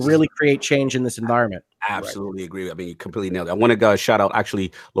to really create change in this environment. Absolutely agree. I mean, you completely nailed it. I want to shout out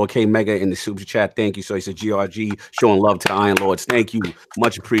actually Lord K Mega in the super chat. Thank you. So he said GRG showing love to the Iron Lords. Thank you.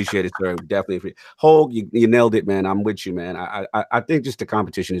 Much appreciated, sir. Definitely. Hogue, you nailed it, man. I'm with you, man. I think just the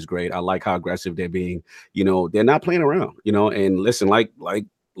competition is great. I like how aggressive they're being. They're not playing around, and listen, like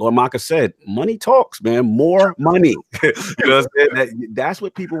Lord Maka said, money talks, man. More money. That's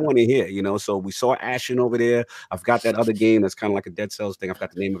what people want to hear, So we saw Ashen over there. I've got that other game that's kind of like a Dead Cells thing. I've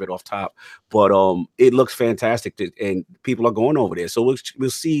got the name of it off top. But it looks fantastic, and people are going over there. So we'll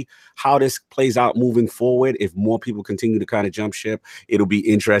see how this plays out moving forward. If more people continue to kind of jump ship, it'll be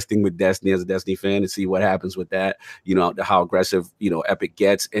interesting with Destiny as a Destiny fan to see what happens with that, how aggressive, Epic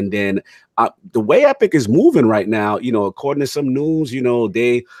gets. And then the way Epic is moving right now, according to some news,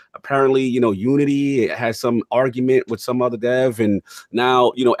 they apparently, Unity has some argument with some other dev, and now,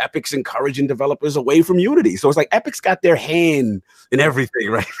 Epic's encouraging developers away from Unity. So it's like Epic's got their hand in everything,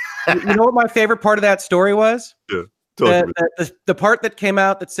 right? You know what my favorite part of that story was? Yeah. The part that came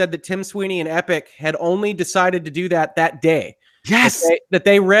out that said that Tim Sweeney and Epic had only decided to do that day. Yes. That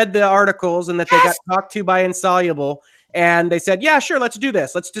they read the articles and that they got talked to by Insoluble. And they said, yeah, sure, let's do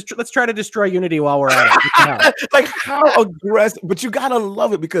this. Let's try to destroy Unity while we're at it. Like, how aggressive. But you got to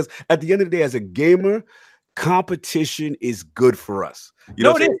love it, because at the end of the day, as a gamer, competition is good for us.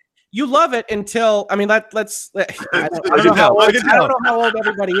 It is. you love it until I don't know how old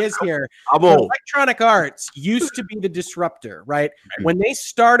everybody is here. I'm old. Electronic Arts used to be the disruptor, right? When they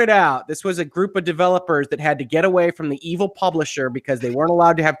started out, this was a group of developers that had to get away from the evil publisher because they weren't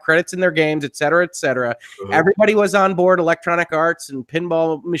allowed to have credits in their games, et cetera, et cetera. Everybody was on board Electronic Arts and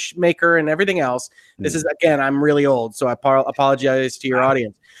Pinball Maker and everything else. This is, again, I'm really old, so I apologize to your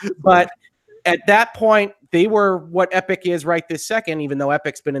audience. But at that point, they were what Epic is right this second, even though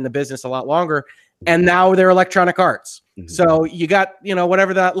Epic's been in the business a lot longer. And now they're Electronic Arts. So you got,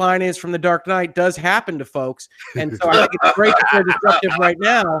 whatever that line is from The Dark Knight does happen to folks. And so I think it's great that they're disruptive right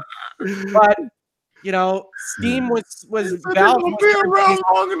now. But, Steam was Valve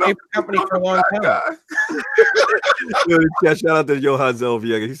was company for a long time. Shout out to Johan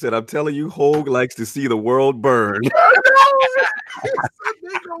Zelviega. He said, I'm telling you, Hogue likes to see the world burn.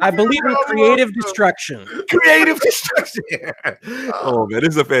 I believe in creative destruction. Creative destruction. Oh man,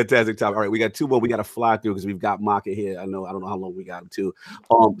 this is a fantastic topic. All right, we got two more. We got to fly through because we've got Maka here. I don't know how long we got him too.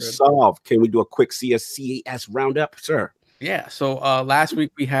 Solve. Can we do a quick CES roundup, sir? Yeah. So last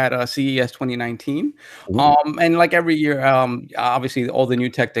week we had CES 2019, and like every year, obviously all the new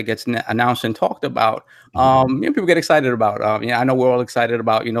tech that gets announced and talked about, people get excited about. I know we're all excited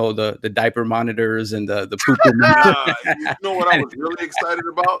about the diaper monitors and the poop. You know what I was really excited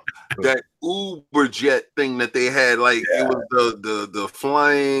about? That Uber jet thing that they had, it was the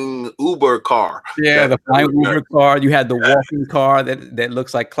flying Uber car. Yeah, the flying Uber car. You had the walking car that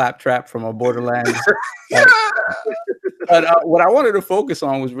looks like Claptrap from a Borderlands. But what I wanted to focus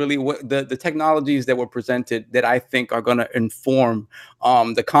on was really what the technologies that were presented that I think are going to inform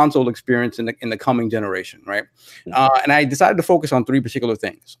the console experience in the coming generation, right? And I decided to focus on three particular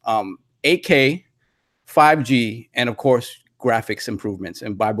things: 8K, 5G, and of course graphics improvements,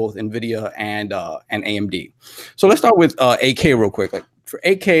 and by both NVIDIA and AMD. So let's start with 8K real quick. Like for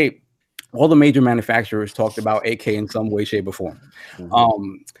 8K, all the major manufacturers talked about 8K in some way, shape, or form.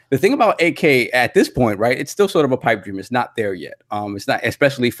 The thing about 8K at this point, right, it's still sort of a pipe dream. It's not there yet. It's not,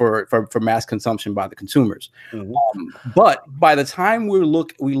 especially for mass consumption by the consumers. But by the time we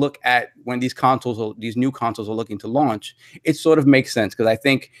look at when these new consoles are looking to launch, it sort of makes sense, because I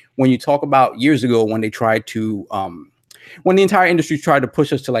think when you talk about years ago when they tried to when the entire industry tried to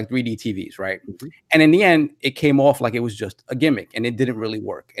push us to like 3D TVs, right? And in the end, it came off like it was just a gimmick, and it didn't really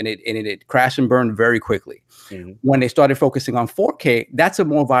work, and it crashed and burned very quickly. When they started focusing on 4K, that's a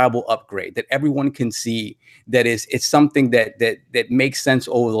more viable upgrade that everyone can see. It's something that makes sense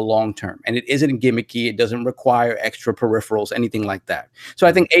over the long term, and it isn't gimmicky. It doesn't require extra peripherals, anything like that. So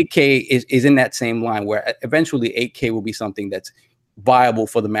I think 8K is in that same line, where eventually 8K will be something that's viable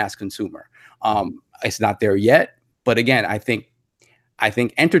for the mass consumer. It's not there yet. But again, I think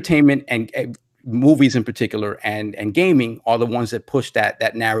entertainment and movies in particular and gaming are the ones that push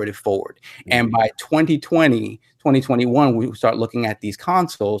that narrative forward. And by 2020, 2021, we start looking at these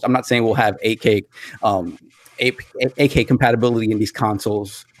consoles. I'm not saying we'll have 8K compatibility in these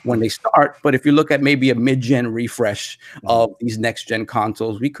consoles when they start, but if you look at maybe a mid-gen refresh of these next-gen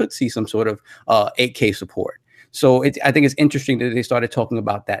consoles, we could see some sort of 8K support. So I think it's interesting that they started talking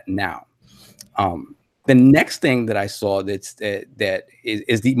about that now. The next thing that I saw that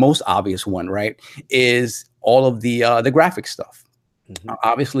is the most obvious one, right, is all of the graphics stuff.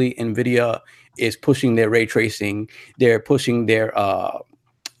 Obviously, NVIDIA is pushing their ray tracing. They're pushing their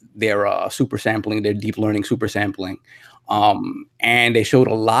super sampling, their deep learning super sampling. And they showed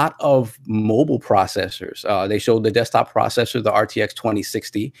a lot of mobile processors. They showed the desktop processor, the RTX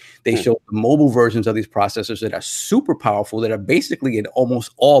 2060. They showed the mobile versions of these processors that are super powerful, that are basically in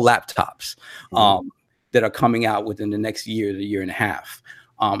almost all laptops. That are coming out within the next year, the year and a half.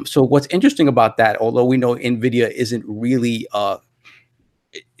 So what's interesting about that, although we know NVIDIA isn't really,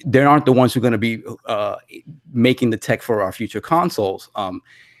 they aren't the ones who are going to be making the tech for our future consoles.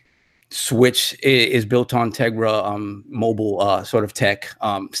 Switch is built on Tegra mobile sort of tech,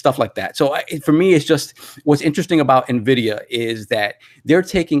 stuff like that. So for me, it's just what's interesting about NVIDIA is that they're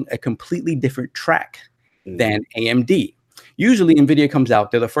taking a completely different track than AMD. Usually NVIDIA comes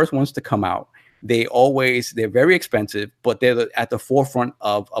out, they're the first ones to come out. They're very expensive, but they're at the forefront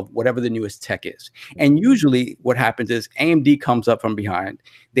of whatever the newest tech is. And usually what happens is AMD comes up from behind.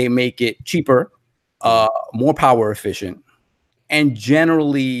 They make it cheaper, more power efficient, and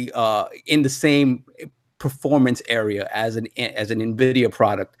generally in the same performance area as an NVIDIA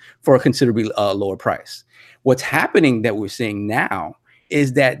product for a considerably lower price. What's happening that we're seeing now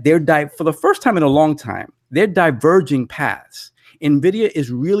is that for the first time in a long time, they're diverging paths. NVIDIA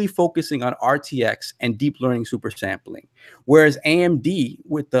is really focusing on RTX and deep learning super sampling, whereas AMD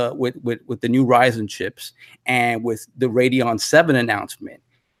with the new Ryzen chips and with the Radeon 7 announcement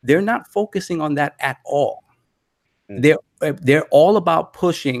they're not focusing on that at all. They're all about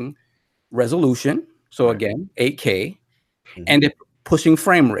pushing resolution. So again, 8K, and they're pushing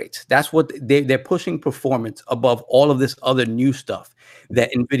frame rates. That's what they're pushing, performance above all of this other new stuff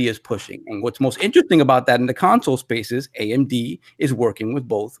that NVIDIA is pushing. And what's most interesting about that in the console space is AMD is working with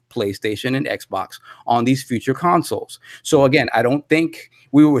both PlayStation and Xbox on these future consoles. So again, I don't think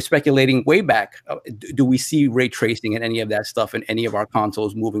we were speculating way back. Do we see ray tracing and any of that stuff in any of our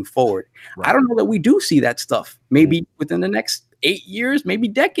consoles moving forward? Right. I don't know that we do see that stuff. Maybe within the next 8 years, maybe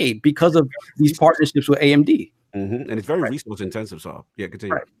decade, because of these partnerships with AMD. And it's very resource intensive. So yeah,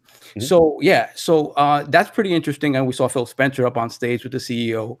 continue. Right. So that's pretty interesting. And we saw Phil Spencer up on stage with the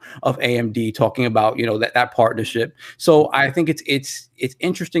CEO of AMD talking about, you know, that partnership. So I think it's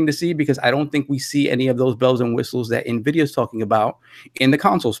interesting to see, because I don't think we see any of those bells and whistles that NVIDIA is talking about in the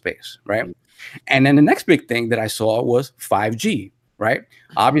console space, right? And then the next big thing that I saw was 5G, right?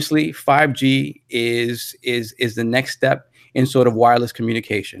 Obviously, 5G is the next step in sort of wireless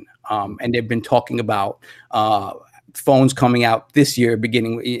communication. And they've been talking about phones coming out this year,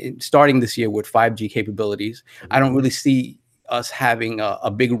 starting this year with 5G capabilities. I don't really see us having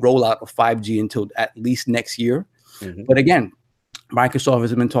a big rollout of 5G until at least next year. But again, Microsoft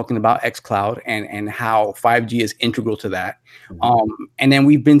has been talking about xCloud and how 5G is integral to that. And then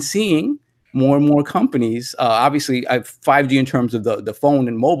we've been seeing more and more companies, obviously 5G in terms of the phone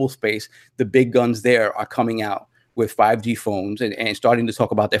and mobile space, the big guns there are coming out with 5G phones and starting to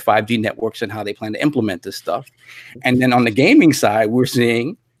talk about their 5G networks and how they plan to implement this stuff. And then on the gaming side, we're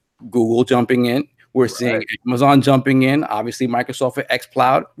seeing Google jumping in. We're seeing Amazon jumping in. Obviously, Microsoft for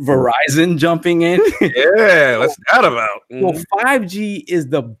xCloud, Verizon jumping in. Yeah, what's that about? So 5G is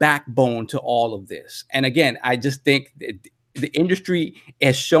the backbone to all of this. And again, I just think the industry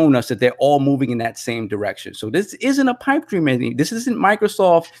has shown us that they're all moving in that same direction. So this isn't a pipe dream anything. This isn't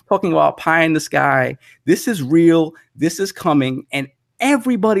Microsoft talking about pie in the sky. This is real. This is coming, and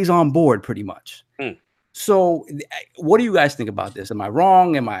everybody's on board pretty much. So what do you guys think about this? Am I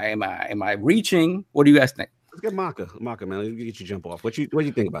wrong? Am I reaching? What do you guys think? Let's get Maka, man. Let me get you jump off. What do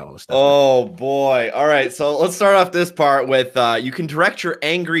you think about all this stuff? Oh boy! All right, so let's start off this part with you can direct your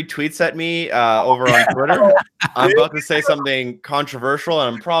angry tweets at me over on Twitter. I'm about to say something controversial,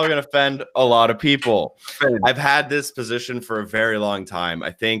 and I'm probably going to offend a lot of people. I've had this position for a very long time.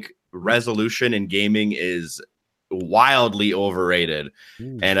 I think resolution in gaming is wildly overrated,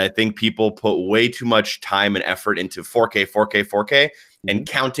 and I think people put way too much time and effort into 4K, and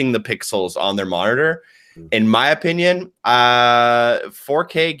counting the pixels on their monitor. In my opinion,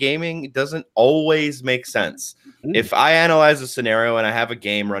 4K gaming doesn't always make sense. If I analyze a scenario and I have a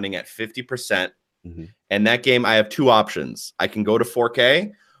game running at 50%, and that game, I have two options. I can go to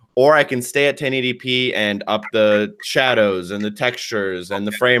 4K, or I can stay at 1080p and up the shadows and the textures and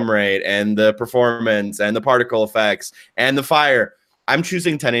the frame rate and the performance and the particle effects and the fire. I'm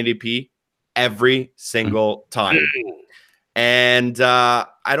choosing 1080p every single time. And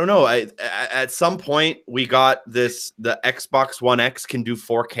I don't know. At some point, we got the Xbox One X can do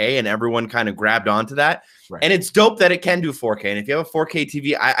 4K, and everyone kind of grabbed onto that. Right. And it's dope that it can do 4K. And if you have a 4K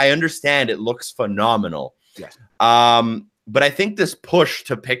TV, I understand it looks phenomenal. Yes. But I think this push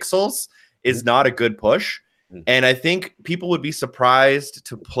to pixels is not a good push. And I think people would be surprised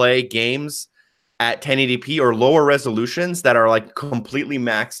to play games at 1080p or lower resolutions that are like completely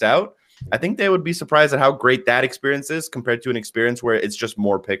maxed out. I think they would be surprised at how great that experience is compared to an experience where it's just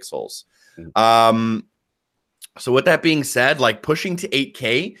more pixels. So with that being said, like pushing to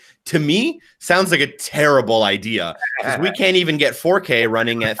 8K to me sounds like a terrible idea, because we can't even get 4K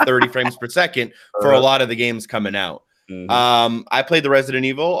running at 30 frames per second for a lot of the games coming out. I played the Resident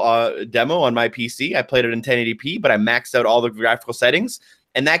Evil demo on my PC. I played it in 1080p, but I maxed out all the graphical settings,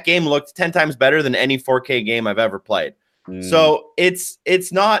 and that game looked 10 times better than any 4K game I've ever played. So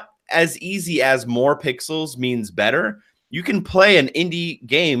it's not as easy as more pixels means better. You can play an indie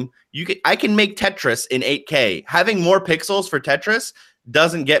game. I can make Tetris in 8K. Having more pixels for Tetris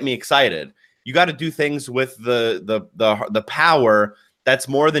doesn't get me excited. You got to do things with the power that's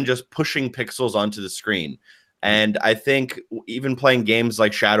more than just pushing pixels onto the screen. And I think even playing games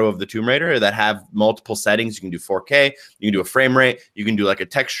like Shadow of the Tomb Raider that have multiple settings, you can do 4K, you can do a frame rate, you can do like a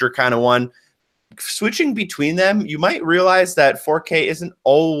texture kind of one. Switching between them, you might realize that 4K isn't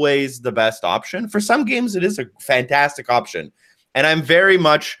always the best option. For some games, it is a fantastic option. And I'm very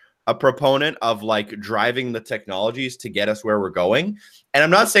much a proponent of like driving the technologies to get us where we're going. And I'm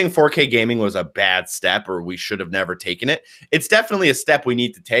not saying 4K gaming was a bad step or we should have never taken it. It's definitely a step we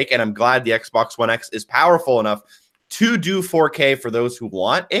need to take. And I'm glad the Xbox One X is powerful enough to do 4K for those who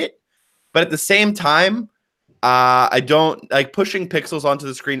want it. But at the same time, I don't like pushing pixels onto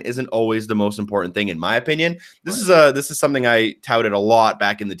the screen isn't always the most important thing in my opinion. This is something I touted a lot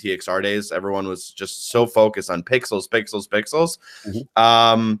back in the TXR days. Everyone was just so focused on pixels.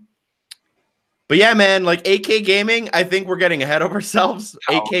 Mm-hmm. But yeah, man, like 8K gaming, I think we're getting ahead of ourselves.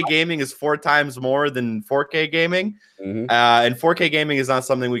 8K gaming is 4 times more than 4K gaming. Mm-hmm. And 4K gaming is not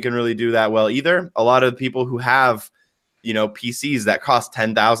something we can really do that well either. A lot of people who have, PCs that cost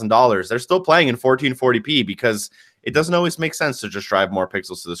 $10,000, they're still playing in 1440p because it doesn't always make sense to just drive more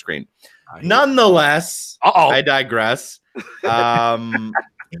pixels to the screen. Nonetheless, I digress.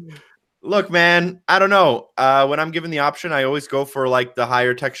 Look, man, I don't know. When I'm given the option, I always go for like the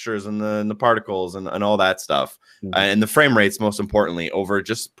higher textures and the particles and all that stuff. Mm-hmm. And the frame rates, most importantly, over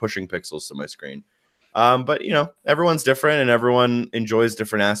just pushing pixels to my screen. But, everyone's different and everyone enjoys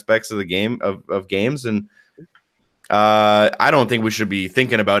different aspects of the game, of games. And I don't think we should be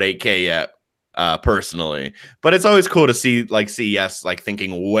thinking about 8K yet, personally. But it's always cool to see like CES like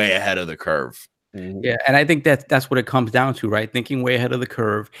thinking way ahead of the curve. Mm-hmm. Yeah, and I think that's what it comes down to, right? Thinking way ahead of the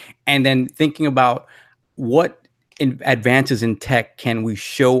curve, and then thinking about what advances in tech can we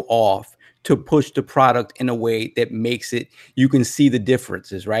show off to push the product in a way that makes it, you can see the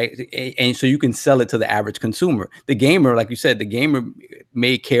differences, right? And so you can sell it to the average consumer. The gamer, like you said, the gamer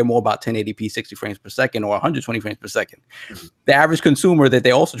may care more about 1080p 60 frames per second or 120 frames per second. Mm-hmm. The average consumer that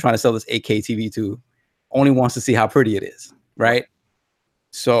they're also trying to sell this 8K TV to only wants to see how pretty it is, right?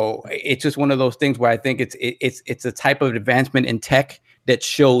 So it's just one of those things where I think it's a type of advancement in tech that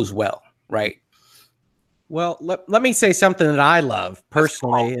shows well, right? Well, let me say something that I love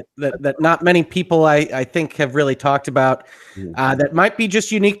personally that not many people I think have really talked about that might be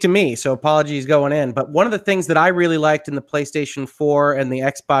just unique to me. So apologies going in. But one of the things that I really liked in the PlayStation 4 and the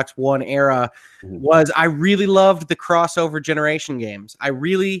Xbox One era was I really loved the crossover generation games. I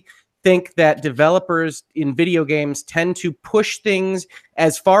really think that developers in video games tend to push things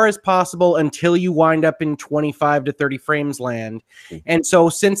as far as possible until you wind up in 25 to 30 frames land. And so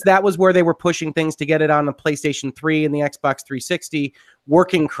since that was where they were pushing things to get it on the PlayStation 3 and the Xbox 360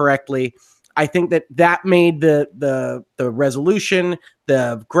 working correctly, I think that made the resolution,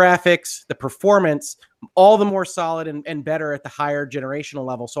 the graphics, the performance all the more solid and better at the higher generational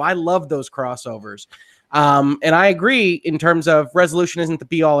level. So I love those crossovers. And I agree in terms of resolution isn't the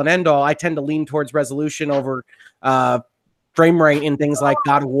be all and end all. I tend to lean towards resolution over frame rate in things like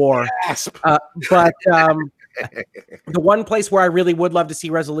God of War. But the one place where I really would love to see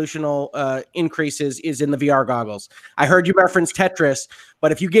resolutional increases is in the VR goggles. I heard you reference Tetris,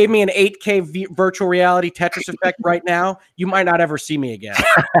 but if you gave me an 8K virtual reality Tetris effect right now, you might not ever see me again.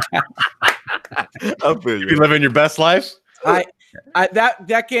 You be living your best life?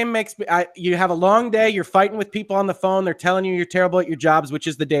 That game makes me. You have a long day. You're fighting with people on the phone. They're telling you you're terrible at your jobs, which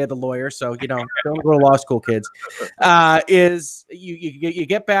is the day of the lawyer. So don't go to law school, kids. You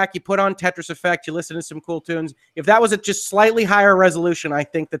get back, you put on Tetris Effect, you listen to some cool tunes. If that was at just slightly higher resolution, I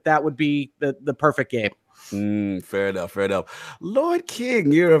think that would be the perfect game. Fair enough. Lord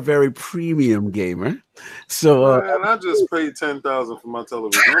King, you're a very premium gamer. So man, I just paid $10,000 for my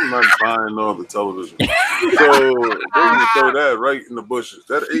television. I'm not buying no other television. So they're gonna throw that right in the bushes.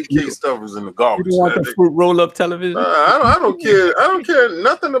 That 8K stuff is in the garbage. You want the fruit roll-up television? I don't care. I don't care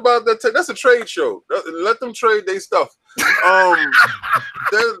nothing about that. That's a trade show. Let them trade their stuff.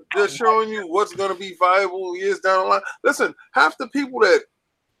 They're showing you what's gonna be viable years down the line. Listen, half the people that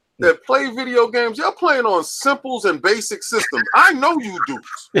play video games, y'all playing on simples and basic systems. I know you do.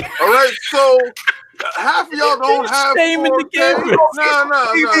 All right, so half of y'all don't have 4K. No.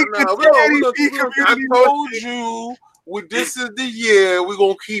 I told you, this is the year we're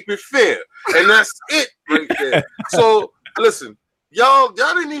gonna keep it fair, and that's it right there. So listen, y'all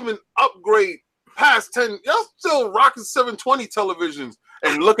didn't even upgrade past 10. Y'all still rocking 720 televisions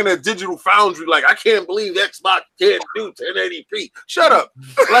and looking at Digital Foundry like, I can't believe Xbox can't do 1080p. Shut up.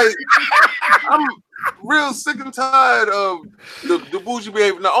 Like, I'm real sick and tired of the bougie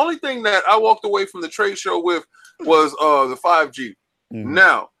behavior. The only thing that I walked away from the trade show with was the 5G.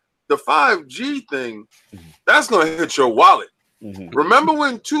 Now, the 5G thing, that's going to hit your wallet. Remember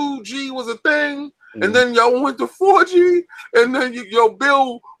when 2G was a thing? And then y'all went to 4G, and then your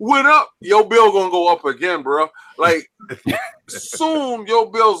bill went up. Your bill gonna go up again, bro. Like soon, your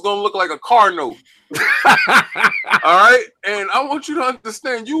bill's gonna look like a car note. All right, and I want you to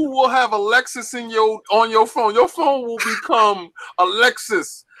understand, you will have Alexis on your phone. Your phone will become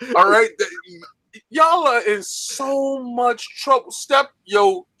Alexis. All right, y'all are in so much trouble. Step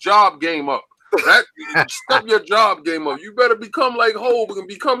your job game up. Step your job game up. You better become like Hope and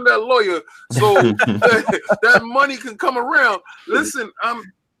become that lawyer so that money can come around. Listen,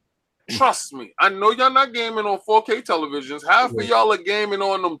 Trust me, I know y'all not gaming on 4K televisions. Half of y'all are gaming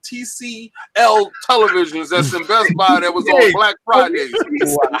on them TCL televisions that's in Best Buy that was on Black Fridays.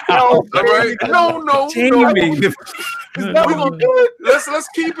 Wow. All right? No. Let's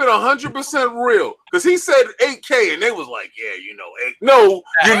keep it 100% real. Because he said 8K, and they was like, yeah, you know, 8. No,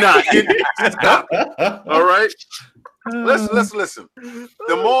 you're not. Stop. All right? Let's listen.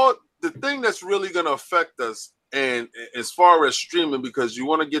 The thing that's really gonna affect us, and as far as streaming, because you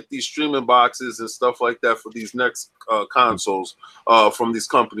want to get these streaming boxes and stuff like that for these next consoles from these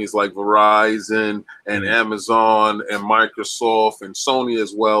companies like Verizon and Amazon and Microsoft and Sony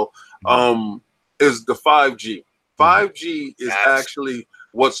as well, is the 5G. 5G is actually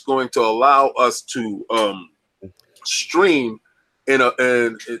what's going to allow us to stream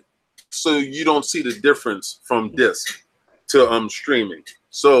so you don't see the difference from disc to streaming.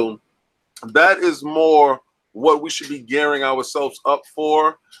 So that is more what we should be gearing ourselves up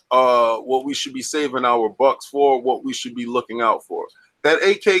for, what we should be saving our bucks for, what we should be looking out for. That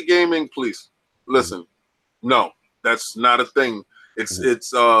 8K gaming, please listen. No, that's not a thing. You see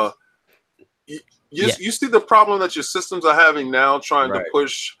the problem that your systems are having now, trying to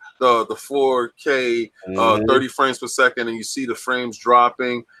push the 4K 30 frames per second, and you see the frames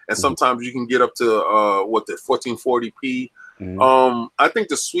dropping, and sometimes you can get up to 1440p. I think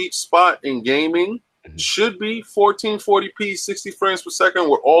the sweet spot in gaming should be 1440p, 60 frames per second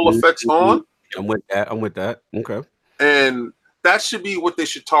with all effects on. I'm with that. Okay. And that should be what they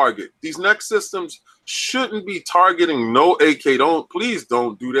should target. These next systems shouldn't be targeting no 8K. Please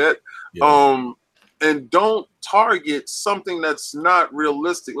don't do that. Yeah. And don't target something that's not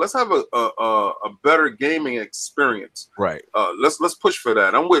realistic. Let's have a better gaming experience. Right. Let's push for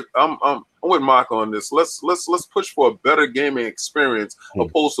that. I'm with Mark on this. Let's push for a better gaming experience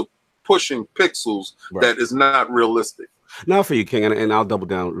opposed to pushing pixels that is not realistic. Now for you, King, and I'll double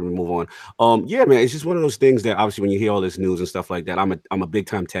down and move on. Yeah, man, it's just one of those things that obviously when you hear all this news and stuff like that, I'm a big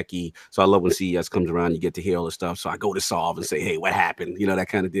time techie, so I love when CES comes around. You get to hear all this stuff, so I go to Solve and say, hey, what happened? You know, that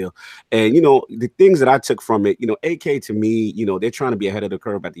kind of deal. And you know, the things that I took from it, you know, 8K to me, you know, they're trying to be ahead of the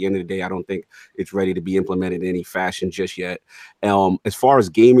curve. At the end of the day, I don't think it's ready to be implemented in any fashion just yet. As far as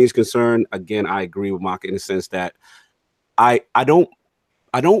gaming is concerned, again, I agree with Mark in the sense that I don't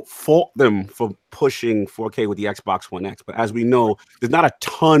fault them for pushing 4K with the Xbox One X, but as we know, there's not a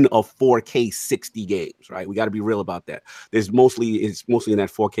ton of 4K 60 games, right? We got to be real about that. It's mostly in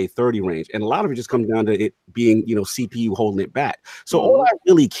that 4K 30 range, and a lot of it just comes down to it being, you know, CPU holding it back. So all I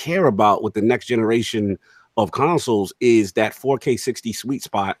really care about with the next generation of consoles is that 4K 60 sweet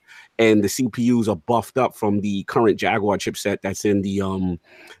spot, and the CPUs are buffed up from the current Jaguar chipset that's in the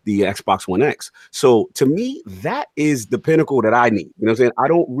Xbox One X. So to me, that is the pinnacle that I need. You know what I'm saying? I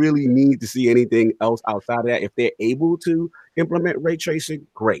don't really need to see anything else outside of that. If they're able to implement ray tracing,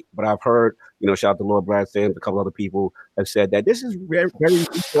 great. But I've heard, you know, shout out to Lord Brad Sands, a couple other people have said that this is very, very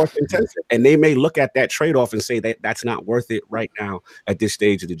resource intensive, and they may look at that trade-off and say that that's not worth it right now at this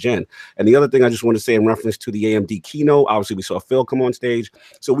stage of the gen. And the other thing I just want to say in reference to the AMD keynote, obviously we saw Phil come on stage,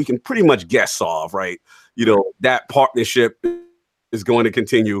 so we can pretty much guess Solve, right? You know, that partnership is going to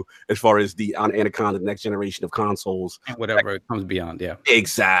continue as far as the Anaconda, the next generation of consoles. And whatever it comes beyond, yeah.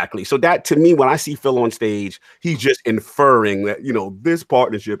 Exactly. So that, to me, when I see Phil on stage, he's just inferring that, you know, this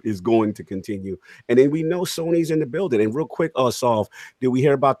partnership is going to continue. And then we know Sony's in the building. And real quick, Solve, did we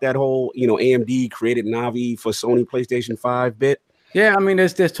hear about that whole, you know, AMD created Navi for Sony PlayStation 5 bit? Yeah, I mean,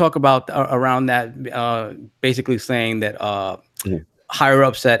 there's talk about around that, basically saying that higher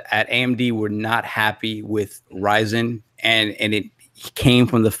ups at AMD were not happy with Ryzen, and it came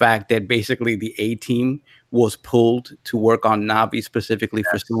from the fact that basically the A team was pulled to work on Navi specifically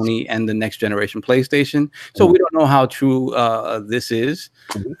for Sony and the next generation PlayStation. So we don't know how true this is.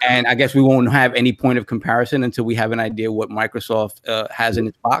 And I guess we won't have any point of comparison until we have an idea what Microsoft has in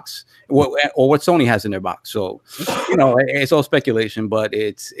its box or what Sony has in their box. So, you know, it's all speculation, but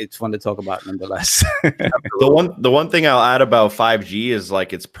it's fun to talk about nonetheless. The one thing I'll add about 5G is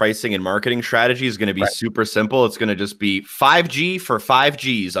like its pricing and marketing strategy is going to be super simple. It's going to just be 5G for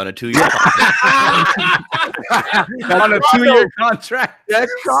 5Gs on a 2-year contract. On a 2-year contract.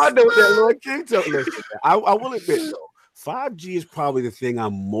 That's condo that Lord King told us. I will admit though, 5G is probably the thing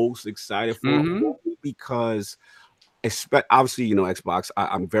I'm most excited for, because obviously, you know, Xbox,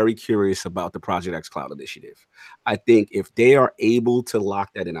 I'm very curious about the Project X Cloud initiative. I think if they are able to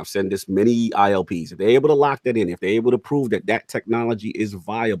lock that in, I've said this many ILPs, if they're able to lock that in, if they're able to prove that that technology is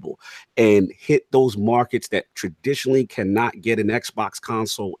viable and hit those markets that traditionally cannot get an Xbox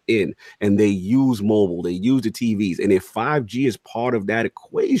console in, and they use mobile, they use the TVs, and if 5G is part of that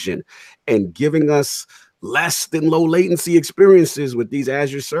equation and giving us less than low latency experiences with these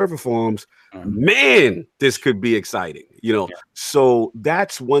Azure server farms, man, this could be exciting, So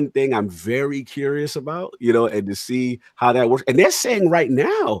that's one thing I'm very curious about, and to see how that works. And they're saying right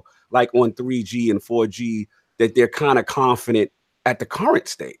now, like on 3G and 4G, that they're kind of confident at the current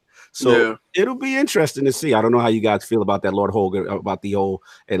state. So it'll be interesting to see. I don't know how you guys feel about that, Lord Hogan, about the whole,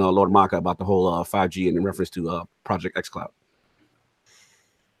 and Lord Maka about the whole 5G and in reference to Project xCloud.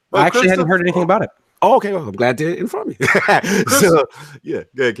 I actually hadn't heard anything about it. Oh, okay. Well, I'm glad to inform me. So, yeah,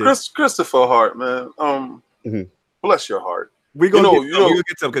 go ahead, Christopher Hart, man. Bless your heart. We're gonna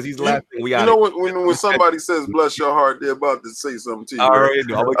get some because he's laughing. When somebody says "bless your heart," they're about to say something to you. I already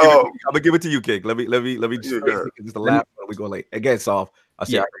know. I'm gonna give it to you, King. Let me just the last one. We go late. Again, soft.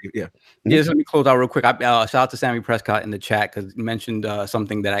 Just let me close out real quick. Shout out to Sammy Prescott in the chat because he mentioned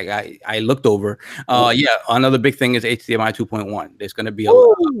something that I looked over. Another big thing is HDMI 2.1. There's going to be a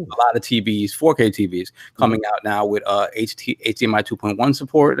lot of TVs, 4K TVs coming out now with HDMI 2.1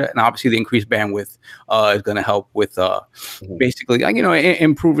 support, and obviously the increased bandwidth is going to help with basically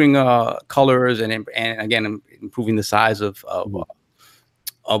improving colors and again improving the size of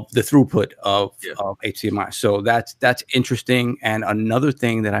the throughput of HDMI. So that's interesting. And another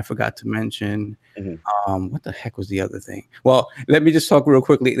thing that I forgot to mention, what the heck was the other thing? Well, let me just talk real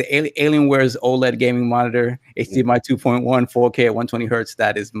quickly. The Alienware's OLED gaming monitor, HDMI 2.1, 4K at 120 hertz.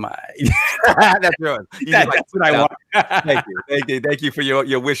 That is my. That's yours. That's what I want. Thank you for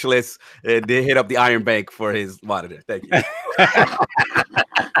your wish list. And they hit up the Iron Bank for his monitor. Thank you.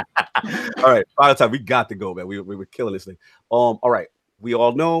 All right, final time. We got to go, man. We were killing this thing. All right. We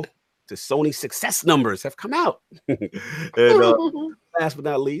all know the Sony success numbers have come out. And last but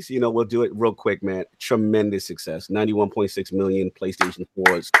not least, we'll do it real quick, man. Tremendous success. 91.6 million PlayStation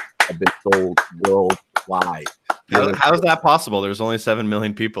 4s have been sold worldwide. How is that possible? There's only 7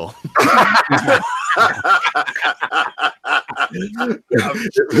 million people.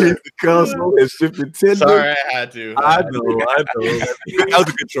 The console is shipping 10 Sorry, million. I had to. I know. That was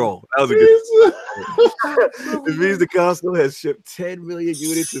a control. It means the console has shipped 10 million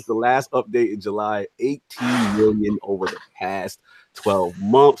units since the last update in July, 18 million over the past 12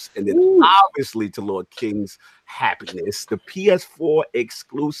 months. And then obviously to Lord King's happiness, the PS4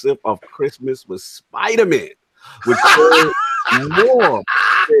 exclusive of Christmas was Spider-Man, which sold more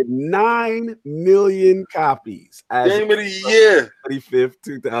than 9 million copies as Game of the year, 25th,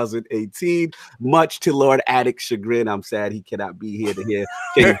 2018. Much to Lord Addict's chagrin, I'm sad he cannot be here to hear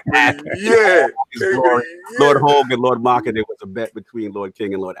King. Lord Hogue and Lord Maka. There was a bet between Lord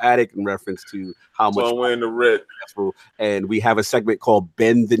King and Lord Addict in reference to how much. So I'm wearing the red. And we have a segment called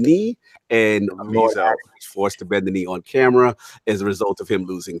Bend the Knee, and Lord Addict was forced to bend the knee on camera as a result of him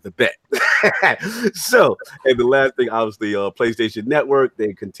losing the bet. So, and the last thing, obviously, PlayStation Network,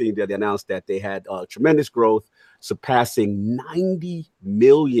 they announced that they had tremendous growth, surpassing 90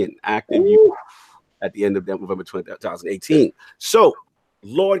 million active users at the end of November 2018. So,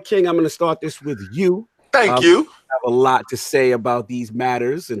 Lord King, I'm going to start this with you. Thank you. I have a lot to say about these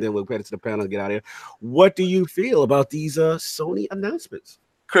matters, and then we'll get it to the panel and get out of here. What do you feel about these Sony announcements?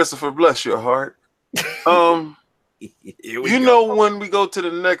 Christopher, bless your heart. When we go to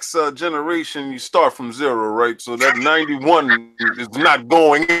the next generation, you start from zero, right? So that 91 is not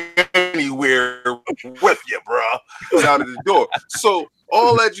going anywhere with you, bro. Out of the door. So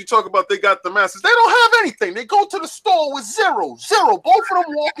all that you talk about, they got the masses. They don't have anything. They go to the store with zero. Both of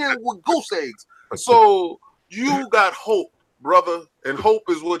them walk in with goose eggs. So you got hope, brother, and hope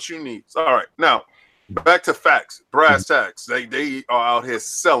is what you need. All right, now back to facts, brass tacks. They are out here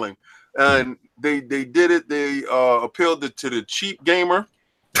selling, and they did it. They appealed to the cheap gamer.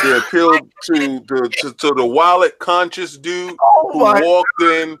 They appealed to the wallet conscious dude who walked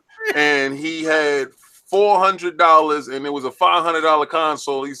in and he had $400 and it was a $500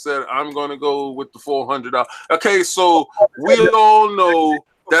 console. He said, "I'm going to go with the $400." Okay, so we all know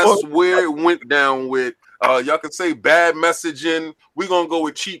that's where it went down with. Y'all can say bad messaging. We're gonna go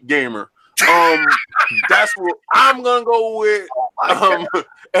with cheap gamer. That's what I'm gonna go with.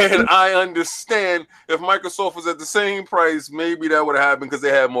 And I understand if Microsoft was at the same price, maybe that would have happened because they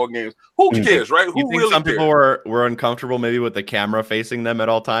had more games. Who cares, right? You think really some people were uncomfortable maybe with the camera facing them at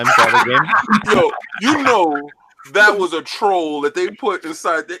all times all the game? Yo, you know that was a troll that they put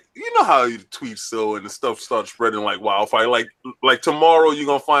inside. You know how you tweet so and the stuff starts spreading like wildfire. Like tomorrow you're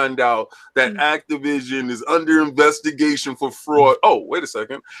gonna find out that Activision is under investigation for fraud. Oh, wait a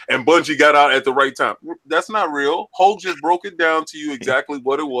second. And Bungie got out at the right time. That's not real. Hogue just broke it down to you exactly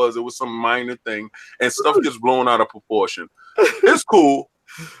what it was. It was some minor thing, and stuff gets blown out of proportion. It's cool.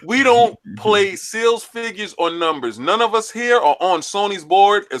 We don't play sales figures or numbers. None of us here are on Sony's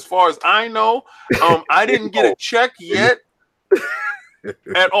board, as far as I know. I didn't get a check yet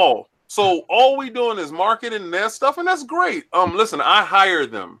at all. So all we doing is marketing their stuff, and that's great. Listen, I hire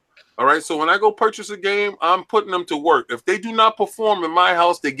them. All right. So when I go purchase a game, I'm putting them to work. If they do not perform in my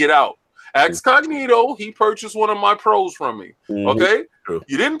house, they get out. Excognito, he purchased one of my pros from me. Okay,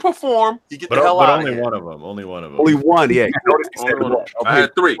 you didn't perform, you get the hell out. Only one of them. Only one of them. Only one. Yeah, I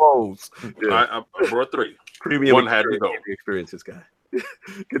had three. I brought three. Premium. One had to go. The experience, this guy.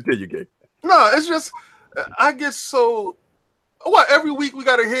 Continue, Gabe. No, it's just I get so. What every week we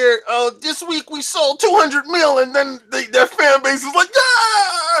gotta hear? Oh, this week we sold 200 mil, and then their fan base is like,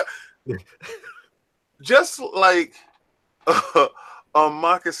 ah! Just like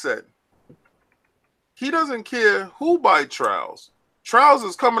Maka said. He doesn't care who buy Trials. Trials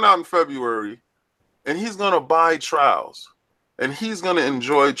is coming out in February, and he's going to buy Trials, and he's going to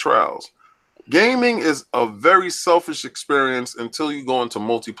enjoy Trials. Gaming is a very selfish experience until you go into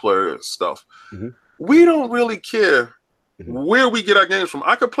multiplayer stuff. We don't really care where we get our games from.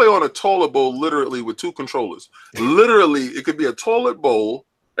 I could play on a toilet bowl literally with 2 controllers. Literally, it could be a toilet bowl,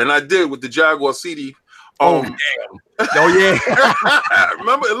 and I did with the Jaguar CD. Oh, damn. Oh, yeah.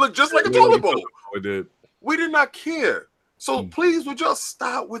 Remember, it looked just like a toilet bowl. It did. We did not care. So please, would y'all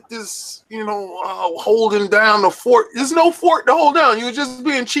stop with this, holding down the fort. There's no fort to hold down. You were just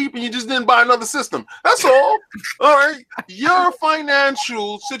being cheap and you just didn't buy another system. That's all. All right. Your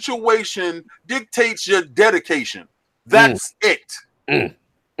financial situation dictates your dedication. That's it.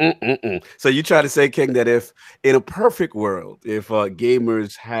 So you try to say, King, that if in a perfect world, if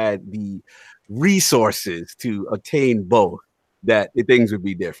gamers had the resources to attain both, that things would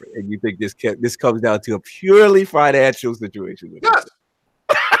be different, and you think this comes down to a purely financial situation? Yes.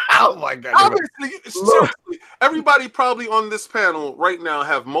 Oh my God! Obviously, seriously, everybody probably on this panel right now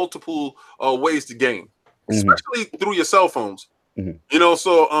have multiple ways to game, especially through your cell phones.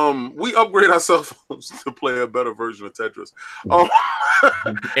 So we upgrade our cell phones to play a better version of Tetris.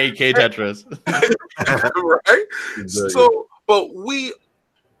 8K Tetris, right? So, but we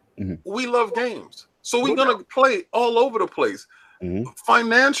love games. So we're gonna play all over the place.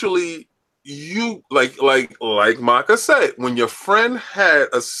 Financially, you like Maka said, when your friend had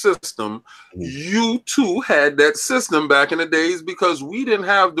a system, you too had that system back in the days, because we didn't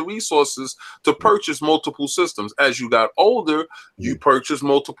have the resources to purchase multiple systems. As you got older, you purchased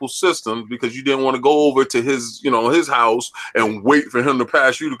multiple systems because you didn't want to go over to his house and wait for him to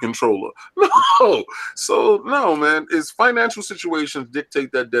pass you the controller. No. So no, man, it's financial situations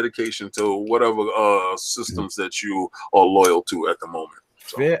dictate that dedication to whatever systems that you are loyal to at the moment.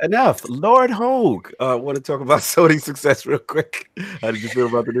 Fair enough. Lord Hogue, want to talk about Sony's success real quick? How did you feel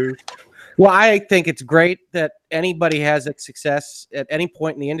about the news? Well, I think it's great that anybody has a success at any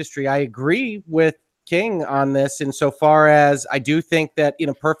point in the industry. I agree with King on this insofar as I do think that in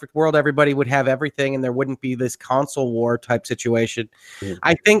a perfect world, everybody would have everything and there wouldn't be this console war type situation.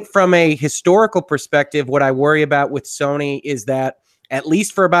 I think from a historical perspective, what I worry about with Sony is that at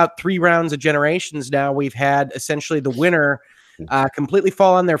least for about 3 rounds of generations now, we've had essentially the winner completely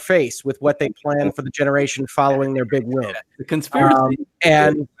fall on their face with what they plan for the generation following their big win. The conspiracy.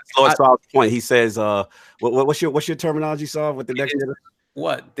 And Lord Saul's point, he says, what's your terminology, Saul, with the next generation?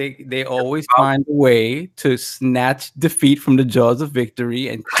 What they always find a way to snatch defeat from the jaws of victory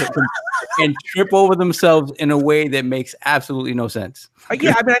and trip over themselves in a way that makes absolutely no sense.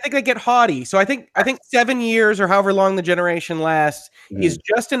 Yeah, I mean, I think they get haughty. So I think 7 years or however long the generation lasts is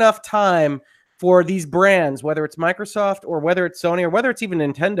just enough time for these brands, whether it's Microsoft or whether it's Sony or whether it's even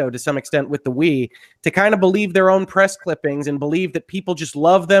Nintendo to some extent with the Wii, to kind of believe their own press clippings and believe that people just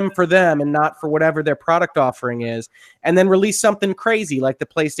love them for them and not for whatever their product offering is, and then release something crazy like the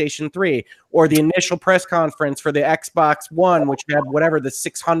PlayStation 3 or the initial press conference for the Xbox One, which had whatever the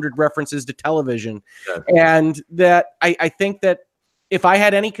 600 references to television. And that I think that if I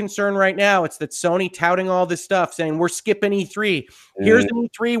had any concern right now, it's that Sony touting all this stuff, saying we're skipping E3. Here's an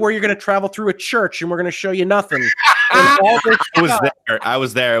E3 where you're going to travel through a church and we're going to show you nothing. I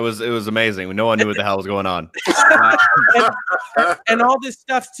was there. It was amazing. No one knew what the hell was going on. And all this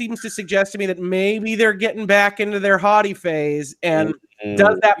stuff seems to suggest to me that maybe they're getting back into their haughty phase. And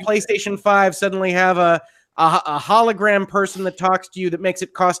does that PlayStation 5 suddenly have a hologram person that talks to you that makes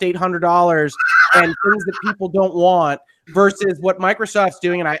it cost $800 and things that people don't want? Versus what Microsoft's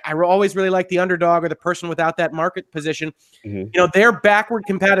doing, and I always really like the underdog or the person without that market position. Their backward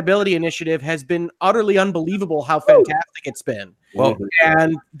compatibility initiative has been utterly unbelievable how fantastic it's been. Well,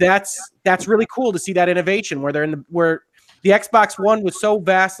 and that's really cool to see that innovation where the Xbox One was so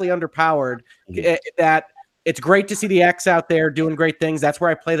vastly underpowered that it's great to see the X out there doing great things. That's where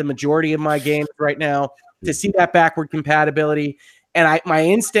I play the majority of my games right now. To see that backward compatibility, and my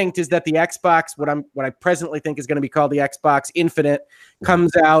instinct is that the Xbox, what I presently think is going to be called the Xbox Infinite,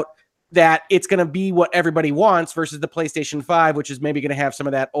 comes out, that it's going to be what everybody wants versus the PlayStation 5, which is maybe going to have some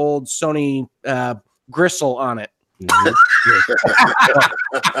of that old Sony gristle on it. I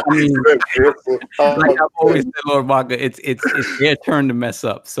mean, like I've always said, Lord Maka, it's their turn to mess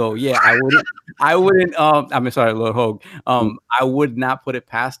up. So yeah, I wouldn't. I'm sorry, Lord Hogue. I would not put it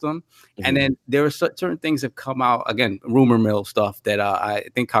past them. And then there are certain things that come out, again, rumor mill stuff that I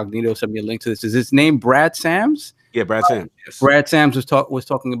think Cognito sent me a link to this. Is his name Brad Sams? Yeah, Brad Sams. Yes. Brad Sams was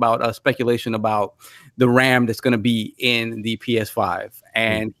talking about speculation about the RAM that's going to be in the PS5,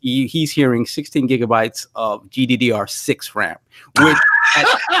 and he's hearing 16 gigabytes of GDDR6 RAM, which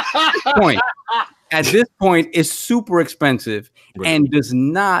at this point is super expensive and does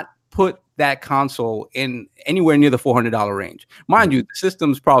not put that console in anywhere near the $400 range. Mind you, the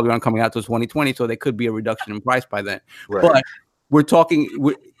systems probably aren't coming out till 2020, so there could be a reduction in price by then. Right. But we're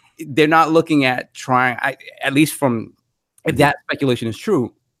talking. They're not looking at trying, at least from, if that speculation is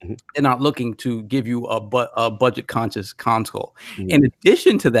true, they're not looking to give you a budget conscious console. In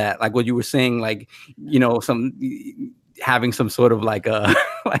addition to that, like what you were saying, like, you know, having some sort of like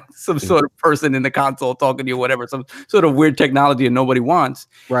some sort of person in the console talking to you, whatever, some sort of weird technology that nobody wants.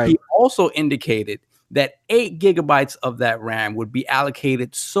 Right. He also indicated that 8 gigabytes of that RAM would be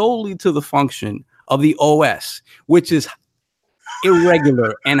allocated solely to the function of the OS, which is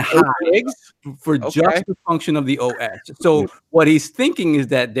irregular and high for just the function of the OS. So what he's thinking is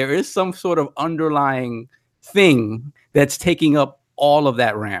that there is some sort of underlying thing that's taking up all of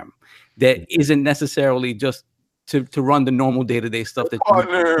that RAM that isn't necessarily just to run the normal day-to-day stuff that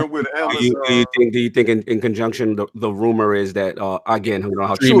partner with Amazon. Do you think in conjunction the rumor is that again, I don't know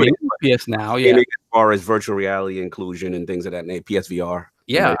how true it is. PS Now, yeah, as far as virtual reality inclusion and things of that nature, PSVR.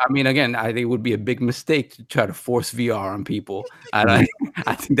 Yeah, I mean, again, I think it would be a big mistake to try to force VR on people. I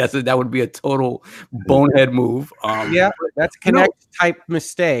think that would be a total bonehead move. That's a Kinect type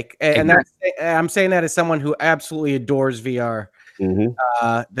mistake, and I'm saying that as someone who absolutely adores VR.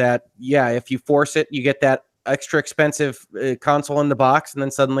 That if you force it, you get that extra expensive console in the box, and then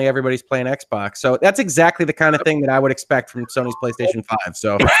suddenly everybody's playing Xbox. So that's exactly the kind of thing that I would expect from Sony's PlayStation 5.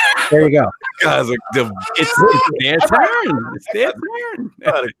 So there you go. Guys, it's their turn. It's their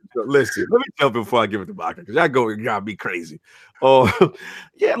turn. Listen, let me jump in before I give it to Maka, because y'all gotta be crazy. Oh,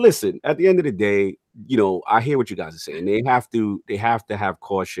 yeah. Listen, at the end of the day, you know, I hear what you guys are saying. They have to have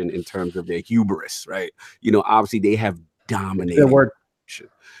caution in terms of their hubris, right? You know, obviously they have dominated. The word.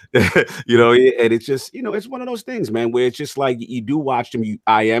 You know, and it's just, you know, it's one of those things, man, where it's just like you do watch them.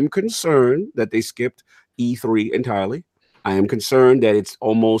 I am concerned that they skipped E3 entirely. I am concerned that it's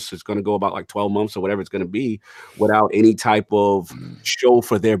going to go about like 12 months or whatever it's going to be without any type of show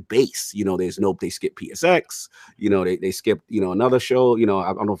for their base. You know, they skipped PSX, you know, they skipped, you know, another show, you know,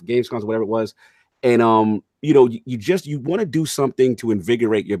 I don't know if Gamescom or whatever it was. And, you know, you want to do something to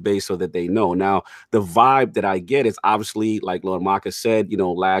invigorate your base so that they know. Now, the vibe that I get is obviously, like Lord Maka said, you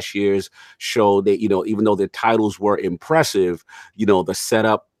know, last year's show that, you know, even though the titles were impressive, you know, the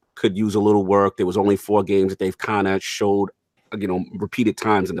setup could use a little work. There was only 4 games that they've kind of showed, you know, repeated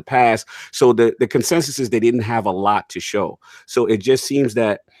times in the past. So the consensus is they didn't have a lot to show. So it just seems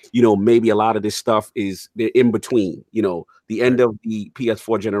that, you know, maybe a lot of this stuff is in between, you know, the end of the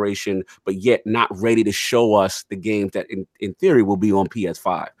PS4 generation, but yet not ready to show us the games that in theory will be on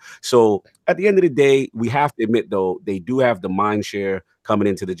PS5. So at the end of the day, we have to admit, though, they do have the mind share coming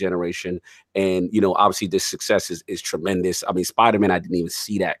into the generation. And, you know, obviously this success is tremendous. I mean, Spider-Man, I didn't even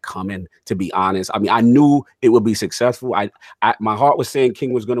see that coming, to be honest. I mean, I knew it would be successful. My heart was saying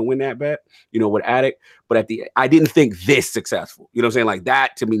King was going to win that bet, you know, with Addict, but I didn't think this successful. You know what I'm saying? Like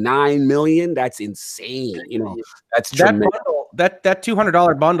that, to me, 9 million, that's insane. You know, that's tremendous. That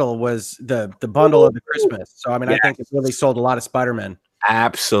 $200 bundle was the bundle of the Christmas. So, I mean, I think it really sold a lot of Spider-Man.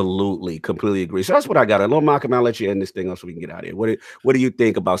 Absolutely, completely agree. So that's what I got. Lord Malcolm, I'll let you end this thing up so we can get out of here. What do you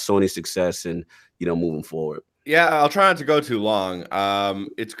think about Sony's success and, you know, moving forward? Yeah, I'll try not to go too long.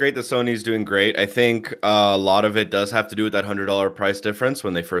 It's great that Sony's doing great. I think a lot of it does have to do with that $100 price difference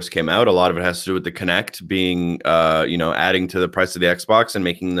when they first came out. A lot of it has to do with the Kinect being, you know, adding to the price of the Xbox and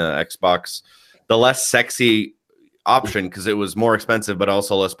making the Xbox the less sexy option because it was more expensive but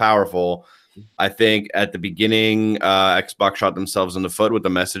also less powerful. I think at the beginning, Xbox shot themselves in the foot with the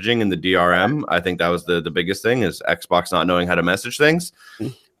messaging and the DRM. I think that was the biggest thing is Xbox not knowing how to message things.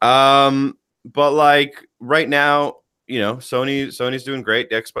 But like right now, you know, Sony's doing great.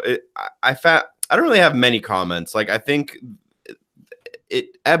 The Xbox, I don't really have many comments. Like I think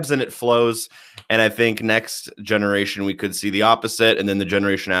it ebbs and it flows. And I think next generation we could see the opposite, and then the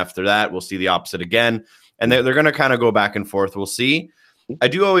generation after that we'll see the opposite again. And they're going to kind of go back and forth. We'll see.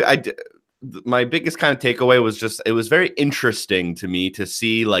 My biggest kind of takeaway was just it was very interesting to me to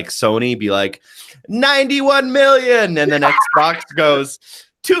see like Sony be like 91 million, and then Xbox goes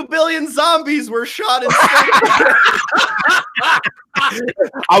 2 billion zombies were shot in space.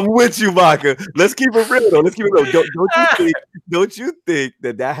 I'm with you, Maka. Let's keep it real, though. Let's keep it real. Don't you think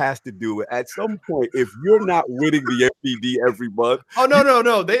that has to do with, at some point, if you're not winning the FPD every month? Oh,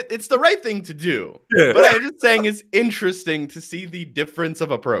 no. It's the right thing to do. Yeah. But I'm just saying it's interesting to see the difference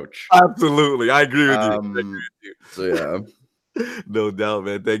of approach. Absolutely. I agree with you. So, yeah. No doubt,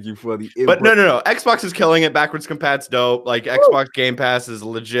 man. Thank you for the input. But no. Xbox is killing it. Backwards compat's dope. Like Xbox Game Pass is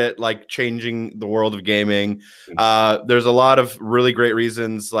legit, like changing the world of gaming. There's a lot of really great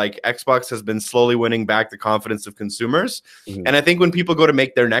reasons. Like Xbox has been slowly winning back the confidence of consumers. And I think when people go to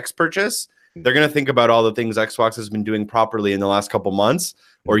make their next purchase, they're going to think about all the things Xbox has been doing properly in the last couple months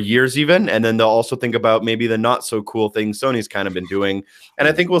or years even. And then they'll also think about maybe the not so cool things Sony's kind of been doing. And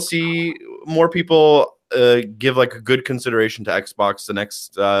I think we'll see more people give like a good consideration to Xbox the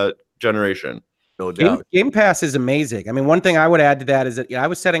next generation. No doubt. Game Pass is amazing. I mean, one thing I would add to that is that I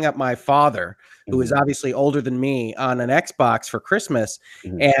was setting up my father, who is obviously older than me, on an Xbox for Christmas,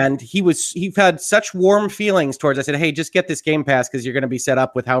 and he had such warm feelings towards. I said, "Hey, just get this Game Pass because you're going to be set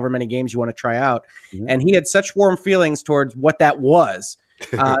up with however many games you want to try out," and he had such warm feelings towards what that was.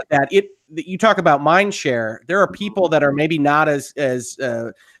 That you talk about mind share. There are people that are maybe not as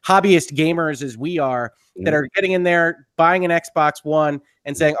hobbyist gamers as we are that are getting in there, buying an Xbox One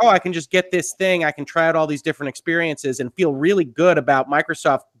and saying, "Oh, I can just get this thing. I can try out all these different experiences and feel really good about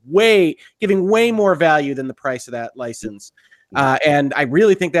Microsoft giving way more value than the price of that license." And I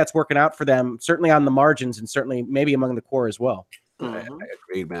really think that's working out for them, certainly on the margins and certainly maybe among the core as well. I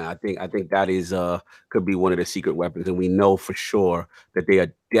agree, man. I think that is could be one of the secret weapons, and we know for sure that they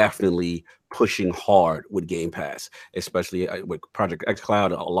are definitely pushing hard with Game Pass, especially with Project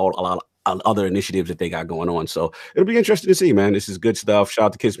xCloud, a lot of other initiatives that they got going on. So it'll be interesting to see, man. This is good stuff. Shout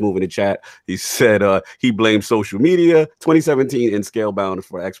out to Kids Move in the chat. He said he blames social media, 2017 and Scalebound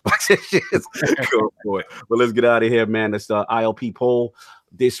for Xbox issues. Go for it. Well, let's get out of here, man. That's the ILP poll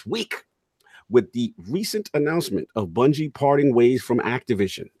this week. With the recent announcement of Bungie parting ways from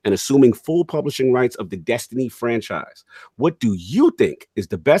Activision and assuming full publishing rights of the Destiny franchise, what do you think is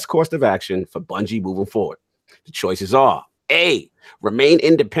the best course of action for Bungie moving forward? The choices are: A, remain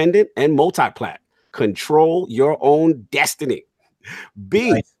independent and multi-plat. Control your own destiny.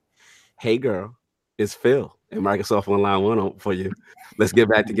 B, hey girl, it's Phil and Microsoft Online 1 for you. Let's get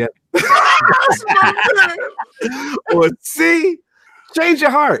back together. Or C, change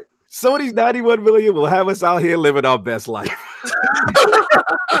your heart. Sony's 91 million will have us out here living our best life.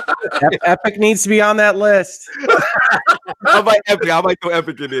 Epic needs to be on that list. I might throw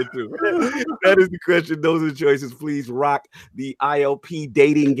Epic in there too. That is the question. Those are the choices. Please rock the ILP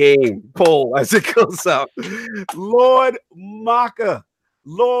dating game poll as it goes out. Lord Maka,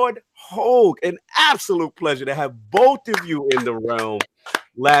 Lord Hogue, an absolute pleasure to have both of you in the realm.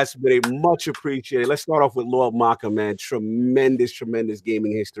 Last minute, much appreciated. Let's start off with Lord Maka, man. Tremendous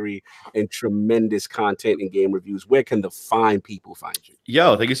gaming history and tremendous content and game reviews. Where can the fine people find you?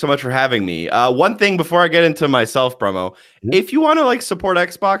 Yo, thank you so much for having me. One thing before I get into my self promo, if you want to like support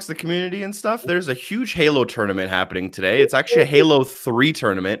Xbox, the community and stuff, there's a huge Halo tournament happening today. It's actually a Halo 3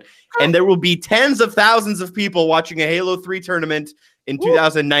 tournament, and there will be tens of thousands of people watching a Halo 3 tournament in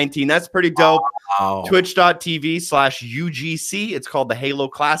 2019. That's pretty dope. Wow. Twitch.tv/UGC. It's called the Halo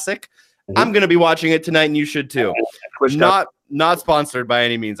Classic. I'm going to be watching it tonight, and you should too. Not sponsored by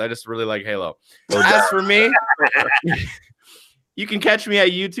any means. I just really like Halo. As for me, you can catch me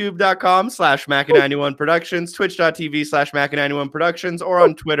at youtube.com/Maka91 Productions, twitch.tv/Maka91 Productions, or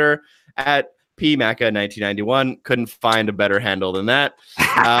on Twitter at PMaka1991. Couldn't find a better handle than that.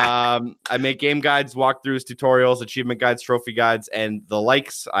 I make game guides, walkthroughs, tutorials, achievement guides, trophy guides, and the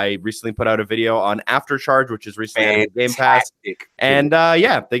likes. I recently put out a video on Aftercharge, which is recently on Game Pass. And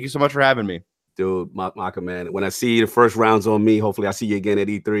yeah, thank you so much for having me. Dude, Maka, man, when I see you, the first round's on me. Hopefully I see you again at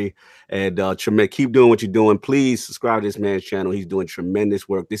E3. And keep doing what you're doing. Please subscribe to this man's channel. He's doing tremendous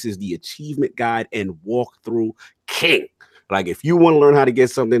work. This is the achievement guide and walkthrough king. Like, if you want to learn how to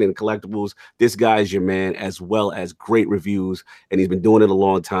get something in collectibles, this guy is your man, as well as great reviews. And he's been doing it a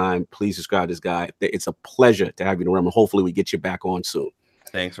long time. Please subscribe to this guy. It's a pleasure to have you in the room. And hopefully we get you back on soon.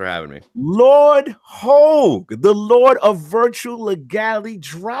 Thanks for having me. Lord Hogue, the Lord of virtual legality,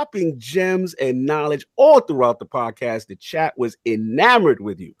 dropping gems and knowledge all throughout the podcast. The chat was enamored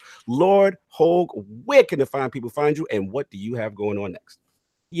with you. Lord Hogue, where can the fine people find you? And what do you have going on next?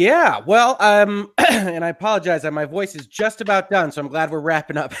 Yeah, well, and I apologize, my voice is just about done, so I'm glad we're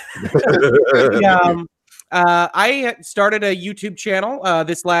wrapping up. I started a YouTube channel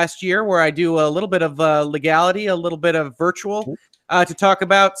this last year where I do a little bit of legality, a little bit of virtual, to talk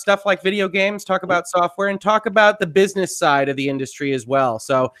about stuff like video games, talk about software, and talk about the business side of the industry as well.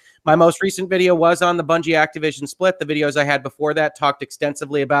 So my most recent video was on the Bungie Activision split. The videos I had before that talked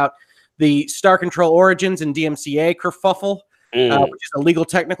extensively about the Star Control Origins and DMCA kerfuffle. Which is a legal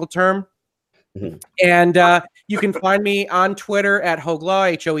technical term. And you can find me on Twitter at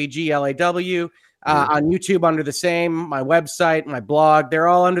Hoeglaw, HOEGLAW, on YouTube under the same, my website, my blog, they're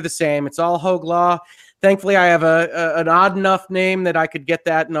all under the same. It's all Hoeglaw. Thankfully, I have an odd enough name that I could get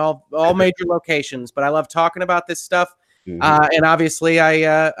that in all major locations, but I love talking about this stuff. And obviously,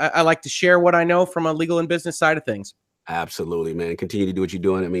 I like to share what I know from a legal and business side of things. Absolutely, man. Continue to do what you're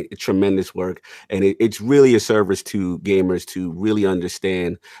doing. I mean, it's tremendous work. And it's really a service to gamers to really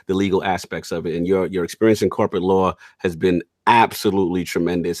understand the legal aspects of it. And your experience in corporate law has been absolutely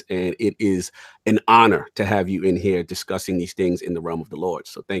tremendous. And it is an honor to have you in here discussing these things in the realm of the Lord.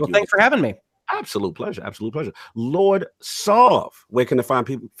 So thank you. Thanks for having me. Absolute pleasure. Absolute pleasure. Lord Sov, where can the find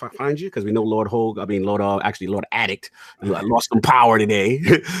you? Because we know Lord Hogue, Lord Addict. You lost some power today.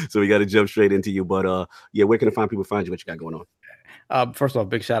 So we got to jump straight into you. But yeah, where can the find people find you? What you got going on? First of all,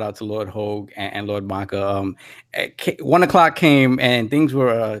 big shout out to Lord Hogue and Lord Maka. 1 o'clock came and things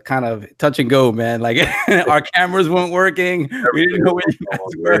were kind of touch and go, man. Like our cameras weren't working. We didn't know where you guys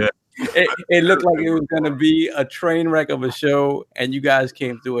were. It looked like it was going to be a train wreck of a show, and you guys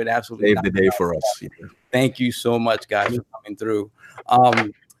came through it absolutely. Saved the day for us. Thank you so much, guys, for coming through.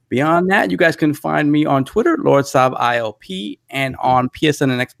 Beyond that, you guys can find me on Twitter, Lord Sob ILP, and on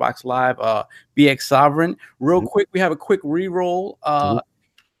PSN and Xbox Live, BX Sovereign. Real quick, we have a quick re-roll.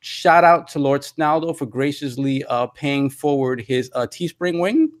 Shout out to Lord Snaldo for graciously paying forward his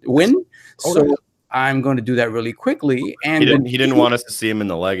Teespring win. So I'm going to do that really quickly. And he didn't want us to see him in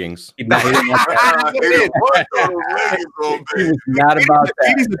the leggings. He was not about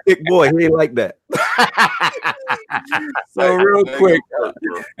that. He's a big boy. He ain't like that. So real quick,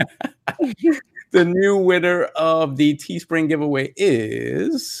 the new winner of the Teespring giveaway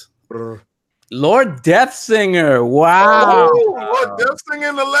is Lord Deathsinger. Wow. Lord Deathsinger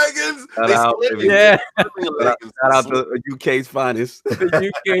in the leggings. Shout out to UK's finest.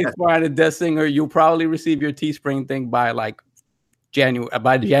 The UK's finest Deathsinger. You'll probably receive your Teespring thing by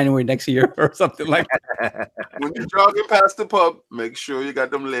January next year or something like that. When you're jogging past the pub, make sure you got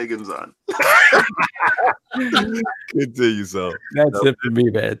them leggings on. Continue, so. That's it for me,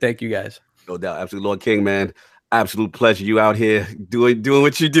 man. Thank you, guys. No doubt. Absolutely. Lord King, man. Absolute pleasure. You out here doing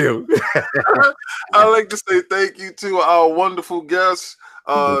what you do. I'd like to say thank you to our wonderful guests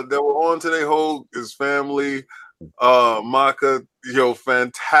that were on today. Hogue, his family, Maka,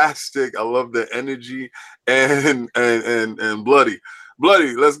 fantastic. I love the energy and Bloody.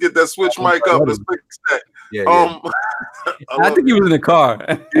 Let's get that switch mic up. Let's fix that. I think he was in the car.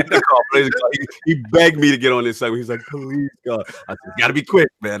 He begged me to get on this segment. He's like, please, God. I said, gotta be quick,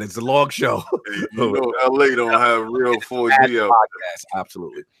 man. It's a long show. LA don't have real 4G out.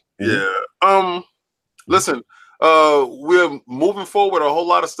 Absolutely. Yeah. Listen, we're moving forward. A whole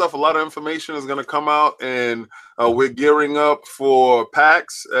lot of stuff, a lot of information is going to come out, and we're gearing up for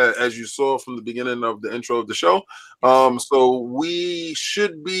PAX, as you saw from the beginning of the intro of the show. So we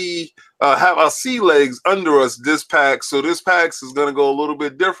should be have our sea legs under us this PAX. So this PAX is going to go a little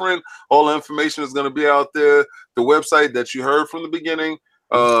bit different. All the information is going to be out there. The website that you heard from the beginning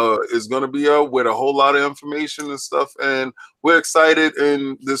is going to be up with a whole lot of information and stuff. And we're excited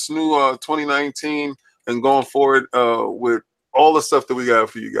in this new 2019 and going forward with all the stuff that we got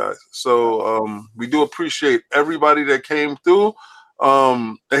for you guys. So we do appreciate everybody that came through.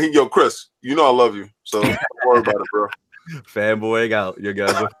 And Chris, I love you. So don't worry about it, bro. Fanboying out. You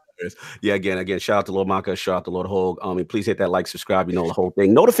guys are yeah, again, shout out to Lord Maka, shout out to Lord Hogue. Please hit that like, subscribe, the whole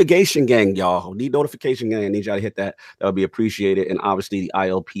thing. Notification gang, y'all. Need notification gang. I need y'all to hit that. That would be appreciated. And obviously the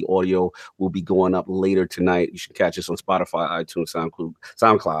ILP audio will be going up later tonight. You should catch us on Spotify, iTunes,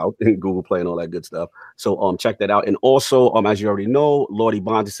 SoundCloud, and Google Play and all that good stuff. So check that out. And also, as you already know, Lordy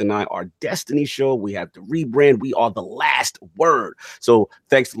Bondis and I, our Destiny show, we have the rebrand. We are the last word. So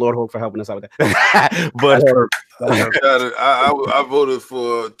thanks to Lord Hogue for helping us out with that. But I voted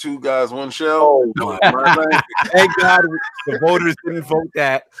for 2 guys, 1 shell. Oh my thank God the voters didn't vote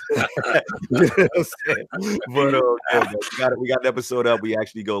that. But we got an episode up. We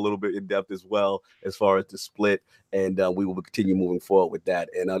actually go a little bit in depth as well as far as the split and we will continue moving forward with that.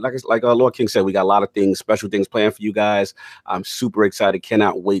 And like Lord King said, we got a lot of things, special things planned for you guys. I'm super excited.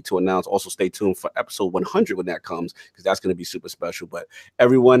 Cannot wait to announce. Also, stay tuned for episode 100 when that comes, because that's going to be super special. But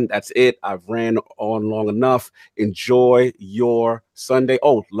everyone, that's it. I've ran on long enough. Enjoy your Sunday.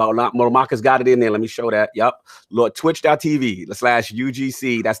 Oh, Maka's got it in there. Let me show that. Yep. Lord,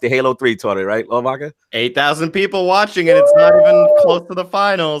 twitch.tv/UGC. That's the Halo 3 tournament, right, Lord Maka? 8,000 people watching, and it's not even close to the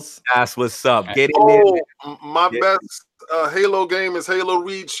finals. That's what's up. Get in there. My best Halo game is Halo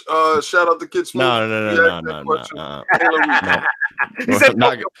Reach. Shout out to Kids. No. Halo Reach. No. He said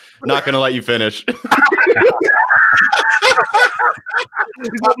not going to let you finish.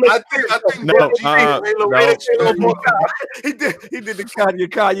 I think No, Halo no. Reach. He did the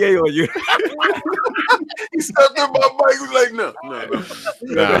Kanye on you. He stepped in my mic. He was like, no.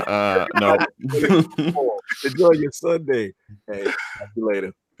 Enjoy your Sunday. Hey, see you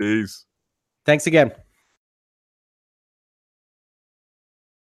later. Peace. Thanks again.